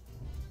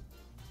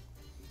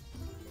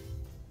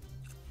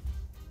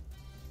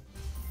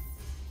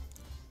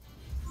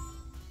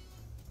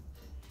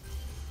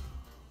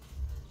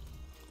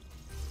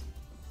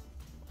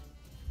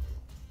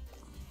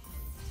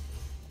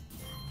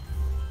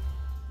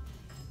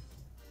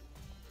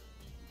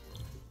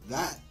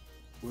 That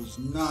was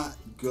not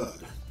good.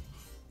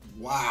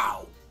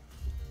 Wow.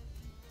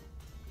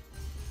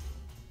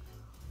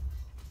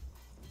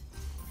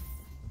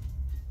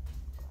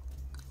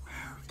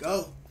 There we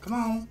go. Come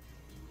on.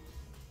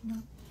 No.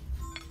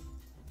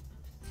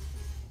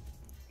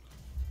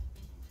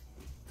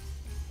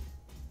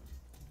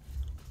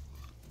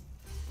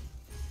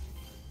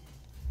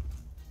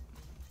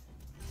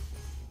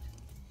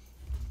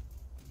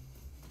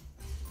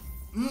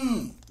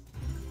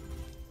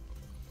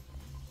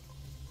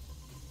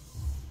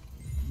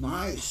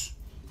 Nice.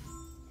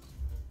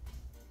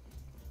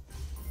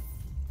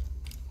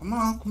 Come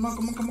on, come on,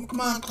 come on, come on,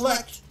 come on,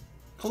 collect.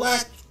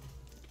 Collect.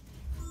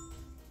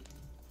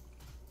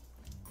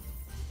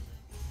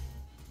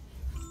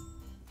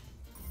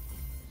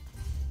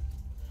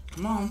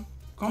 Come on,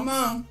 come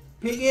on.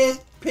 Pig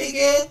it, pig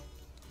it.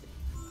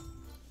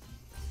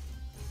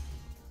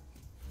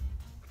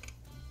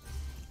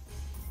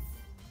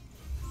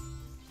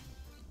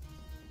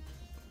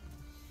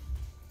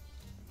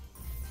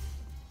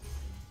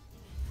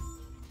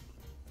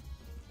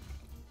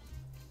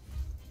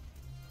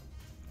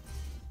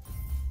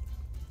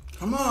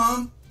 Come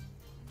on.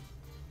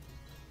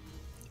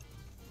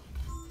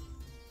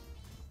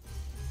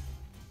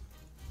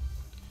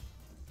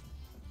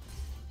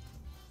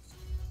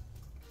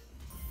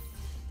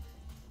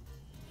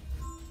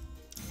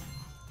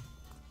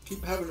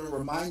 Keep having to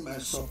remind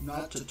myself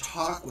not to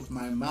talk with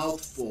my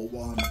mouth full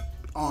while I'm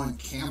on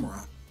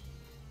camera.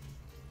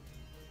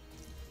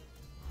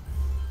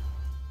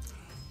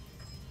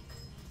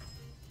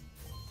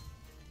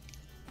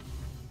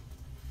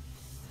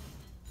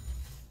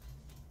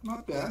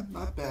 Not bad,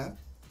 not bad.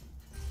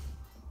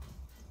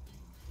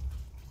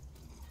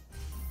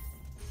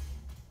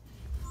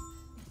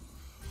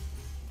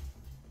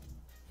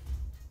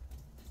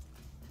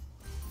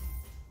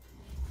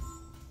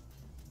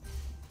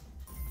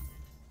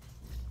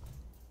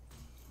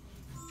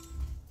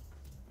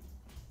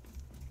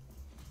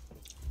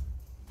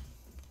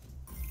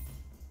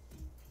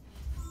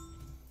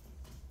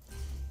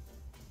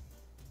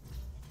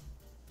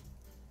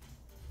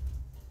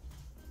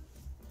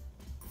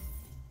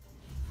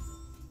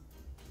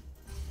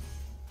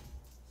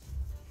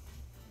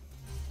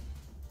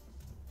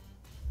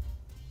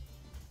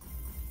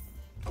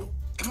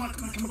 Come on,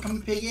 come on, come on, come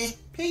on, piggy!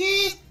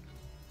 Piggy!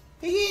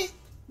 Piggy!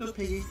 No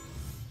piggy.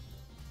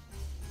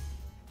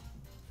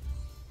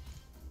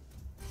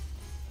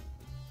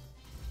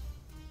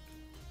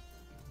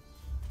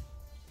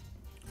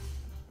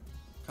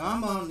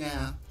 Come on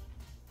now.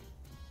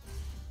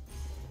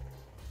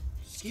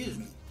 Excuse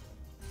me.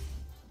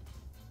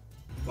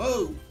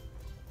 Whoa!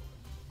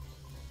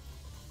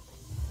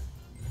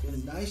 It'd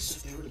been nice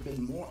if there would have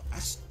been more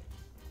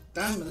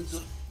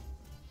diamonds.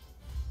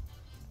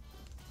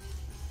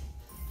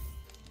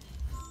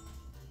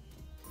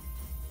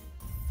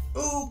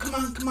 Oh,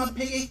 come on,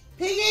 Piggy!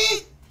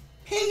 Piggy!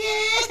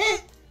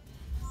 Piggy!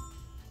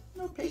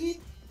 No, Piggy.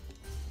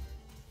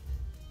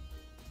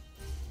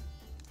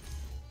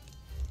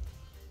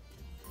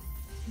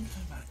 What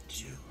am I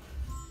do?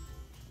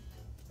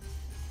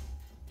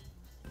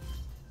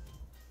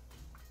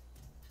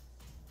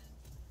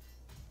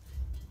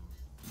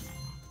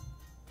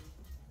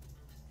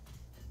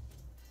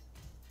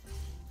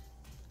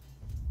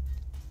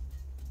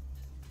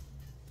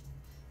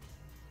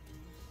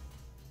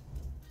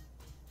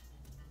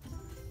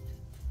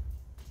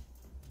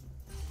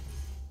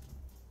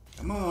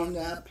 Come on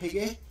now,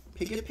 Piggy.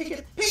 Piggy, Piggy,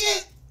 Piggy!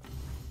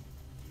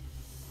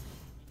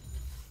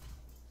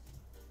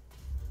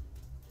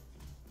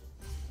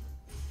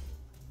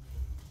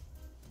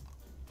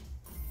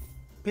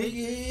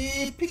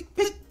 Piggy,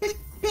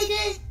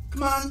 Piggy!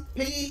 Come on,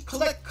 Piggy,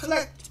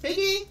 collect,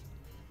 Piggy!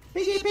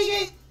 Piggy,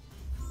 Piggy!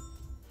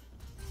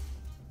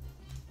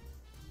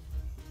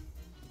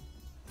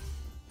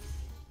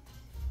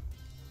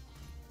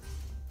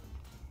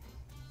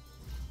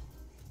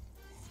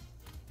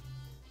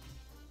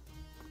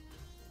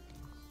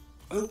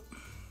 Oh,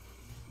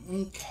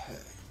 okay.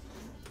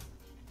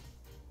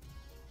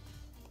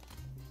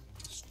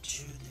 Let's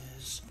do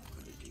this. I'm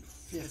going to do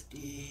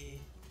 50.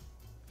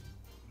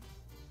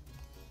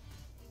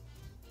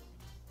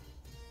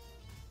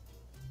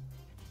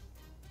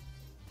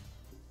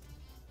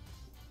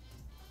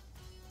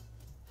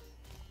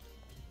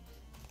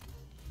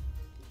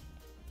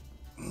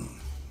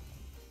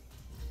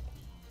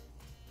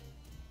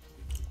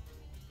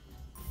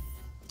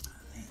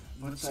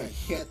 Once I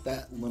hit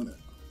that limit,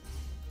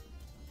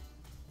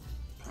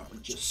 probably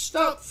just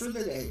stop for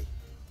the day.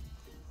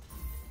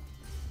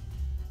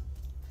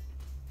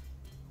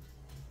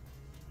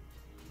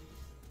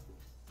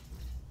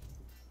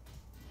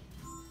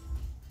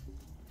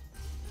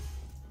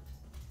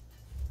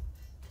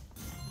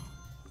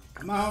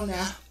 Come on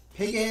now,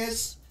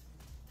 piggies.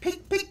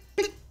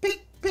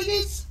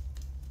 Piggies.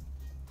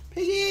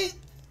 Piggy.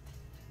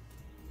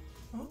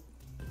 Oh.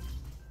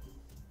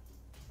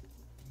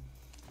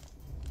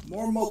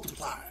 More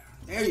multiplier.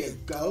 There you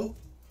go.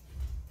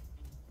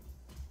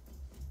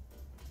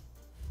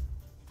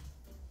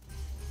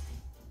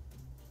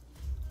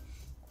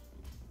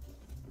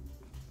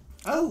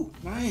 Oh,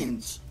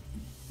 nines.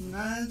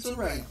 Nines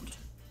around.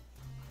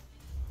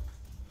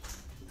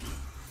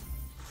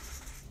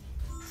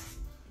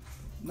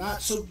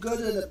 Not so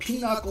good at a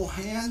pinochle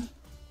hand,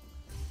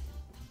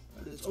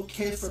 but it's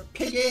okay for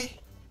Piggy.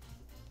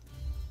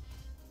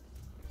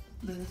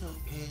 Little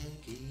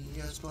Piggy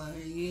is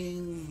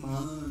playing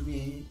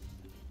money.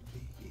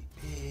 Piggy,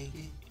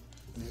 Piggy,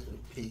 little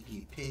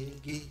Piggy,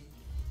 Piggy.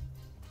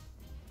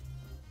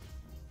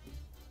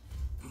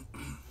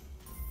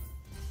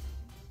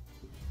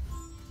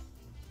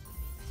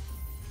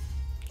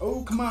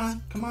 Oh, come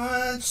on, come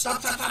on,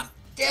 stop.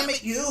 Damn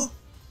it, you.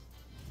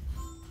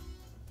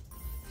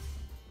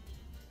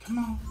 Come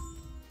on.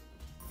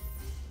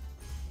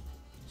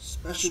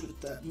 Especially with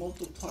that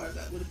multiplier,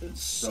 that would have been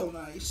so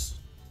nice.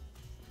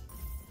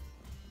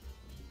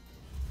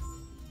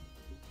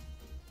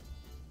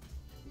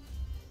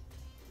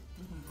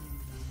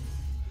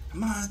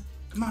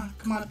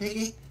 Come on,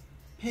 Piggy.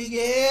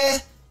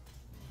 Piggy!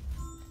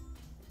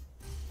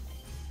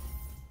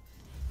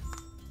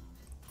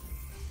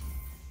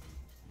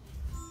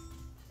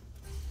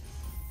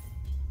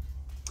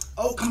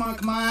 Oh, come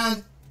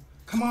on.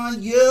 Come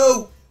on,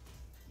 you!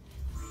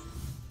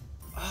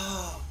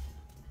 Oh,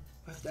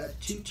 with that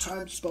 2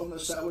 times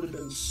bonus, that would have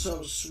been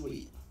so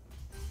sweet.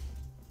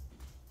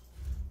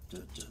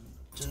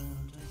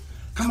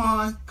 Come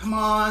on,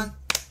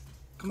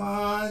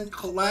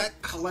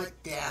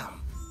 collect down.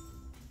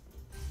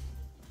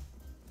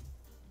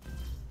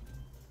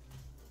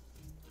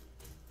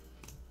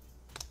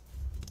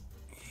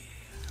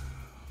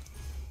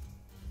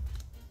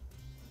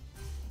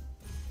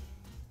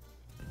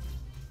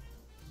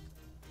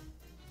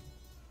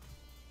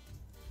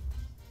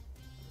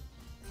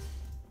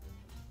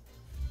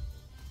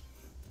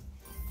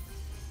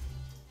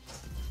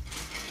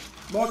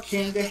 More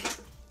candy.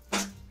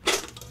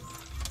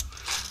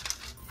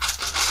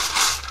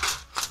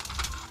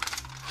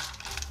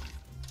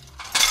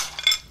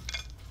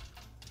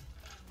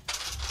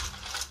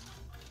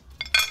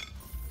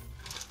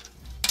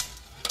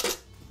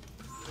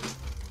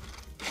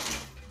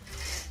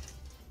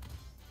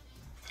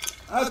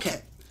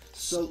 Okay,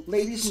 so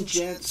ladies and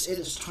gents, it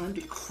is time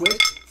to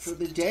quit for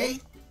the day.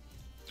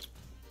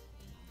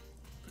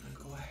 I'm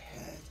gonna go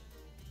ahead,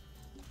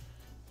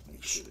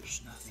 make sure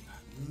there's nothing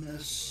I'm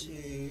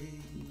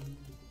missing.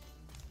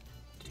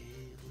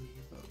 Daily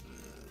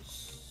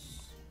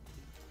bonus.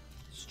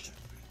 Let's check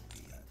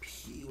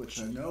VIP, which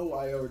I know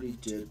I already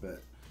did,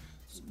 but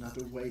it's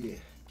another way to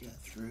get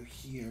through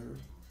here.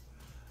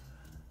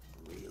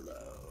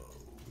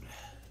 Reload.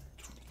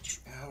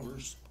 22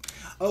 hours.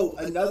 Oh,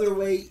 another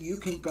way you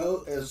can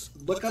go is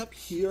look up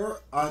here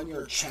on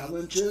your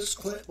challenges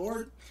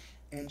clipboard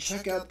and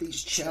check out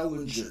these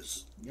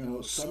challenges. You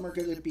know, some are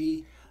going to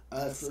be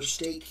for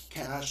stake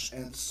cash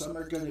and some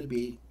are going to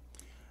be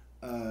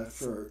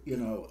for, you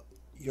know,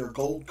 your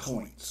gold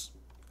coins.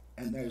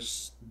 And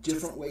there's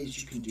different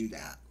ways you can do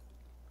that.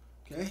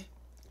 Okay?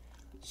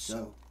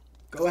 So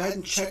go ahead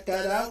and check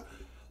that out.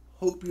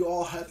 Hope you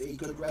all have a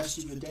good rest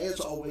of your day. As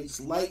always,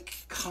 like,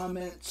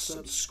 comment,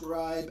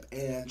 subscribe,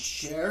 and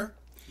share.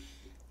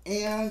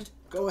 And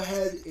go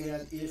ahead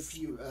and if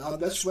you,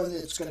 this one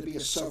it's going to be a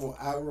several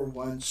hour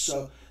one.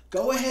 So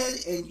go ahead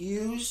and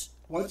use,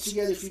 once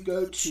again, if you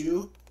go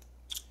to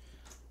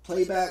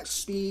playback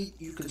speed,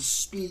 you can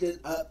speed it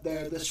up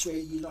there. This way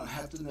you don't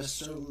have to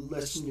necessarily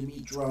listen to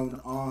me drone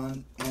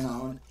on and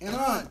on and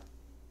on.